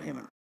بروك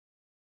وهيمن.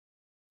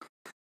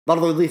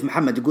 برضو يضيف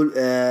محمد يقول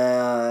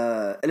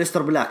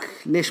الستر بلاك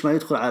ليش ما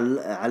يدخل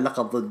على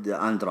اللقب ضد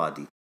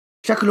اندرادي؟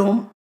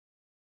 شكلهم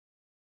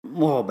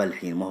مو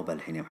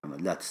بالحين يا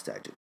محمد، لا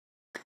تستعجل.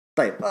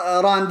 طيب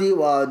راندي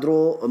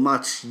ودرو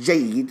ماتش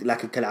جيد،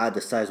 لكن كالعادة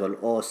السايز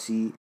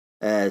والأوسي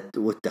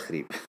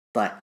والتخريب.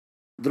 طيب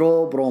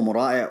درو برومو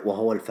رائع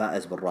وهو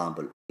الفائز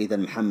بالرامبل. إذا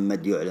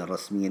محمد يعلن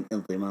رسميا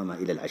انضمامه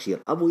إلى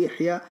العشير أبو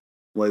يحيى،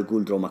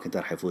 ويقول درو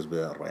ماكنتاير حيفوز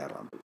بالرويال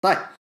رامبل. طيب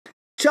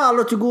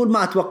شارلوت تقول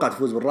ما أتوقع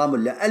تفوز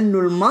بالرامبل، لأنه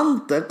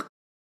المنطق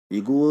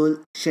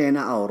يقول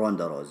شينا أو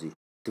روندا روزي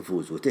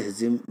تفوز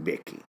وتهزم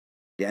بيكي،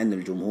 لأن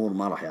الجمهور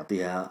ما راح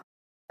يعطيها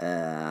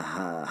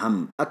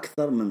هم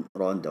أكثر من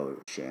روندا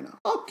وشينا.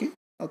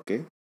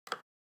 أوكي.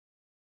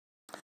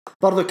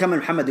 برضو كمل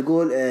محمد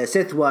يقول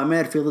سيث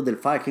وميرفي ضد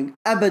الفايكنج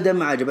أبدا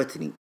ما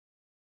عجبتني.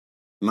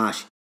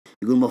 ماشي.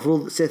 يقول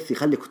مفروض سيث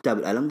يخلي كتاب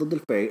الألم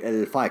ضد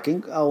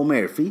الفايكنج أو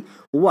ميرفي،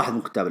 وواحد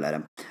من كتاب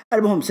الألم.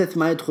 المهم سيث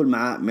ما يدخل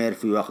مع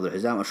ميرفي ويأخذ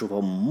الحزام،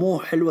 أشوفه مو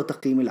حلوة.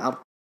 تقييم العرض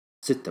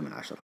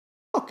 6/10.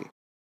 أوكي.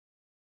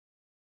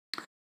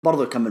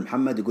 برضو يكمل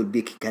محمد يقول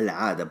بيكي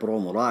كالعادة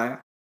برومو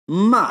رائع،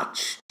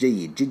 ماتش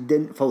جيد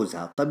جدا،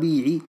 فوزها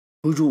طبيعي،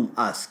 هجوم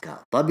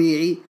آسكا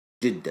طبيعي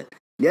جدا،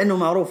 لأنه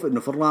معروف أنه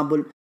في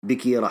الرامبل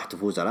بيكي راح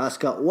تفوز على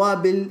آسكا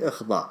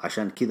وبالإخضاع،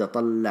 عشان كذا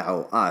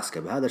طلعوا آسكا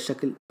بهذا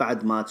الشكل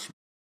بعد ماتش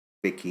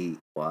بيكي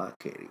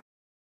وكيري.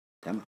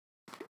 تمام.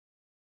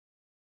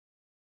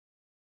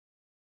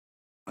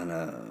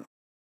 أنا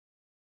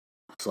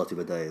صوتي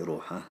بدأ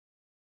يروح، ها؟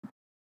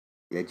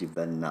 يجب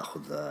أن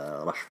نأخذ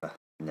رشفة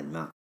من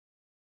الماء.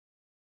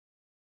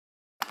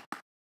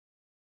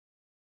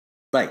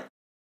 طيب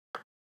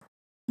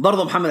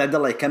برضو محمد عبد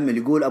الله يكمل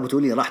يقول ابو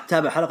تولين راح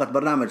تتابع حلقه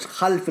برنامج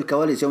خلف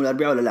الكواليس يوم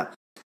الاربعاء ولا لا؟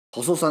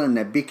 خصوصا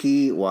ان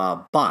بيكي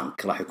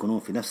وبانك راح يكونون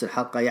في نفس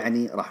الحلقه،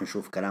 يعني راح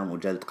نشوف كلام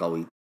وجلد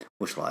قوي.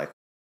 وش رايك؟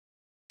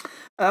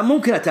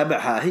 ممكن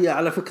اتابعها، هي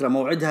على فكره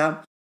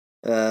موعدها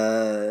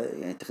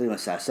يعني تقريبا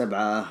الساعه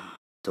 7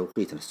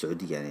 توقيتنا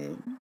السعوديه، يعني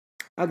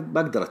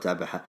بقدر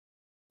اتابعها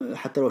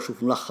حتى لو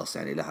اشوف ملخص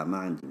يعني لها، ما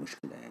عندي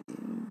مشكله يعني.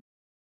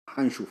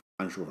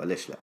 حنشوفها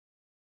ليش لا.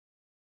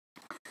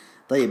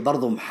 طيب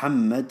برضو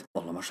محمد،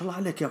 والله ما شاء الله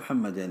عليك يا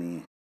محمد،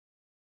 يعني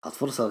هات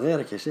فرصة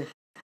غيرك يا شيخ.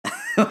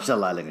 ما شاء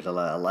الله عليك، ما شاء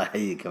الله، الله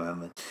يحييك يا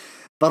محمد.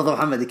 برضو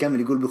محمد يكمل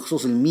يقول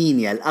بخصوص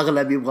المينيا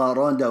الأغلب يبغى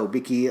روندا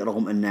وبيكي،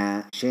 رغم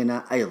أن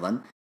شينا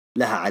أيضا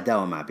لها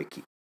عداوة مع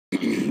بيكي.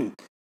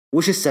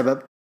 وش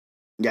السبب؟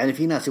 يعني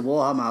في ناس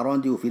يبغوها مع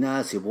روندي وفي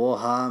ناس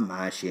يبغوها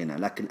مع شينا،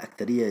 لكن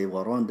الأكثرية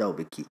يبغى روندا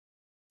وبيكي.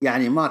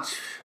 يعني ماتش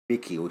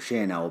بيكي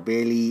وشينا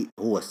وبيلي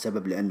هو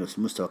السبب، لأنه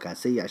المستوى كان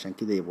سيء، عشان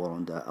كذا يبغى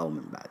روندا أو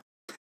من بعد.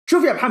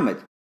 شوف يا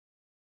محمد،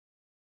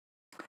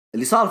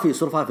 اللي صار في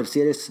سورفايفر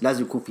سيريس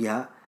لازم يكون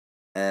فيها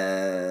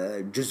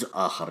جزء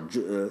آخر،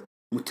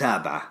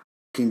 متابعة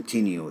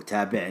كنتينيو،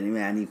 تابعني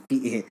يعني.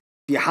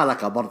 في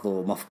حلقة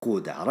برضو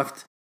مفقودة،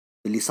 عرفت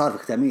اللي صار في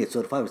ختامية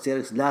سورفايفر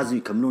سيريس لازم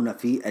يكملونها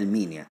في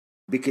المينيا،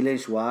 بيكي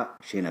لينش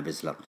وشينا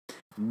بيزلر.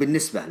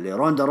 بالنسبة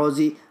لروندا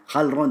روزي،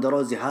 خل روندا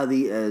روزي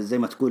هذه زي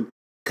ما تقول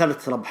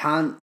كرت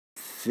ربحان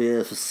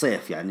في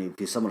الصيف، يعني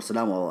في سمر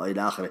سلام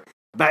وإلى آخره،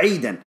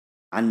 بعيدا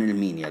عن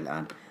المينيا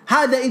الآن.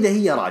 هذا إذا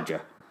هي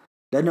راجعة،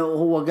 لأنه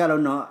هو قالوا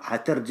أنه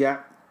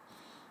حترجع،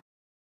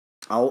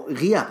 أو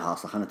غيابها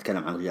أصلا. خلينا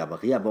نتكلم عن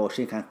غيابها أول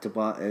شيء كانت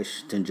تبغى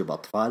إيش تنجب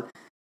أطفال.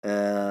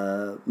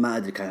 ما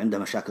أدري كان عندها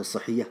مشاكل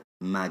صحية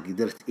ما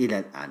قدرت إلى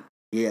الآن،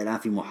 هي الآن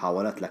في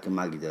محاولات لكن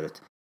ما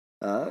قدرت.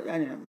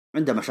 يعني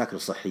عندها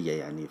مشاكل صحية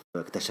يعني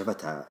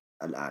اكتشفتها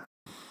الآن.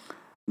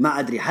 ما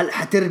ادري هل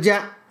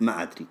حترجع،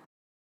 ما ادري.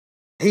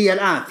 هي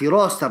الان في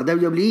روستر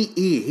دبليو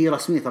اي، هي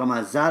رسميا ترى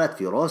ما زالت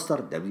في روستر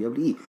دبليو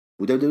اي،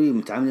 ودبليو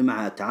متعاملين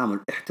معها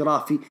تعامل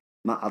احترافي،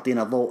 ما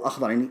اعطينا ضوء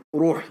اخضر، يعني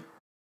روحي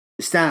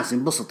استانس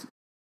انبسط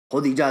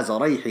خذي اجازه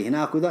ريحي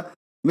هناك وذا،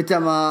 متى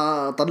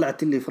ما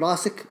طلعت اللي في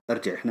راسك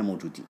ارجع احنا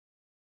موجودين.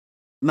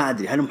 ما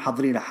ادري هل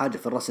محضرين حاجه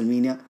في الراس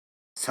المينيا،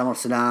 سمر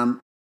سلام،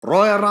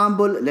 رويال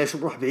رامبل، ليش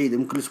نروح بعيد؟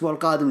 ممكن الاسبوع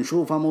القادم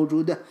نشوفها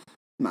موجوده،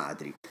 ما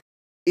ادري.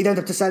 اذا انت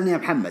بتسالني يا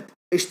محمد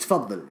ايش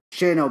تفضل،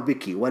 شينا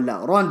وبيكي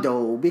ولا روندا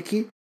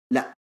وبيكي؟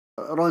 لا،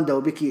 روندا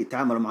وبيكي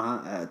تعاملوا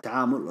معها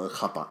تعامل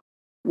خطا،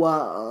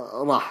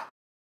 وراح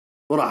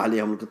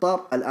عليهم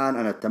القطار. الان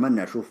انا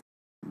اتمنى اشوف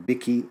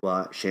بيكي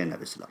وشينا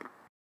بيسلر.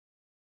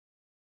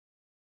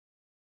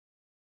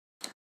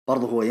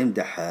 برضه هو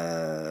يمدح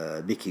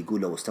بيكي،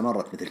 يقول لو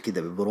استمرت مثل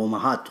كذا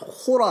ببرومهات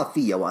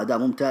خرافية وأداء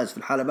ممتاز في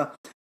الحلبة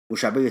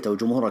وشعبيته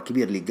وجمهورها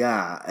الكبير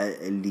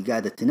اللي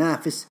قاعدة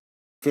تنافس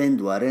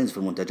فيند ورينز في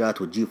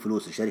المنتجات وتجيب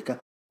فلوس الشركة،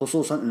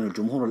 خصوصا أن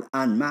الجمهور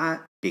الآن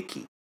مع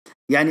بيكي.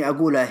 يعني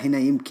أقولها هنا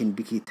يمكن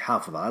بيكي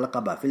تحافظ على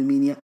لقبها في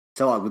المينيا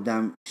سواء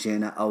قدام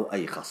شينا أو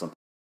أي خصم.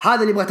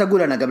 هذا اللي بغيت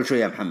أقوله أنا قبل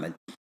شوية يا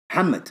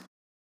محمد.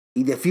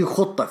 إذا في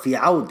خطة في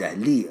عودة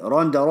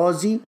لروندا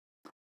روزي،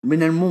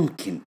 من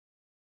الممكن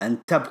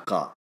أن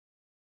تبقى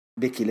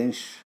بيكي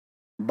لينش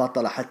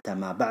بطلة حتى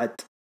ما بعد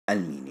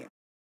المينيا،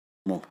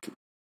 ممكن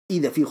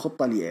إذا في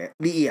خطة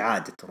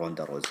لإعادة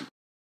روندا روزي.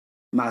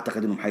 ما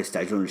أعتقد أنهم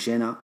حيستعجلون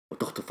لشينا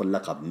وتخطف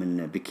اللقب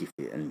من بيكي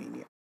في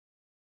المينيا.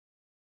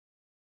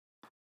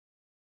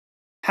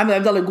 محمد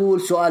عبد الله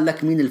يقول سؤال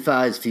لك، مين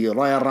الفائز في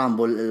رويال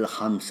رامبل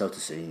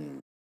 95؟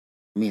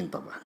 مين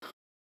طبعا؟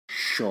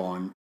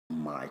 شون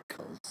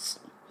مايكلز.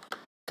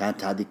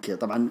 كانت هذه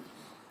طبعا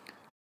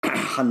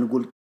خلينا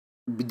نقول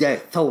بداية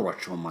ثورة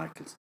شون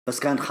مايكلز، بس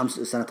كان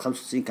سنة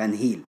 95 كان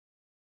هيل،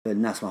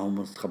 فالناس ما هم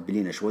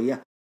متقبلين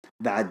شوية.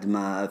 بعد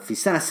ما في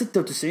سنة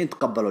 96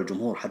 تقبلوا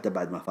الجمهور حتى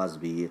بعد ما فاز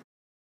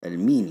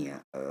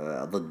بالمينيا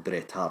ضد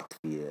بريت هارت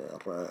في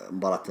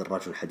مباراة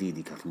الرجل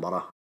الحديدي. كانت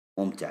مباراة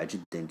ممتعة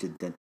جدا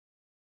جدا،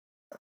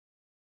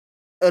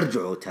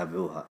 ارجعوا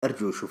تابعوها،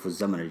 ارجعوا شوفوا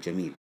الزمن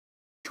الجميل،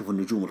 شوفوا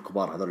النجوم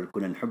الكبار هذول اللي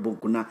كنا نحبهم،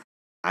 كنا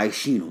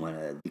عايشينهم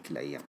ذيك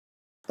الأيام.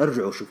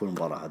 ارجعوا شوفوا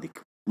المباراة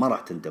هذيك، ما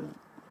راح تندموا.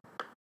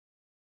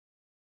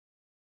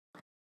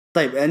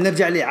 طيب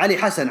نرجع لعلي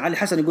حسن. علي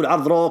حسن يقول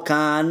عرض رو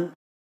كان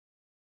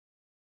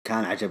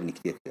عجبني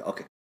كثير.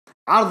 اوكي،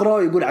 عرض رو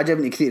يقول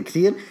عجبني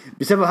كثير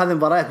بسبب هذه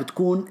المباريات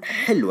بتكون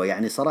حلوة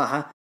يعني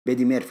صراحة.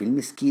 بيدي ميرفي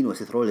المسكين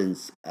وسيث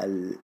رولينز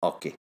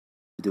اوكي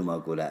بدون ما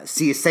اقولها،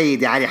 سي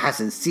السيد يا علي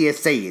حسن، سي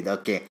السيد.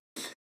 اوكي،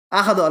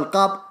 اخذوا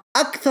القاب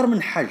اكثر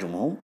من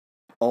حجمهم.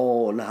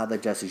 اوه لا، هذا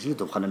جالس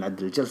يجلدهم، خلينا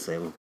نعدل الجلسة يا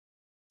ابو.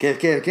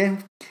 كيف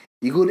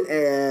يقول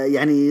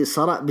يعني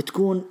صراحة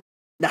بتكون.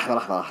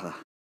 لحظة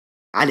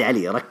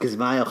علي ركز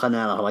معي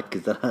وخلنا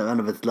اركز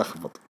انا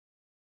بتلخبط.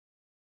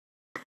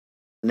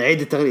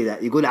 نعيد التغريدة.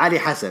 يقول علي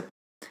حسن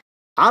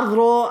عرض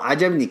رو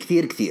عجبني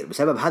كثير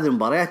بسبب هذه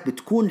المباريات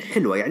بتكون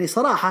حلوة يعني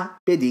صراحة.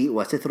 بيدي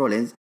وسيث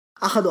رولينز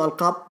أخذوا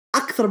ألقاب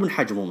أكثر من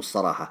حجمهم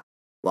الصراحة،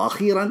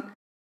 وأخيرا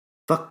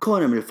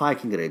فكونا من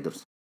الفايكنج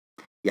ريدرز.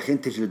 يا أخي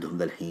أنت تجلدهم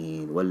ذا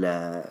الحين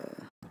ولا؟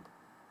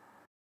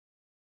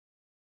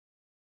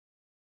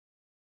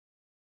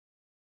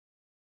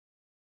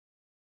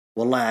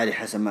 والله يا علي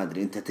حسن ما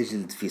أدري، أنت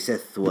تجلد في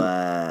سيث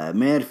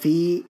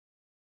وميرفي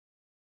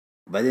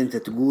وبعدين أنت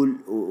تقول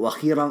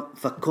وأخيرا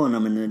فكونا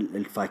من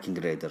الفايكنج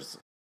ريدرز.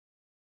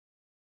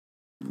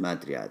 ما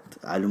أدري عاد،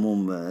 على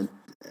العموم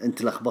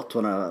أنت لخبطت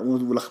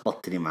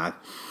ولخبطتني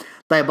معك.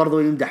 طيب برضو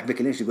يمدح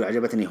بيكي لينش، يقول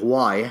عجبتني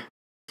هواية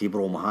في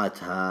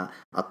بروموهاتها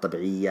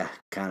الطبيعية،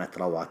 كانت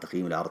روعة.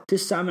 تقييم العرض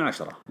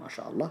 9/10. ما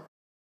شاء الله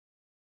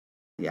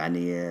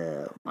يعني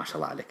ما شاء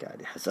الله عليك يا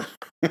علي حسن.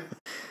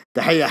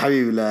 تحية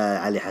حبيبي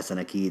لعلي حسن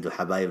أكيد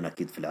وحبايبنا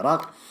أكيد في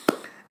العراق.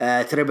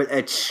 تريبل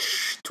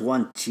اتش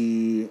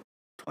 20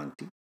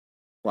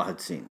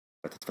 91.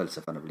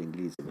 بتتفلسف أنا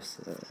بالإنجليزي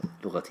بس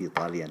لغتي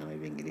إيطالية أنا ما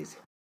بإنجليزي.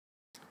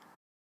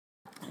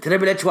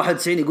 تريبل اتش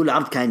 91 يقول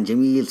العرض كان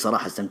جميل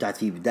صراحة، استمتعت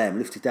فيه بداية من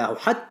الافتتاح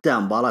وحتى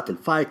مباراة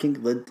الفايكنج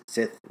ضد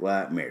سيث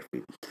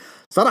وميرفي.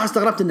 صراحة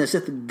استغربت ان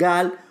سيث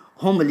قال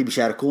هم اللي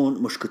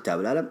بيشاركون مش كتاب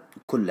العالم،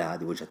 كل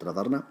هذه وجهة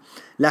نظرنا،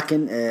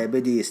 لكن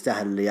بدي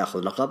يستاهل ياخذ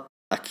لقب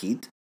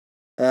أكيد.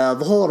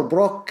 ظهور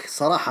بروك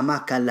صراحة ما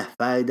كان له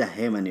فائدة،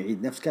 هيمن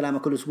يعيد نفس كلامه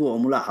كل أسبوع،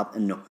 وملاحظ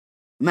انه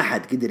ما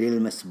حد قدر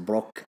يلمس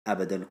بروك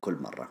أبدا كل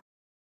مرة.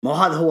 ما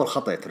هذا هو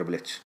الخطأ يا تريبل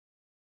اتش،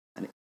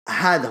 يعني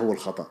هذا هو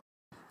الخطأ.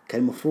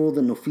 كان المفروض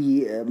انه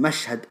في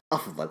مشهد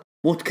افضل،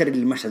 مو تكرر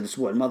المشهد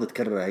الاسبوع الماضي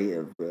تكرره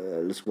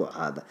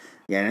الاسبوع هذا.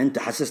 يعني انت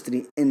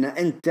حسستني ان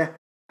انت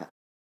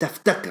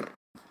تفتقر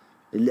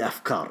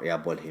لافكار يا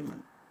بول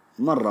هيمن.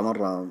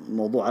 مره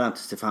موضوع علامه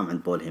استفهام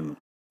عند بول هيمن.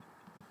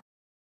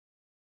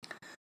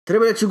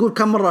 تريبل اتش يقول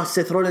كم مره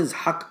سيث رولينز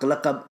حقق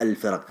لقب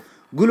الفرق؟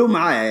 قولوا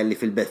معايا اللي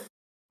في البث.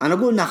 انا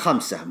اقول انها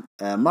 5.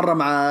 مره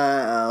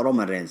مع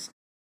رومان رينز،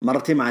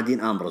 مرتين مع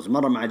دين امبروز،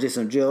 مرة مع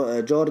جيسون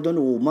جوردن،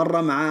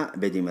 ومرة مع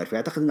بيدي ميرفي.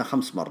 اعتقد انها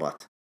 5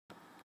 مرات.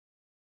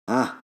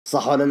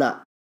 صح ولا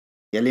لا؟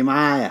 يلي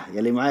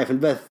معايا في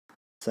البث،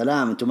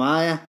 سلام، انتوا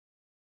معايا؟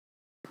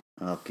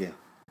 اوكي،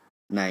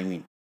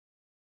 نايمين.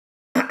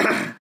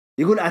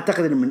 يقول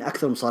اعتقد ان من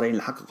اكثر المصارعين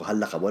اللي حققوا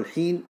هاللقب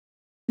والحين،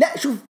 لا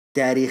شوف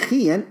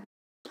تاريخيا،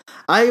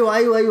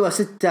 ايوه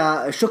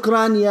 6،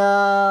 شكرا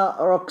يا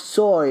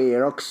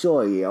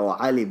روكسوي او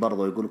علي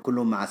برضو يقول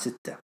كلهم مع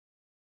 6.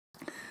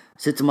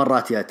 6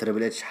 مرات يا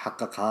تريبل اتش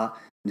حققها.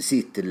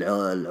 نسيت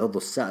العضو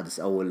السادس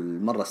او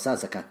المرة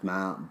السادسة كانت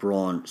مع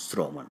برون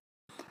سترومان.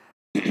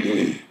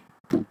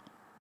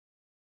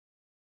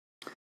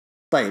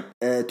 طيب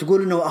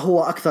تقول انه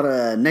هو اكثر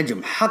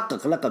نجم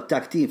حقق لقب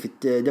تاك تيم في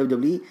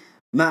دبليو.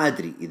 ما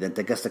ادري اذا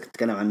انت قصدك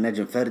تتكلم عن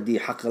نجم فردي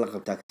حقق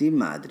لقب تاك تيم،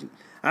 ما ادري.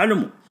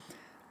 علموا.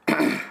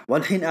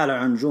 والحين اعلن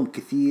عن نجوم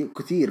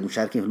كثير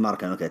مشاركين في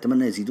الماركه.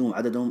 اتمنى يزيدون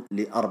عددهم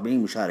ل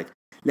 40 مشارك،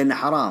 لان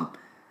حرام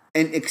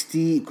NXT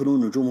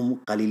يكونون نجومهم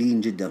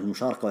قليلين جدا في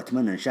المشاركه،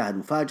 واتمنى نشاهد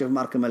مفاجاه في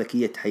الماركه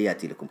الملكيه.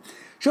 تحياتي لكم.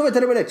 شوف يا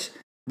تريبل اتش،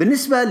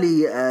 بالنسبه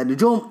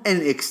لنجوم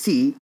NXT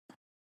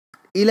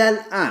الى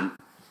الان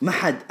ما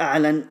حد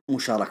اعلن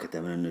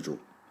مشاركته من النجوم،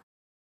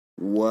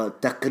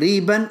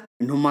 وتقريبا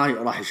انهم ما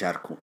راح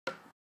يشاركون.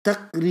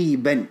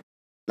 تقريبا،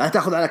 لا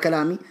تاخذ على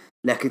كلامي،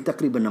 لكن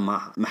تقريبا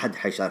ما حد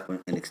حيشارك من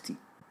NXT.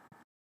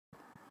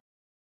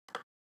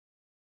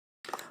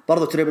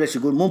 برضو تريبل اتش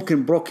يقول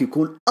ممكن بروك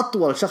يكون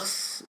اطول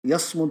شخص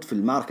يصمد في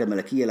المعركه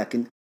الملكيه،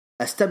 لكن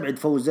استبعد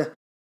فوزه.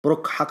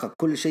 بروك حقق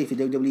كل شيء في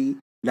دبليو،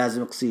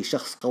 لازم يقصيه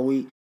شخص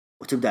قوي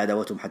وتبدا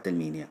عداوتهم حتى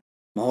المينيا.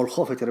 ما هو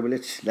الخوف يا تريبل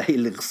اتش لا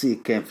اللي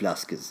يقصيه كين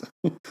فلاسكز.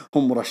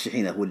 هم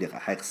مرشحين هو اللي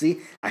حيقصيه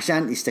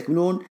عشان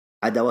يستكملون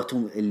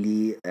عداوتهم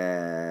اللي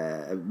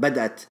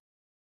بدأت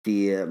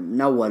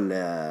من أول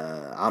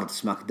عرض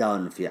سماك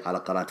داون على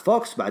قناة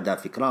فوكس، بعدها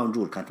في كراون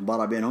جول كانت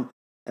مباراة بينهم،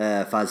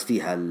 فاز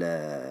فيها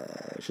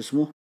شو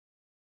اسمه،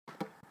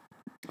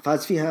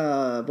 فاز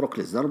فيها بروك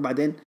ليزنر.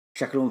 بعدين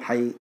شكلهم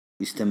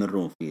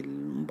يستمرون في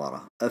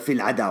المباراة، في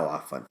العداوة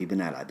عفوا، في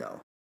بناء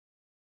العداوة.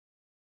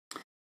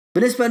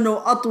 بالنسبة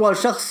أنه أطول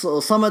شخص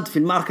صمد في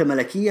المعركة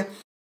الملكية،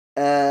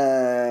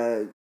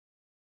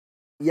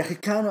 يا أخي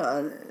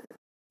كان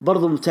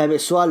برضو متابع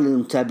سؤال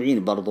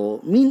للمتابعين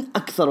برضو، مين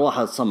أكثر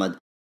واحد صمد؟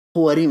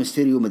 هو ريم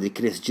ستيريو، مدري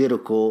كريس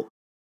جيريكو،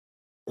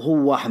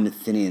 هو واحد من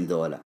الاثنين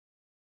ذولا.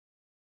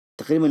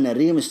 تقريبا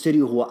ريم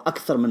ستيريو هو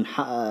أكثر من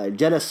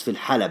جلس في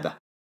الحلبة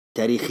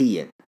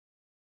تاريخيا.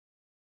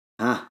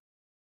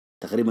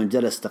 تقريبا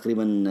جلس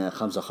تقريبا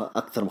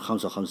أكثر من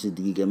 55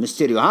 دقيقة.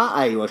 ميستيريو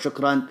أيوة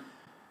شكرا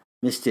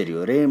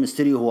ميستيريو، ريم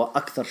ميستيريو هو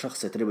أكثر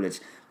شخص تريبل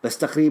اتش، بس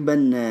تقريبا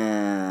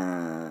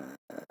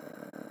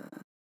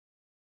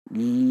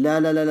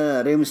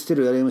لا ريم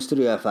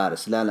ميستيريو يا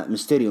فارس، لا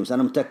ميستيريو،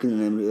 أنا متأكد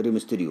إن ريم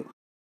ميستيريو.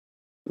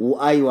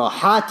 وأيوة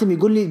حاتم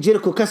يقول لي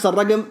جيريكو كسر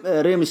رقم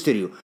ريم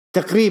ميستيريو.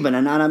 تقريبا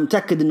أنا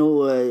متأكد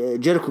إنه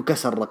جيريكو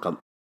كسر رقم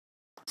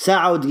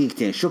 1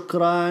 ودقيقتين.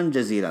 شكرا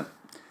جزيلا.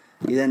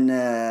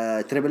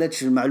 إذا تريبل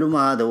اتش المعلومة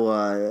هذا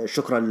هو.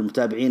 شكرا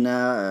للمتابعين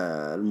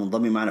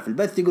المنضمين معنا في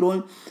البث.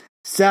 يقولون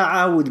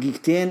 1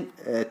 ودقيقتين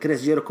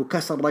كريس جيريكو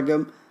كسر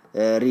رقم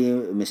ري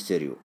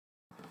ميستيريو.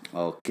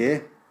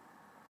 أوكي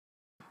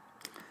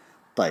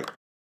طيب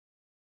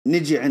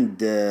نجي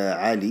عند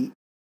علي.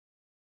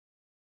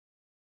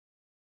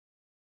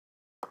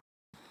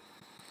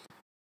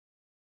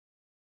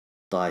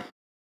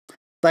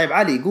 طيب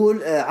علي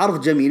يقول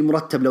عرض جميل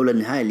مرتب، لولا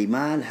النهاية اللي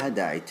ما لها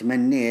داعي.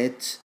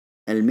 تمنيت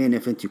المين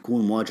ايفنت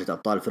يكون مواجهة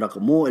أبطال الفرق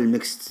مو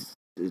الميكست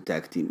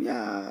تاك تيم.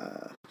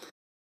 يا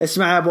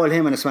اسمع يا ابو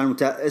الهيمن،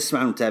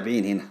 اسمع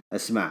المتابعين هنا،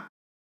 اسمع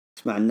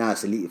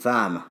الناس اللي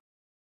فاهمة.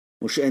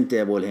 مش انت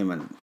يا ابو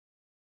الهيمن.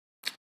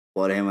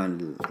 ابو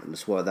الهيمن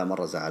الاسبوع ذا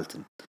مرة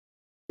زعلتني.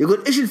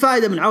 يقول ايش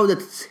الفائدة من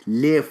عودة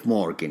ليف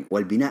مورغان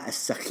والبناء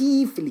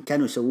السخيف اللي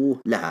كانوا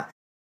يسووه لها؟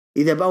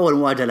 اذا باول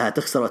مواجهة لها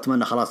تخسر،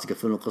 واتمنى خلاص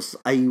يقفلون القصة.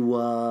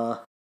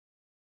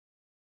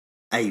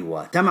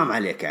 ايوه تمام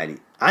عليك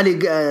علي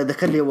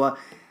ذكر لي. هو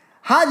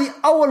هذه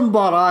اول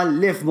مباراة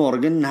ليف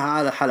مورغان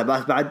على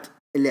الحلبات بعد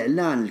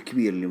الاعلان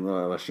الكبير اللي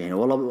مرشحينه.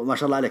 والله ما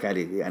شاء الله عليك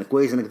علي، يعني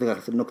كويس انك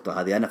ذكرت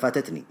النقطة هذه، انا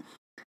فاتتني.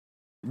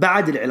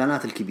 بعد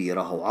الاعلانات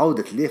الكبيرة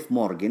وعودة ليف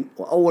مورغان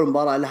واول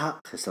مباراة لها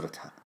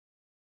خسرتها.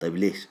 طيب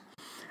ليش؟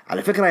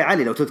 على فكرة يا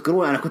علي لو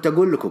تذكرون انا كنت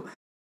اقول لكم،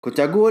 كنت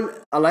اقول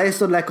الله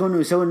يستر لا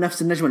يكونوا يسوون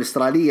نفس النجمة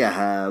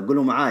الاسترالية.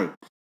 قولوا معاي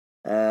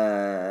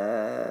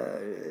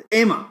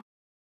ايما،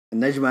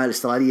 النجمة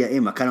الاسترالية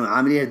ايما، كانوا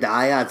عاملين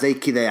دعايات زي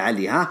كذا يا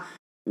علي،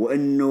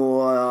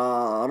 وانه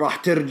راح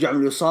ترجع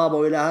من الاصابة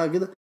والى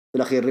كذا. في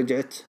الاخير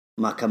رجعت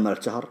ما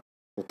كملت شهر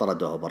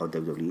وطردوها برا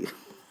الدبليو.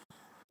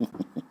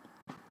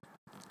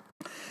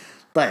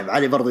 طيب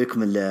علي برضو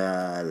يكمل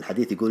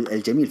الحديث. يقول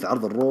الجميل في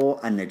عرض الرو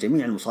ان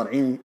جميع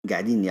المصارعين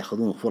قاعدين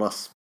ياخذون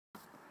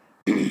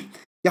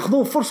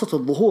ياخذون فرصة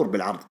الظهور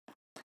بالعرض.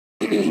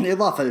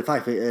 إضافة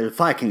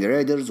للفايكنج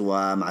ريدرز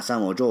ومع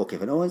سامو وجو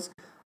وكيفن أوينز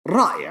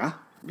رائعة.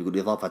 يقول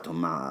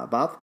إضافتهم مع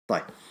بعض.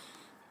 طيب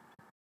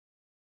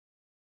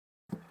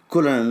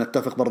كلنا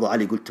نتفق. برضو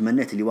علي يقول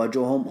تمنيت اللي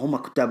يواجههم هم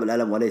كتاب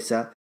الألم وليس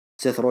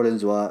سيث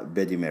رولينز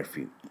وبيدي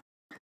ميرفي.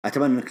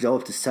 اتمنى انك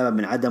جاوبت السبب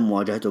من عدم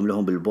مواجهتهم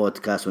لهم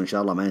بالبودكاست، وان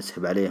شاء الله ما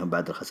ينسحب عليهم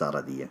بعد الخسارة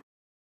دي.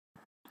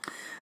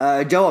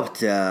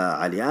 جاوبت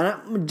علي،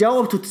 انا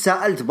جاوبت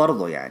وتساءلت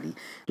برضو يعني،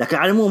 لكن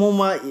على العموم هم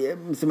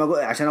مثل ما اقول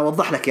عشان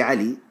اوضح لك يا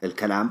علي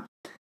الكلام،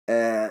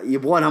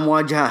 يبغونها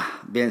مواجهة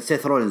بين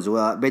سيث رولينز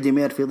وبيدي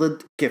ميرفي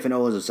ضد كيفن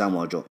اوز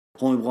وسامو جو،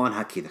 هم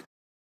يبغونها كذا،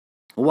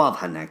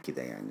 واضح انها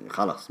كذا يعني،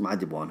 خلاص ما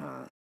عاد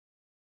يبغونها.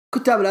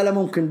 كتاب العالم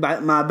ممكن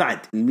ما بعد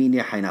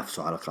المينيا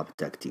حينافسوا على لقب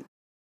التاج تيم.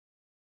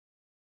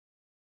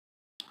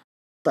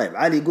 طيب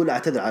علي يقول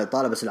اعتذر على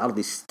الإطالة بس العرض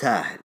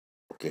يستاهل.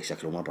 اوكي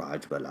شكله مرة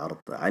عجبه العرض.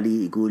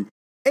 علي يقول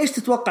ايش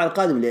تتوقع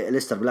القادم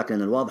لإليستر بلاك،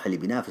 لان الواضح اللي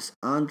بينافس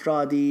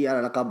اندرادي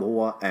على لقب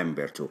هو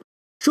امبرتو.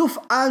 شوف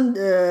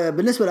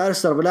بالنسبة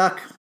لإليستر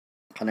بلاك،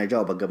 خلنا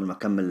نجاوبك قبل ما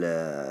اكمل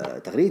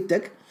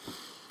تغريدتك.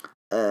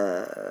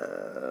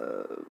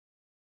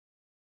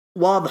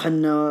 واضح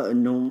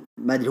انه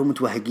ما ادري هم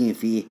متوهقين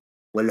فيه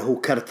ولا هو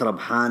كرت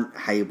ربحان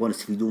حيبون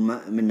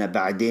يستفيدون منه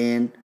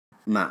بعدين،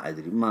 ما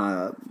ادري،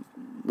 ما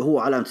هو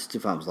علامة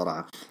استفهام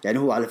صراحة. يعني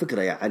هو على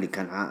فكرة يا علي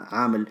كان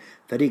عامل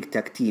فريق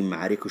تكتيم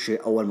مع ريكوشي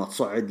اول ما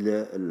تصعد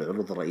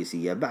للعروض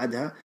الرئيسية،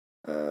 بعدها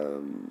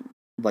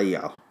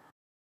ضيعه.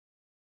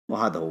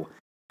 وهذا هو،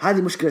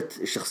 هذه مشكلة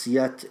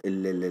الشخصيات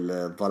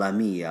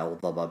الظلامية أو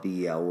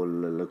الضبابية أو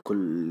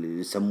الكل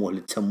يسموه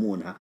اللي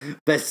تسمونها،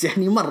 بس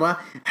يعني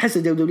مرة حس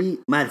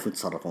الدولي ما يعرفوا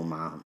يتصرفون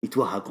معاهم،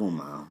 يتوهقون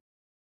معاهم،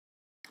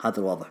 هذا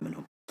الواضح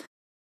منهم.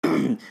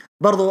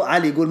 برضو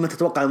علي يقول ما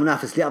تتوقع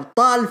المنافس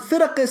لأبطال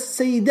فرق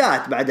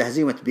السيدات بعد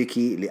هزيمة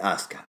بيكي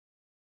لآسكا؟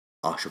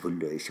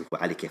 شوفوا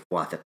علي كيف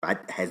واثق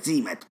بعد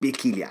هزيمة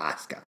بيكي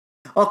لآسكا.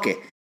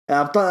 أوكي،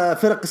 أبطال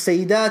فرق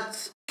السيدات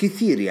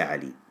كثير يا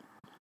علي،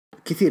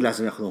 كثير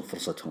لازم يأخذون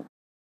فرصتهم،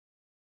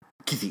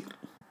 كثير.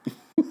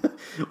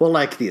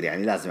 والله كثير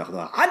يعني لازم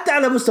ياخذوها، حتى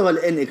على مستوى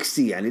ال NXT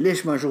يعني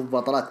ليش ما نشوف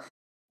بطلات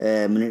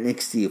من ال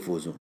NXT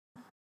يفوزوا؟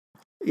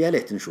 يا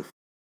ليت نشوف.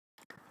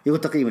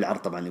 يقول تقييم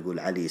العرض طبعا يقول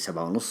علي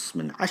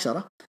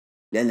 7.5/10،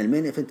 لأن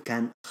المين إيفنت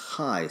كان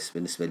خايس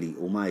بالنسبة لي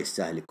وما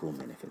يستاهل يكون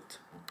مين إيفنت.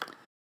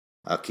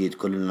 أكيد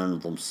كلنا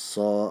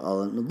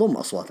نضم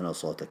أصواتنا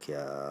وصوتك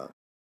يا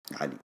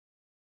علي.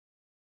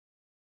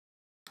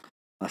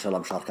 ما شاء الله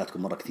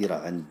مشاركاتكم مرة كثيرة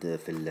عند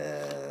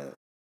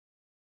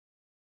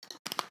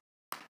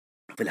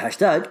في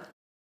الهاشتاج.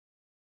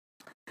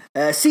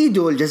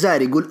 سيدو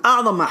الجزائري يقول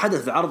أعظم ما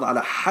حدث في العرض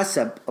على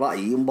حسب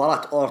رأيي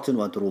مباراة أورتون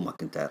ودرو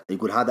ماكنتاير.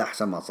 يقول هذا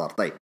أحسن ما صار.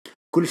 طيب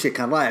كل شيء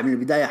كان رائع من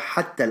البداية،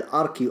 حتى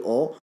الاركي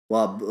او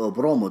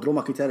وبرومو درو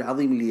ماكنتاير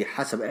العظيم اللي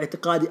حسب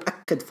اعتقادي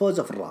أكد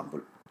فوزه في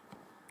الرامبل.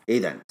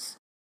 إذن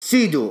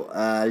سيدو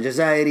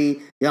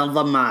الجزائري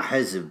ينضم مع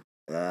حزب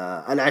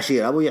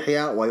العشير أبو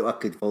يحيى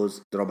ويؤكد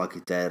فوز درو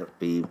ماكنتاير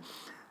في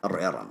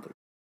الرويال رامبل.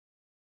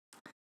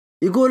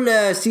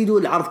 يقول سيدو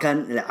العرض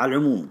كان على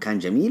العموم كان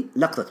جميل،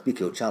 لقطة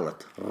بيكي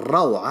وشارلوت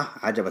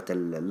روعة، عجبت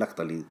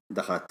اللقطة اللي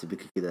دخلت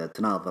بيكي كذا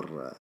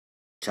تناظر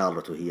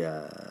شارلوت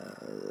وهي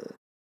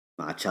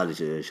مع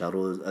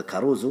تشارلي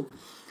كاروزو.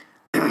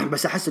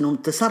 بس أحس أنهم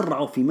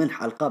تسرعوا في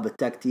منح ألقاب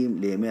التاج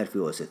تيم لميرفي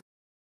وسيث.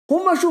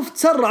 هم شوف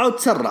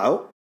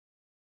تسرعوا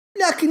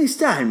لكن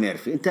يستاهل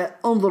ميرفي. أنت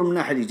انظر من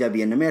الناحية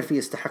الإيجابية أن ميرفي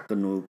يستحق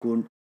أنه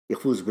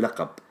يفوز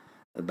بلقب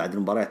بعد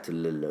المباريات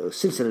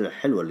السلسلة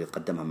الحلوة اللي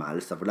قدمها مع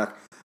إليستر بلاك،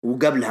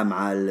 وقبلها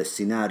مع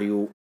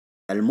السيناريو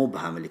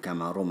المبهم اللي كان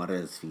مع رومان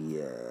رينز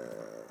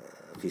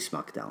في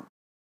سماك داون.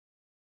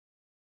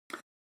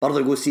 برضو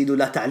يقول سيدو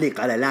لا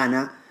تعليق على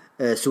لانا،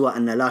 سواء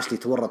أن لاشلي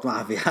تورط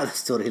معها في هذا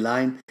الستوري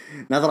لاين،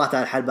 نظرات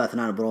على الحلبة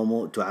أثناء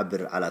البرومو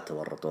تعبر على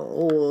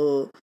تورطه.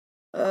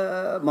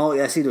 ما هو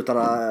يا سيدو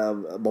ترى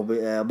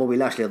بوبي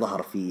لاشلي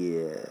ظهر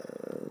في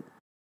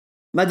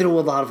ما أدري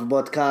هو ظهر في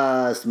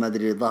بودكاست، ما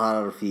أدري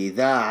ظهر في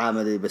إذاعة،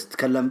 ما أدري، بس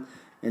تكلم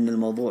إن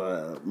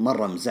الموضوع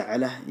مرة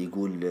مزعله.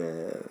 يقول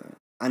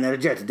أنا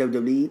رجعت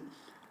دبليو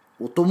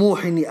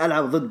وطموحي إني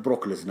ألعب ضد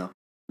بروك ليزنر،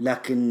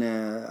 لكن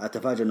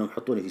أتفاجأ إنهم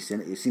يحطوني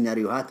في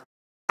سيناريوهات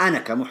أنا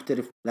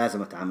كمحترف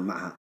لازم أتعامل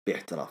معها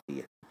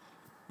باحترافية.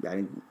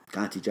 يعني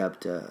كانت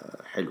إجابته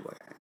حلوة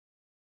يعني.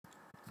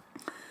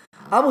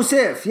 أبو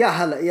سيف يا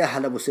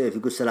هلا أبو سيف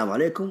يقول السلام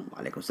عليكم.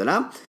 وعليكم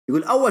السلام.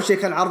 يقول أول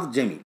شيء كان عرض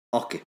جميل.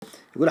 أوكي.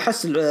 يقول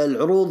أحس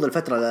العروض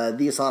الفترة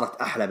ذي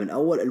صارت أحلى من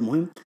أول.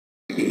 المهم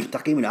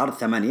تقييم العرض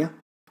 8.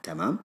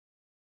 تمام،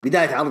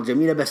 بداية عرض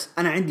جميلة، بس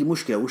أنا عندي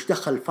مشكلة، وش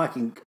دخل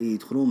فاكينج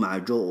يدخلون مع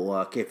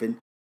جو وكيفن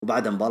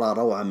وبعدها مباراة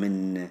روعة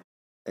من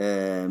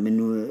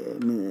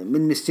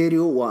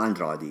ميستيريو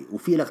واندرادي،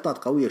 وفي لقطات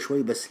قوية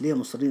شوي، بس ليه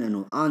مصرين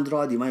أنه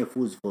اندرادي ما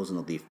يفوز فوز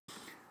نظيف؟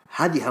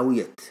 هذه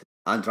هوية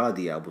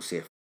اندرادي يا أبو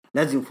سيف،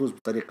 لازم يفوز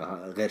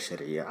بطريقة غير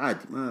شرعية.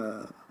 عادي،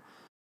 ما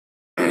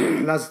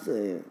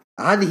لازم،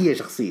 هذه هي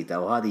شخصيته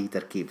أو هذه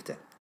تركيبته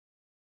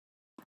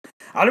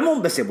على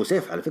العموم. بس يا ابو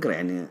سيف على فكره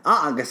يعني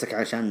قصدك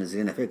عشان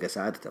زينا فيك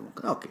سعادته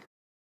ممكن. اوكي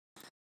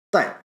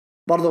طيب.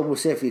 برضو ابو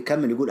سيف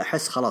يكمل يقول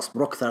احس خلاص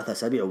بروك 3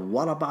 أسابيع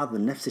ورا بعض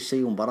من نفس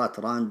الشيء، ومباراة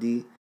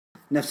راندي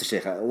نفس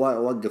الشيء.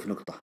 وقف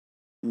نقطة،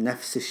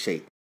 نفس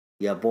الشيء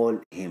يا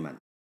بول هيمن،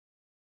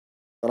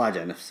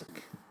 راجع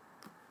نفسك.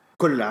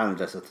 كل العالم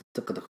جالسة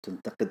تنتقدك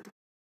وتنتقد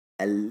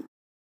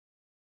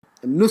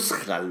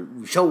النسخة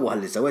المشوهة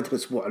اللي سويتها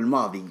الأسبوع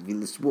الماضي في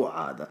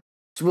الأسبوع هذا.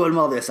 الأسبوع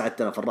الماضي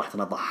أسعدتنا،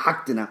 فرحتنا،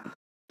 ضحكتنا.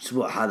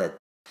 الأسبوع هذا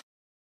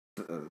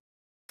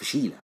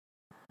فشيلة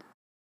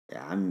يا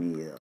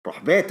عمي،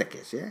 روح بيتك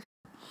يا شيخ.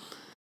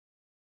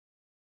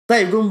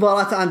 طيب يقول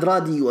مباراة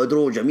أندرادي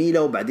وأدرو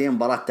جميلة، وبعدين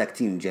مباراة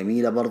تاكتيم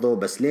جميلة برضو،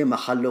 بس ليه ما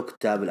خلوا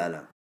كتاب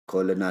الألم؟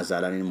 كل الناس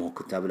زعلانين مو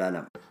كتاب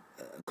الألم.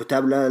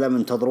 كتاب الألم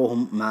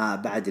انتظروهم ما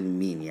بعد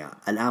المينيا،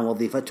 الآن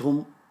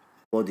وظيفتهم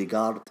بودي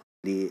جارد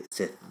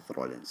لسيث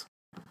رولينز.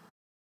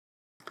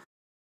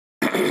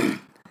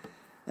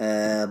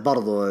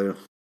 برضو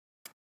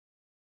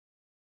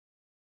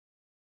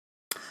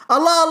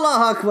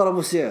الله أكبر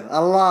أبو سيف،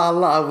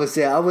 الله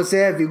أبو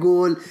سيف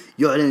يقول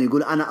يعلن،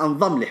 يقول أنا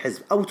أنضم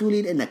لحزب أو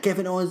تولين إن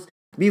كيفن أوز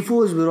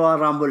بيفوز برويال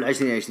رامبل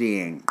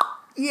 2020.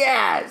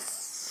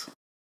 يس،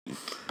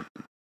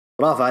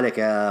 برافو عليك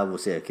يا أبو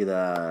سيف،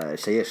 كذا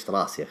شيشت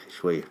راسي يا أخي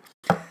شوي.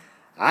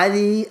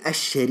 علي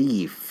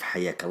الشريف،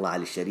 حياك الله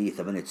علي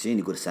الشريف 98،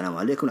 يقول السلام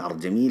عليكم، عرض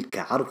جميل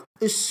كعرض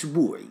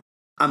أسبوعي،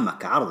 أما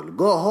كعرض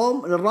الجو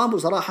هوم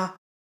للرامبل صراحة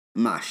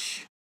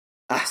ماش.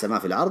 أحسن ما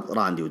في العرض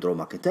راندي ودرو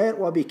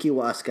ماكنتاير وبيكي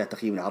وأسكا،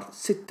 تقييم العرض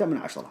 6 من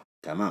 10.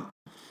 تمام.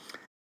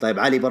 طيب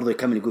علي برضو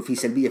يكمل يقول في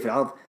سلبية في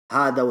العرض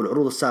هذا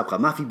والعروض السابقة،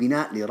 ما في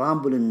بناء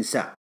لرامبل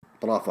النساء.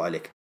 برافو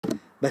عليك،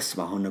 بس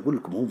ما هو نقول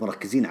لكم هم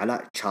مركزين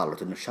على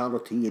شارلوت، إن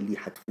شارلوت هي اللي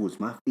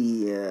حتفوز، ما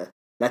في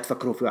لا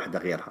تفكروا في واحدة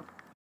غيرها.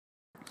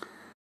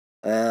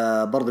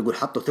 برضو يقول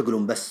حطوا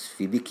ثقلهم بس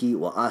في بيكي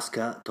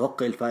وآسكا،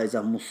 توقع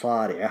الفائزة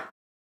مصارعة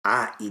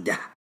عائدة.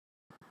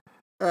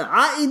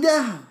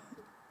 عائدة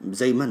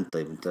زي من؟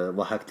 طيب انت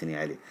ضحكتني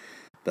علي،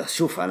 بس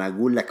شوف انا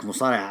اقول لك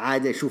مصارع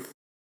عادي. شوف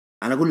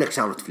انا اقول لك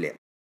شارلوت فلير،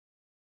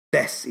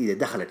 بس اذا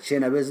دخلت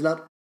شينا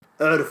بيزلر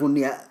اعرفوا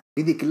اني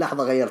في ذيك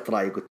اللحظه غيرت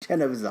رايي، قلت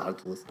شينا بيزلر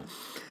حتفوز.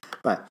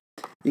 طيب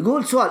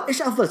يقول سؤال،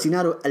 ايش افضل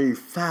سيناريو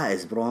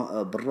الفائز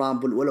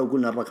بالرامبل؟ ولو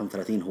قلنا الرقم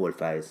 30 هو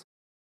الفائز،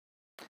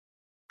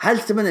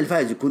 هل تتمنى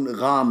الفائز يكون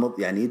غامض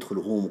يعني يدخل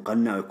وهو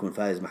مقنع ويكون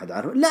فائز ما حد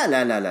عارفه؟ لا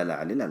لا لا لا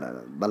لا لا لا,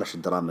 لا. بلاش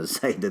الدراما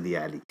الزايده دي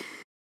يعني.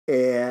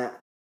 إيه،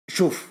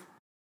 شوف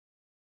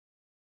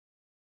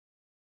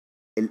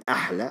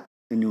الأحلى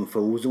إنه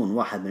يفوزون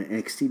واحد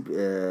من NXT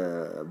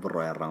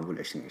بالرويال رامبل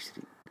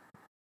 2020.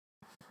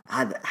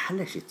 هذا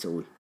أحلى شيء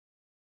تسويه.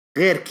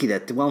 غير كذا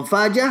تبغى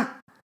مفاجأة،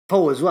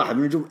 فوز واحد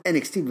من نجوم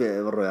NXT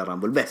بالرويال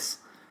رامبل بس،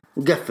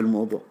 وقفل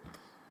الموضوع،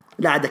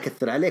 لا عاد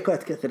أكثر عليك ولا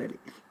تكثر علي.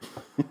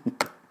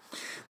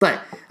 طيب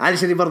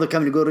علشان اللي برضو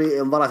كامل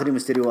يقول مباراة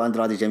ريمستيريو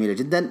وأندرادي جميلة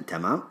جدا.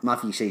 تمام، ما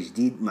في شيء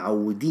جديد،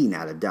 معودين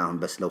على أدائهم،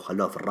 بس لو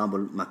خلوه في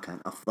الرامبل ما كان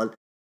أفضل؟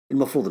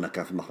 المفروض انها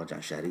كان في المهرجان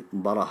الشهري،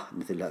 مباراة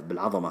مثل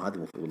بالعظمة هذه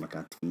المفروض انها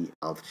كانت في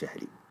عرض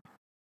شهري.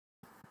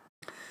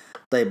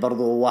 طيب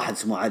برضو واحد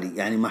اسمه علي،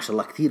 يعني ما شاء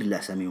الله كثير اللي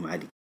اساميهم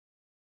علي،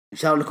 ان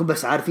شاء الله انكم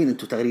بس عارفين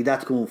انتم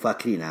تغريداتكم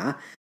وفاكرينها.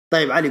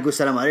 طيب علي يقول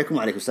السلام عليكم.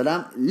 وعليكم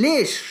السلام.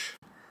 ليش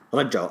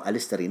رجعوا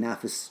أليستر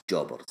ينافس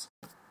جوبرز؟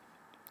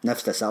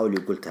 نفس تساؤل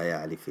اللي قلتها يا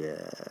علي في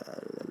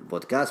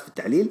البودكاست في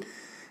التحليل،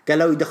 قال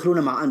لو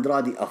يدخلونه مع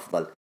أندرادي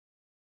أفضل.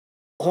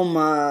 هم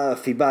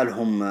في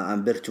بالهم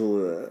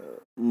أمبرتو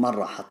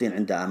مرة حاطين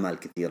عنده آمال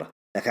كثيرة،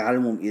 لكن على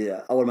العموم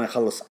أول ما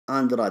يخلص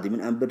أندرادي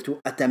من أمبرتو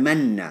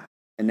أتمنى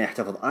أنه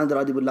يحتفظ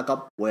أندرادي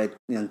باللقب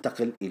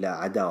وينتقل إلى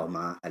عداوة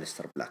مع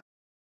أليستر بلاك.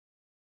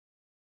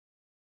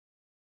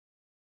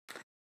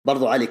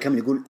 برضو علي كم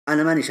يقول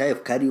أنا ماني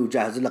شايف كاريو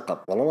جاهز اللقب.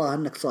 والله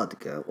أنك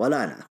صادق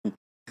ولا أنا.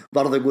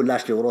 برضو يقول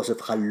لاشلي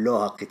وروسف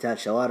خلوها قتال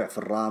شوارع في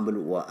الرامبل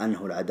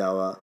وأنهوا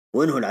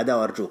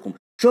العداوة أرجوكم.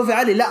 شوف يا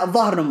علي، لا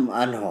الظاهر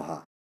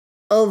أنهوها،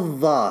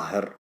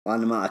 الظاهر،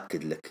 وأنا ما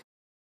أكد لك،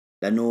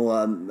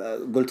 لأنه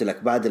قلت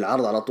لك بعد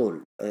العرض على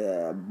طول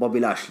بوبي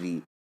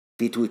لاشلي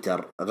في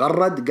تويتر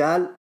غرد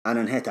قال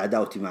أنا انهيت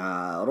عداوتي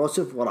مع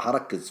روسف وراح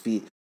أركز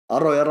في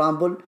الرويال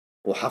رامبل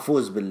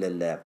وحفوز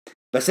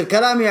بس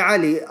الكلام يا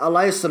علي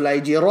الله يستر لا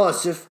يجي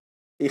روسف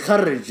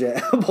يخرج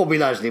بوبي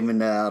لاشلي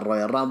من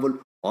الرويال رامبل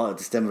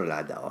وتستمر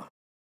العداوة.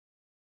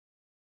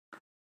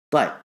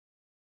 طيب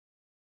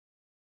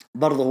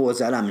برضه هو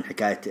زعلان من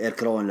حكاية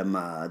إيركرون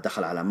لما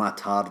دخل على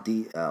مات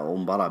هاردي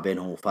ومباراة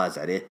بينهم وفاز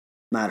عليه.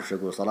 ما أعرف شو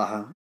أقول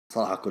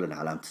صراحة كلنا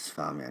علامة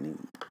استفهام يعني.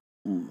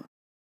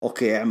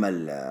 أوكي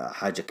اعمل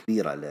حاجة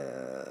كبيرة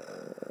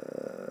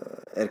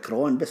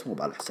لإيركرون بس مو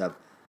على حساب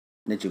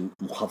نجم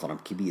مخضرم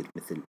كبير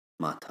مثل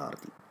مات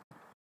هاردي.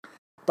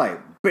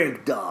 طيب بيج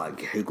دوغ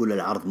يقول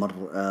العرض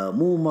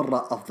مو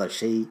مرة أفضل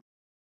شيء.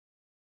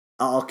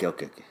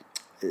 أوكي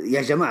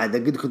يا جماعة إذا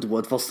قد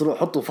كنتوا تفصلوا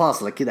حطوا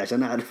فاصلة كذا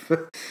عشان أعرف.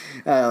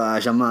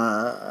 عشان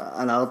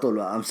ما أنا على طول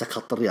أمسك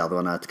خط الرياض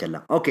وأنا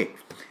أتكلم. أوكي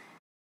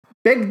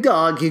بيج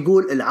دوغ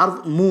يقول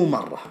العرض مو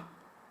مرة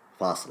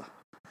فاصلة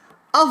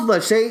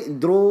أفضل شيء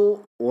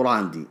درو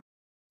وراندي،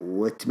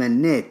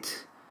 وتمنيت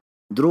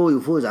درو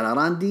يفوز على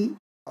راندي.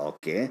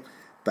 أوكي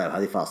طيب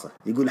هذه فاصلة.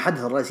 يقول الحدث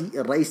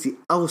الرئيسي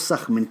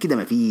أوسخ من كده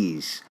ما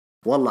فيش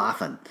والله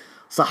عفن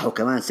صح.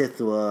 وكمان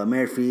سيث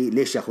وميرفي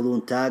ليش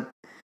يأخذون تاج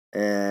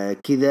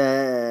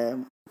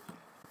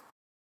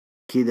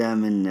كذا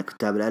من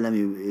كتاب العالم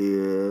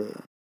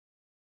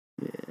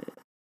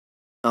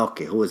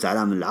اوكي هو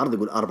زعلان من العرض،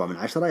 يقول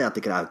 4/10.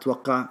 يعطيك العافية.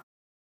 اتوقع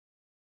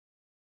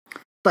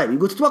طيب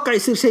يقول تتوقع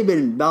يصير شيء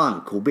بين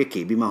بانك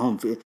وبيكي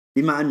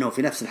بما انه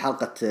في نفس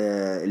الحلقة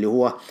اللي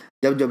هو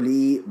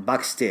WWE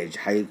باك ستيج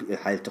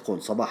حيلتقون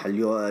صباح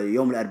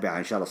يوم الاربعاء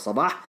ان شاء الله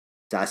الصباح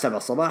الساعة 7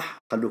 الصباح.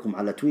 خلوكم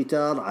على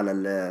تويتر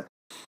على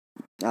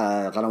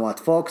قنوات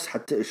فوكس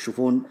حتى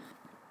تشوفون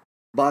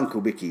بانك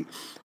وبيكي.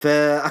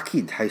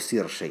 فاكيد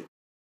حيصير شيء،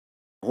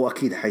 هو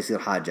اكيد حيصير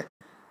حاجة.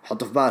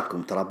 حطوا في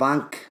بالكم ترى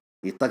بانك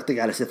يطقطق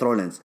على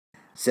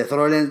سيث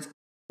رولينز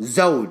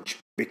زوج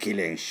بيكي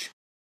لينش.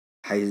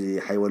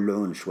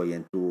 حيولعون شوية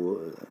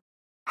انتو،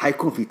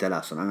 حيكون في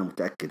تلاسل انا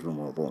متأكد في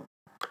الموضوع.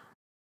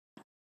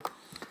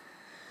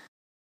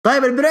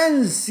 طيب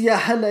البرنس، يا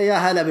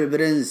هلا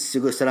بالبرنس.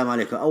 يقول السلام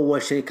عليكم.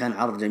 اول شيء كان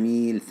عرض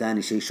جميل،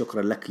 ثاني شيء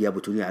شكرا لك يا ابو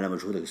توني على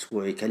مجهودك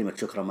الاسبوعي. كلمة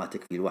شكرا ما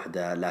تكفي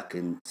لوحدها،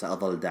 لكن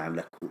سأظل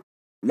داعم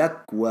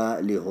لك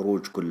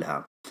ولهروج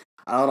كلها.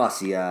 على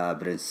راسي يا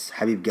برنس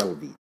حبيب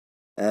قلبي.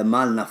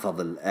 ما لنا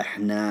فضل،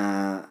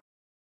 احنا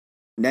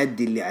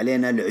ندي اللي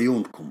علينا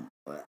لعيونكم.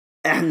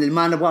 احنا اللي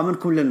ما نبغى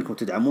منكم لانكم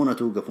تدعمونا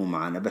وتوقفون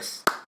معنا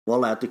بس.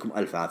 والله يعطيكم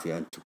الف عافيه.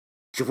 انتم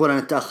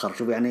شوفونا نتاخر،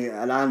 شوف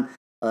يعني الان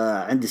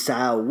عندي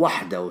الساعه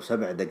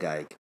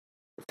 1:07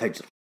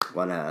 الفجر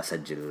وانا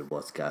اسجل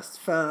البودكاست،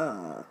 ف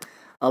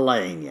الله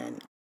يعين يعني.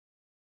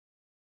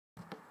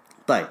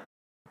 طيب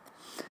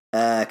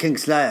كينج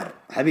سلاير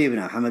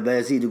حبيبنا محمد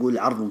بايزيد يقول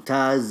عرض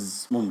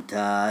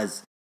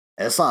ممتاز.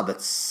 عصابة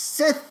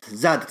سيث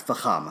زادت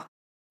فخامة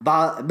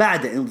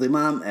بعد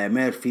انضمام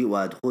ميرفي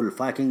ودخول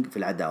الفايكنج في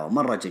العداوة،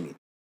 مرة جميل.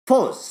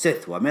 فوز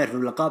سيث وميرفي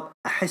باللقب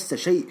أحسه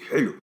شيء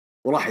حلو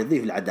وراح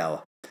يضيف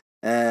العداوة.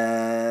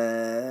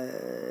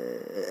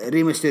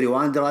 ريمستيري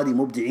واندرادي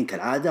مبدعين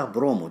كالعادة.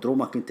 برومو درو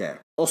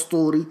ماكنتاير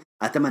أسطوري.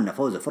 أتمنى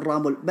فوزه في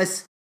الرامبل،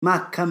 بس ما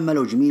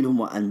كملوا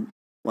جميلهم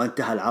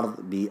وانتهى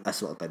العرض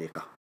بأسوأ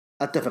طريقة.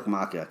 أتفق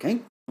معك يا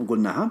كينج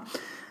وقلناها.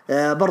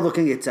 برضو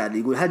كينج يتساءل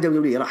يقول هل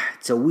دبليو راح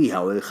تسويها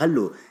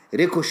ويخلوا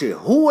ريكوشي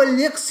هو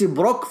اللي يقصي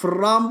بروك في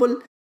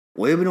الرامبل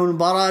ويبنوا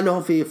المباراة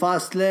لهم في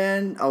فاست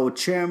لين أو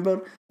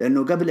تشامبر؟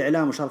 لأنه قبل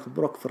إعلان مشاركة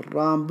بروك في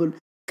الرامبل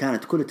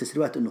كانت كل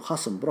التسريبات أنه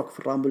خصم بروك في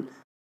الرامبل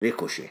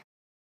ريكوشي.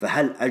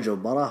 فهل أجل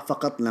المباراة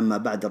فقط لما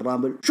بعد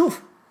الرامبل؟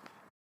 شوف،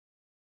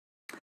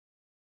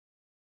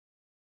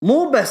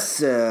 مو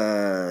بس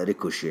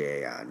ريكوشي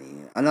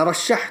يعني. أنا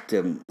رشحت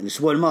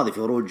الأسبوع الماضي في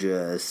هروج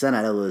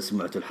السنة، لو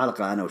سمعتوا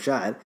الحلقة أنا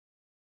وشاعر،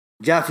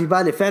 جاء في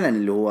بالي فعلا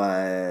اللي هو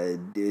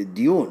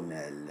ديون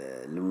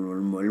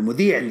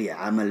المذيع اللي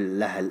عمل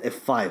له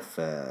الاف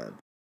 5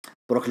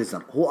 بروك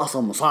ليزنر، هو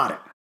اصلا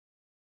مصارع.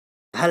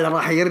 هل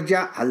راح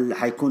يرجع؟ هل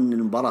حيكون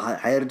المباراة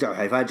حيرجع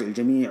وحيفاجئ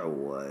الجميع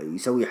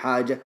ويسوي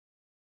حاجة؟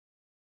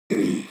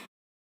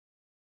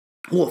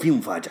 هو في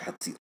مفاجأة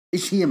حتصير،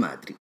 ايش هي ما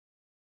ادري.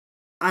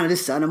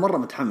 انا مرة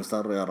متحمس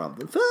صار يا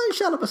رامبل، فان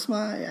شاء الله بس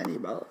ما يعني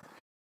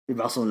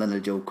يبعصون لنا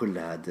الجو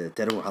كله. هذا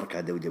ترى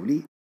حركة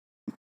دبليو.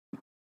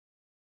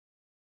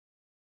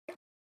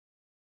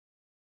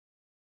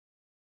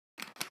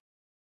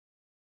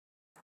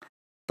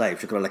 طيب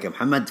شكرا لك يا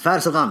محمد.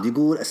 فارس الغامدي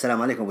يقول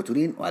السلام عليكم ابو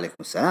تورين. وعليكم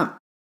السلام.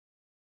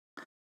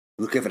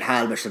 يقول كيف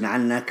الحال؟ بشرنا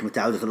عنك، متى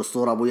عودة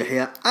الأسطورة أبو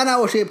يحيى؟ أنا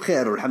أول شيء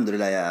بخير والحمد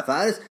لله يا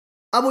فارس.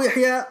 أبو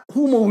يحيى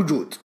هو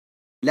موجود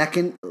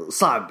لكن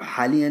صعب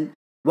حاليا،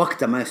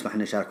 وقته ما يسمح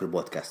لنا نشارك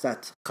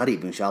البودكاستات.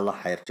 قريب إن شاء الله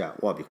حيرجع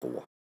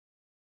وبقوة.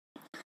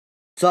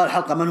 سؤال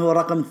الحلقة: من هو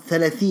رقم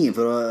 30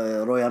 في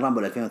رويال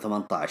رامبل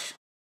 2018؟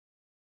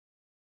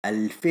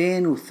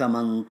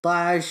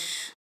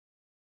 2018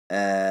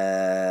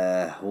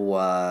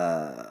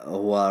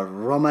 هو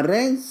رومان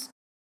رينز.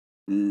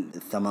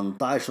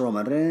 18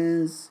 رومان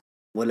رينز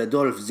ولا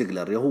دولف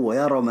زيجلر؟ هو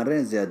يا رومان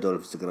رينز يا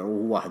دولف زيجلر،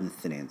 وهو واحد من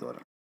الاثنين دول.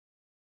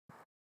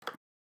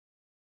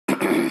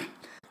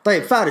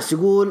 طيب فارس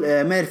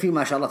يقول ميرفي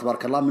ما شاء الله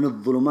تبارك الله من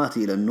الظلمات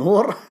إلى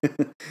النور.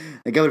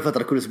 قبل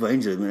فترة كل أسبوع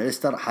ينجلد من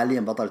الإستر،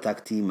 حاليا بطل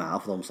تاكتي مع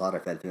أفضل مصارع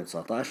في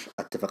 2019.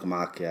 أتفق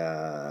معك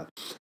يا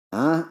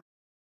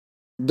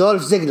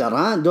دولف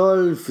زيجلر.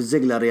 دولف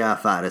زيجلر يا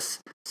فارس.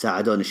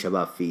 ساعدوني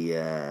الشباب في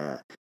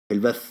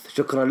البث،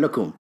 شكرا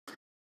لكم.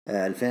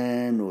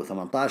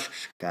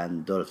 2018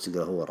 كان دولف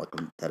زيجلر هو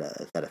رقم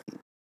 30.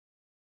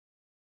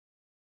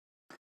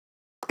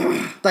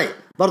 طيب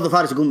برضو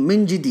فارس يقول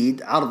من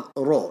جديد عرض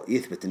رو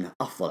يثبت انه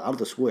افضل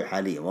عرض اسبوعي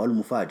حاليا،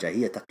 والمفاجأة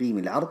هي تقييم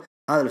العرض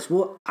هذا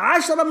الاسبوع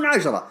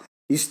 10/10.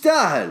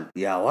 يستاهل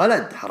يا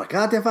ولد،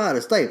 حركات يا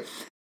فارس. طيب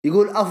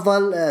يقول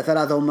افضل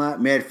ثلاثة هما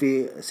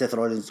ميرفي، سيث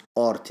رولينز،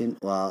 اورتن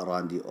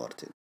وراندي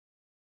اورتن.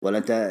 ولا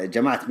انت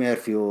جمعت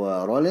ميرفي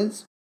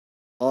ورولينز؟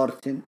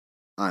 اورتن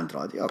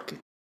اندرادي. اوكي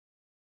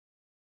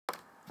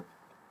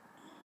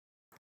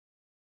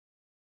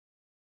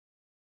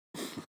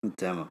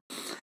تمام.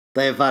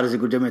 طيب فارس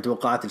يقول جميع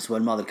توقعات الاسبوع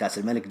الماضي لكاس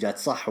الملك جات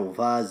صح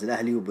وفاز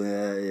الاهلي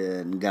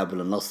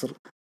وبنقابل النصر.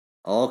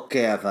 اوكي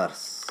يا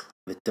فارس،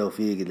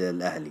 بالتوفيق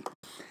للاهلي.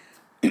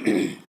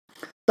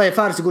 طيب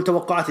فارس يقول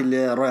توقعات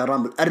الرويال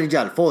رامبل: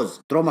 الرجال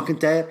فوز درو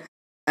ماكنتاير،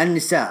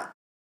 النساء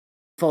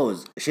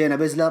فوز شينا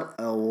بيزلر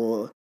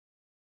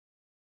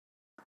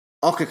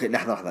اوكي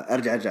لحظه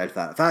ارجع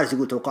فارس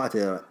يقول توقعات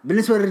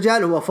بالنسبه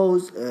للرجال هو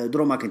فوز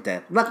درو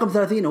ماكنتاير. رقم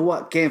 30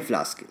 هو كين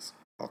فلاسكيز.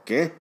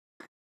 اوكي.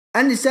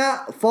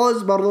 النساء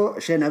فوز برضو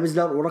شينا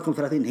بزلر، ورقم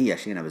 30 هي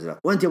شينا بزلر.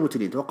 وانت يا ابو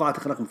تولين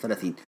توقعاتك رقم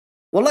 30؟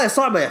 والله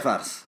صعبه يا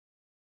فارس،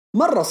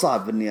 مره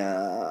صعب اني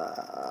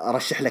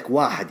ارشح لك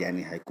واحد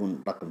يعني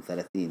حيكون رقم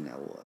 30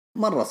 او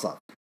مره صعب.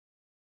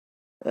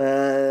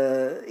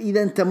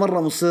 اذا انت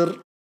مره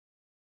مصر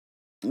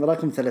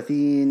رقم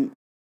 30،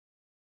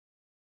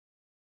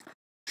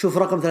 شوف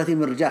رقم 30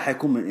 من الرجال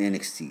حيكون من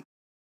NXT،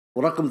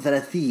 ورقم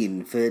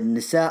 30 في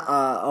النساء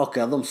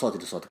اوكي اضم صوتي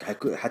لصوتك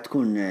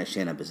حتكون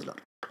شينا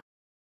بزلر.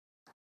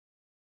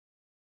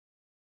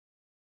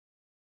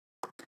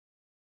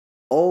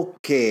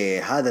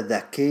 اوكي هذا ذا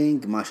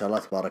كينج ما شاء الله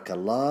تبارك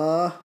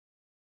الله.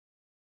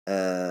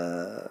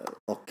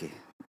 اوكي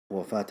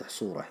هو فاتح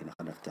صورة هنا،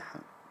 خلينا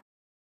نفتحها.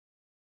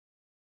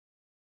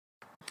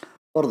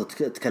 برضو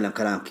تكلم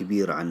كلام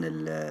كبير عن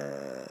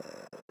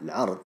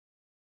العرض.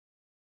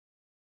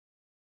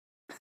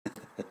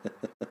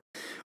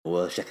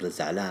 وشكله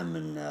زعلان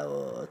من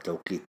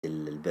توقيت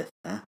البث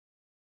ها.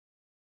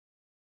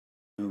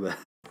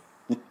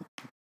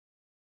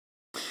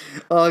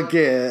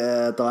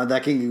 اوكي طبعا ذا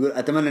كينج يقول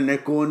اتمنى انه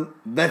يكون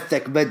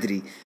بثك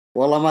بدري،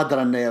 والله ما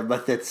ادري انه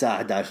بثت الساعة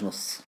 11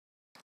 ونص.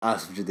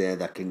 اسف جدا يا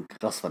ذا كينج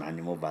غصبا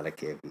عني مو على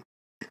كيفي.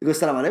 يقول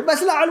السلام عليكم.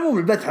 بس لا على العموم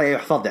البث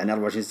حيحفظ يعني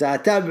 24 ساعة،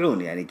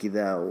 تابعوني يعني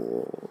كذا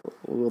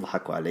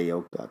ويضحكوا علي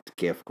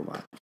وكيفكم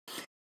معي.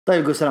 طيب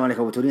يقول السلام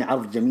عليكم ابو توني،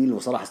 عرض جميل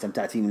وصراحة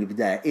استمتعت فيه من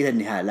البداية الى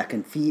النهاية،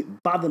 لكن في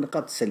بعض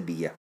النقاط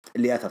السلبية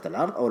اللي اثرت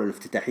العرض. اولا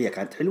الافتتاحية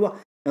كانت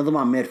حلوة،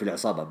 انضمام ميرفي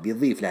للعصابة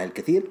بيضيف لها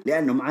الكثير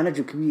لانه مع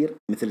نجم كبير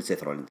مثل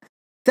سيث رولينز.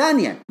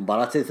 ثانيا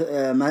مباراة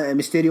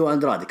ميستيريو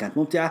واندرادي كانت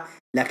ممتعة،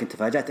 لكن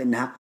تفاجأت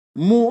انها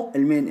مو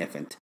المين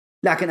ايفنت.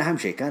 لكن اهم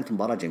شيء كانت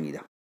مباراة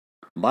جميلة.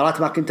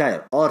 مباراة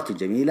ماكنتاير أورتن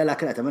جميلة،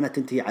 لكن أتمنى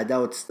تنتهي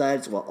عداوة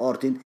ستايلز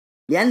وأورتن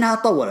لأنها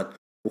طولت،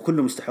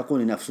 وكلهم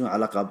يستحقون ينافسون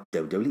على لقب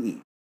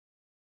WWE.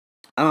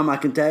 أما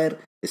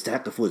ماكنتاير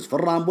يستحق يفوز في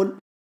الرامبل.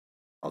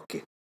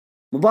 أوكي.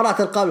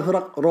 مباراة القاب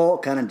الفرق رو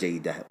كانت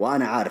جيدة،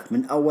 وأنا عارف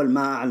من أول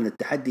ما أعلن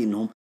التحدي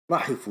إنهم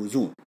راح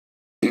يفوزون.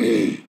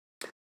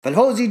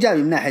 فالفوز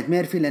إيجابي من ناحية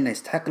ميرفي لأنه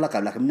يستحق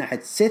لقب، لكن من ناحية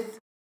سيث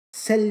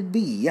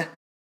سلبية،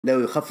 لو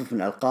يخفف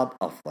من الألقاب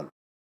أفضل.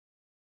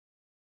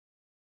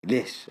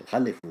 ليش؟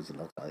 خلي يفوز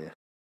الألقاب.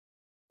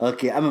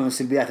 اوكي. اما من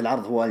سلبيات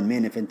العرض هو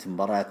المين ايفنت.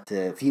 مباريات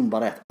في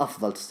مباريات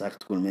افضل تستحق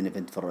تكون المين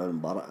ايفنت في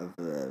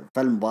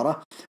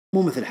المباراة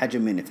مو مثل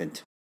حجم مين ايفنت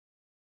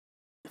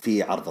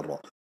في عرض الرو،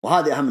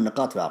 وهذه اهم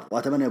النقاط في العرض.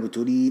 واتمنى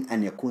بتولين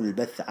ان يكون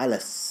البث على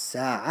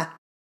الساعة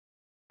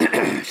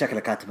شكله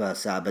كاتبه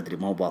ساعة بدري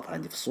ما هو واضح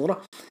عندي في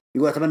الصورة.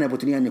 يقول اتمنى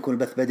بتولين ان يكون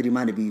البث بدري،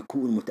 ما نبي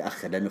يكون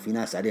متاخر لانه في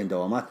ناس عليهم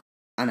دوامات.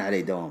 انا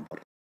علي دوام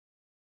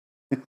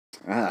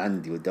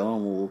عندي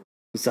والدوام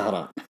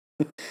وسهران.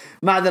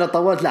 معذرة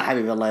طولت. لا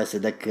حبيبي الله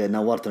يسعدك،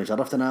 نورتنا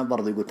وشرفتنا.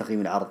 برضو يقول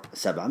تقييم العرض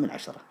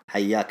 7/10.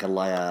 حياك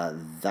الله يا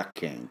ذا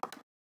كينج.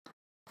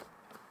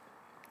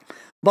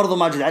 برضو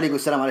ماجد علي يقول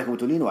السلام عليكم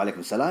وتولين. وعليكم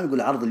السلام.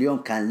 يقول العرض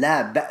اليوم كان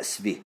لا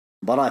بأس به،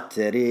 مباراة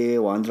ري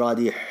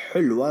واندرادي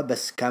حلوة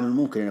بس كان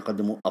ممكن أن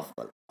يقدموا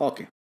أفضل.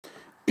 أوكي.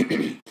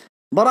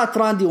 مباراة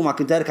راندي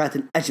وماكنتاير كانت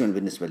الأجمل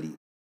بالنسبة لي.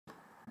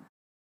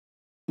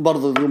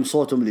 برضو يقوم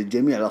صوتهم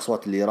للجميع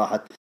الأصوات اللي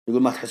راحت.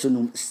 يقول ما تحس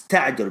أنهم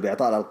استعجلوا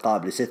بإعطاء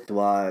الألقاب لست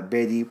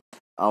وبيدي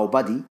أو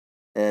بادي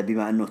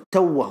بما أنه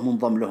توه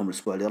منضم لهم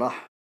الأسبوع اللي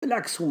راح.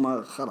 بالعكس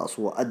هم خلاص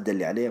هو أدى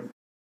اللي عليه.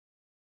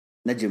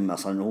 نجم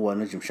أصلا هو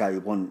نجم شاي،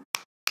 يبغون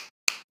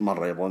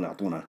مرة يبغون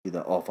يعطونا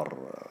كذا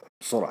أوفر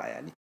بسرعة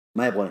يعني،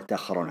 ما يبغون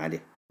يتأخرون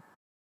عليه.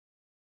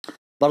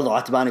 برضو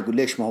عتبان يقول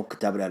ليش ما هو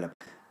كتاب العلم.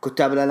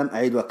 كتاب العلم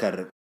أعيد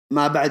وأكرر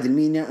ما بعد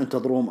المينيا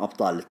انتظروهم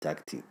أبطال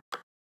للتاكتيم.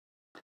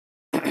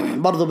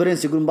 برضو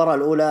برنس يقول المباراة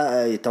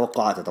الأولى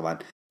توقعاته طبعا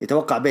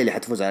يتوقع بيلي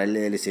حتفوز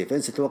على ليسي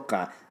فينس،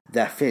 يتوقع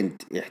ذا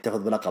فيند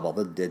يحتفظ بلقبه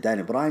ضد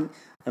داني براين.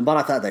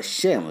 المباراة هذا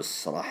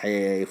شيموس راح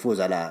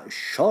يفوز على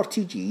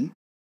شورتي جي.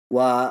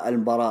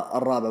 والمباراة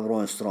الرابعة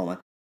برون سترومان.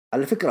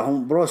 على فكرة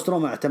هم برون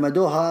سترومان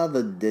اعتمدوها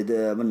ضد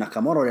من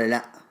ناكامورا ولا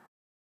لا؟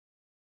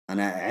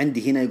 أنا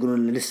عندي هنا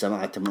يقولون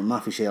لسه ما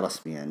في شيء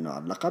رسمي يعني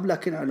عن اللقب،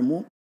 لكن على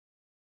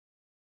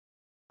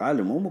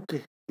العموم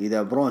اوكي.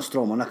 إذا برون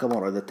سترومان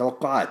وناكامورا إذا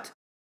توقعات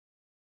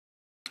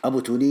ابو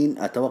تولين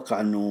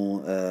اتوقع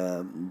انه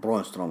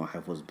برون سترومان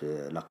حيفوز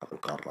بلقب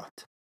القارات.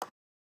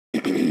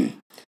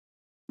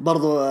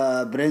 برضو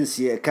برنس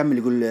يكمل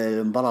يقول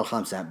المباراة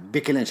الخامسة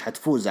بيكي لينش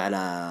حتفوز على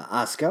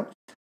اسكا.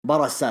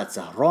 المباراة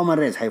السادسة رومان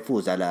رينز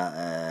حيفوز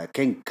على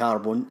كينج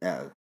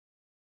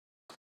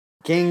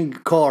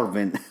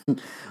كوربن.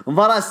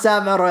 المباراة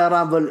السابعة رويال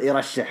رامبل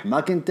يرشح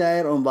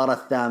ماكنتاير، والمباراة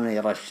الثامنة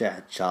يرشح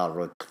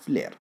تشارلوت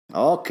فلير.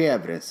 اوكي يا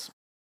برنس.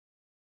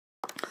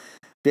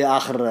 في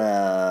اخر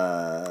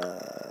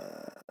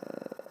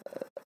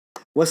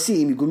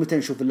وسيم يقول متى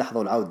نشوف اللحظة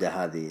والعودة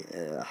هذه.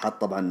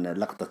 حط طبعا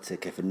لقطة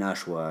كيف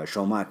الناش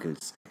وشو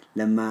مايكلز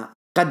لما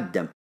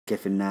قدم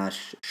كيف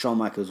الناش شو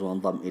مايكلز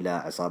وانضم إلى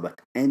عصابة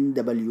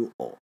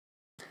NWO.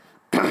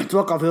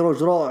 توقع في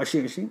هروج رو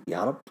 2020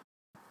 يا رب.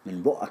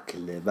 من بؤك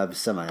باب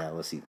السماء يا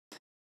وسيم.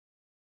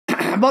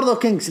 برضو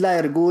كينج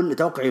سلاير يقول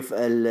توقعي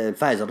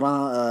الفائز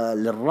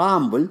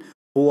للرامبل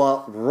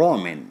هو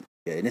رومان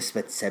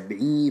بنسبة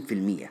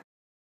 70%.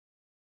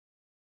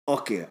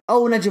 اوكي،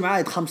 او نجم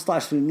عايد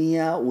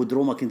 15%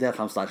 ودرو ماكنتاير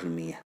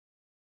 15%.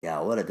 يا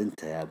ولد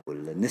انت يا ابو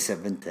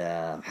النسب انت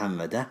يا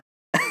محمد ها.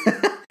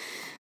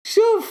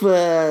 شوف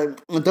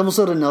انت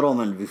مصر ان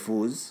رومان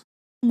بيفوز.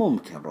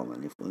 ممكن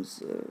رومان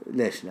يفوز،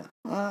 ليش لا؟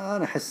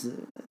 انا احس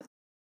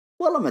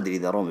والله ما ادري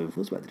اذا رومان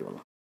بيفوز، ما ادري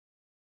والله.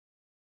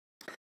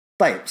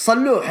 طيب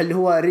صلوح اللي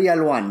هو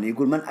ريال وان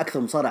يقول من اكثر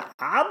مصارع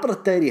عبر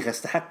التاريخ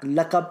يستحق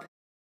لقب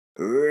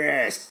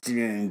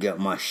ريستلينج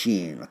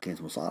ماشين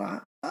ماكينة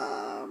مصارعة؟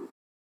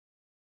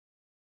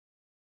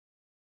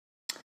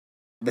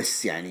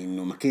 بس يعني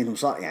انه ماكينة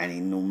مصارعة يعني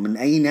انه من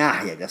اي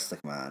ناحية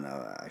قصدك؟ ما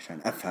انا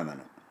عشان افهم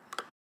انا.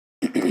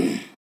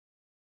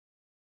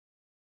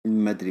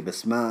 ما ادري،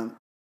 بس ما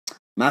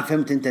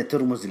فهمت انت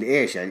ترمز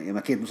لايش يعني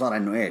ماكينة مصارعة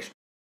انه ايش؟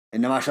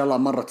 انه ما شاء الله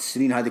مرت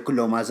السنين هذه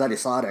كلها وما زال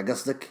يصارع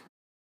قصدك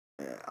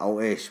او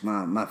ايش؟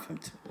 ما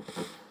فهمت.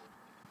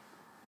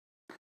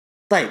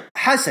 طيب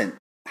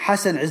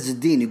حسن عز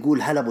الدين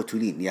يقول هلا ابو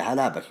تولين، يا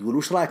هلا بك. يقول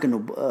وش رايك انه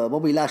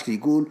بوبي لاشلي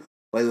يقول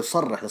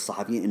ويصرح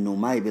للصحفيين انه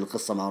ما يبي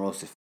القصه مع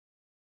روسف؟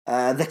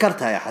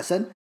 ذكرتها يا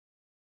حسن.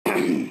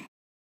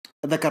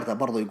 ذكرتها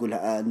برضو. يقول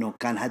انه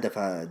كان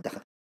هدفه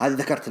دخل هذه،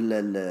 ذكرت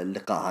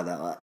اللقاء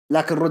هذا.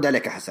 لكن رد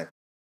عليك يا حسن،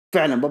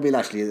 فعلا بوبي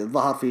لاشلي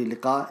ظهر في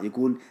لقاء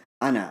يقول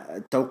انا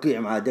التوقيع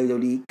مع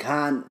دولي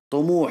كان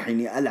طموح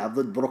اني العب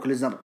ضد بروك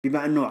ليزنر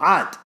بما انه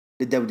عاد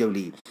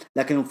للدولي،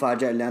 لكن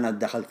المفاجاه اللي انا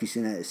دخلت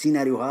في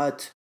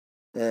سيناريوهات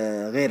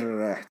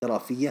غير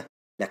احترافيه،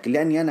 لكن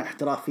لاني انا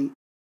احترافي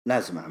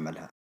لازم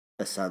اعملها.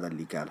 بس هذا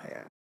اللي قالها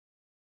يعني.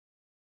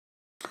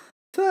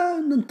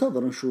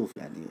 فننتظر نشوف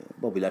يعني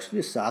بوبي لاشلي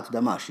لسه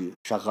عقده ماشي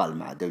شغال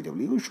مع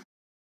دولي،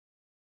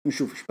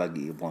 ونشوف ايش باقي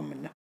يبغون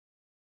منه.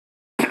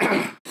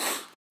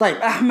 طيب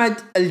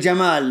أحمد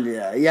الجمال،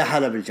 يا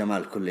هلا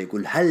بالجمال كله،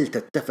 يقول هل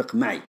تتفق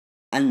معي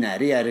أن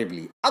ريا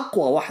ريبلي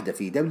أقوى واحدة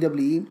في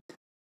دبليو؟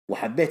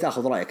 وحبيت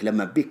أخذ رأيك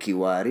لما بيكي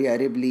وريا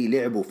ريبلي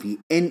لعبوا في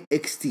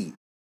NXT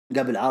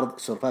قبل عرض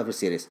سورفايفر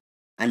سيريس،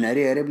 أن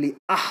ريا ريبلي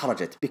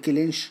أحرجت بيكي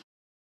لينش،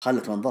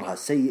 خلت منظرها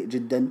سيء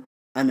جدا.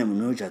 أنا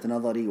من وجهة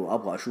نظري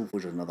وأبغى أشوف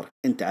وجهة نظرك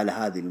أنت على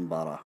هذه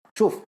المباراة.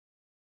 شوف،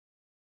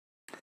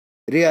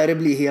 ريا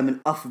ريبلي هي من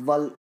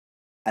أفضل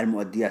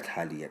المؤديات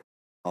حاليا،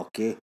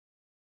 أوكي،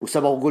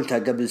 وسبق قلتها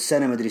قبل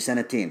سنة مدري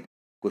سنتين،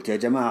 قلت يا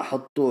جماعة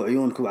حطوا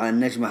عيونكم على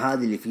النجمة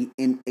هذه اللي في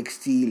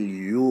NXT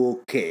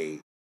UK.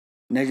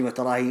 نجمة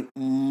تراهي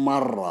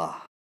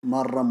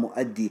مرة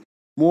مؤدي،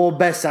 مو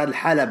بس على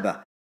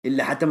الحلبة،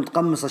 إلا حتى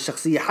متقمص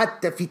الشخصية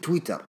حتى في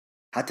تويتر،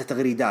 حتى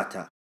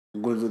تغريداتها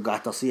نقول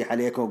قاعد تصيح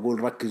عليك وأقول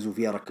ركزوا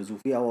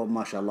فيها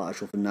وما شاء الله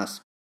أشوف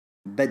الناس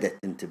بدأت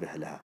تنتبه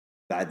لها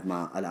بعد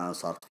ما الآن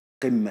صارت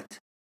قمة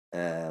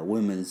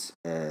ويمنز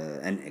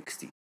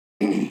NXT.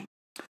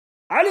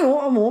 على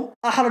عموم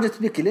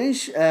أحرجت بيكي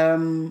لينش.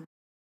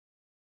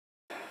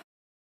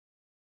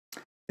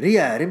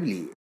 ريا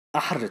ريبلي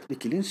أحرجت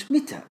بيكي لينش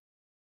متى؟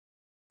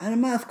 أنا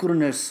ما أذكر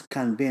إنه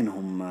كان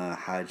بينهم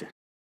حاجة.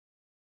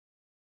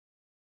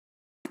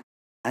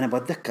 أنا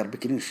بتذكر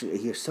بيكي لينش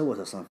هي إيش سوت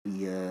أصلا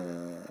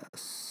في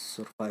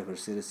سورفايفر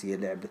سيريس، هي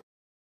لعبة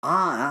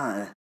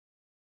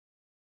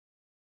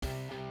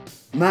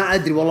ما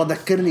أدري والله،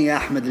 ذكرني يا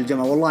أحمد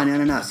الجمال، والله أنا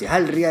ناسي.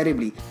 هل ريا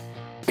ريبلي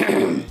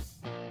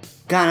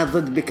كانت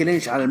ضد بيكي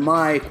لينش على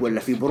المايك ولا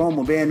في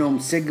برومو بينهم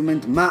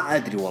سيجمنت؟ ما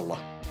أدري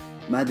والله،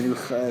 ما أدري،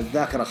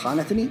 الذاكرة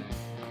خانتني،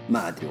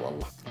 ما أدري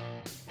والله.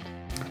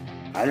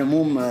 على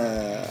العموم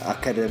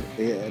أكرر،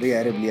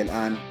 ريا ريبلي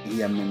الآن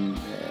هي من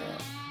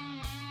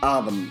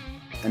أعظم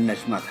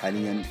النجمات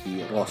حاليا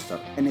في روستر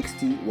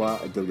NXT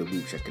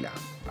والدبليو بشكل عام.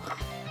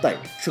 طيب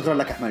شكرا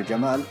لك أحمد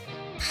الجمال،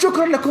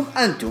 شكرا لكم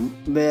أنتم.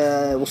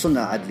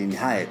 وصلنا عاد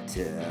لنهاية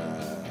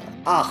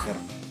آخر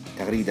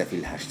تغريدة في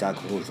الهاشتاج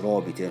هروج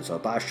رو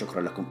 219.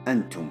 شكرا لكم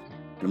أنتم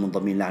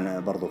المنضمين لنا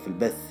برضو في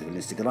البث في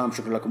الانستغرام.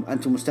 شكرا لكم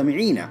أنتم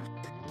مستمعينا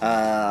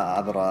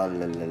عبر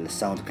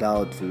الساوند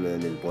كلاود في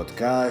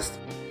البودكاست.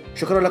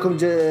 شكرا لكم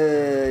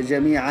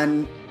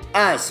جميعا.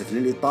 آسف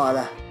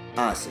للإطالة،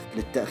 آسف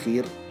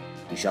للتأخير.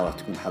 إن شاء الله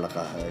تكون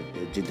حلقة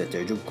جدا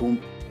تعجبكم،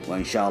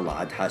 وإن شاء الله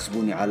عاد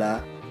حاسبوني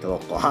على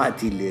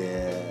توقعاتي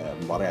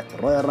لمباريات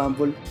الرويال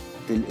رامبل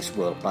في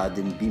الأسبوع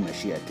القادم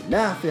بمشيئة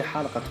الله في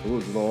حلقة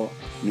هروج رو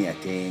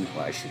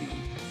 220.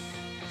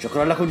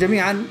 شكرا لكم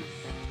جميعا،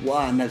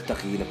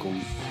 ونلتقي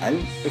لكم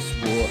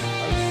الأسبوع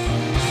القادم.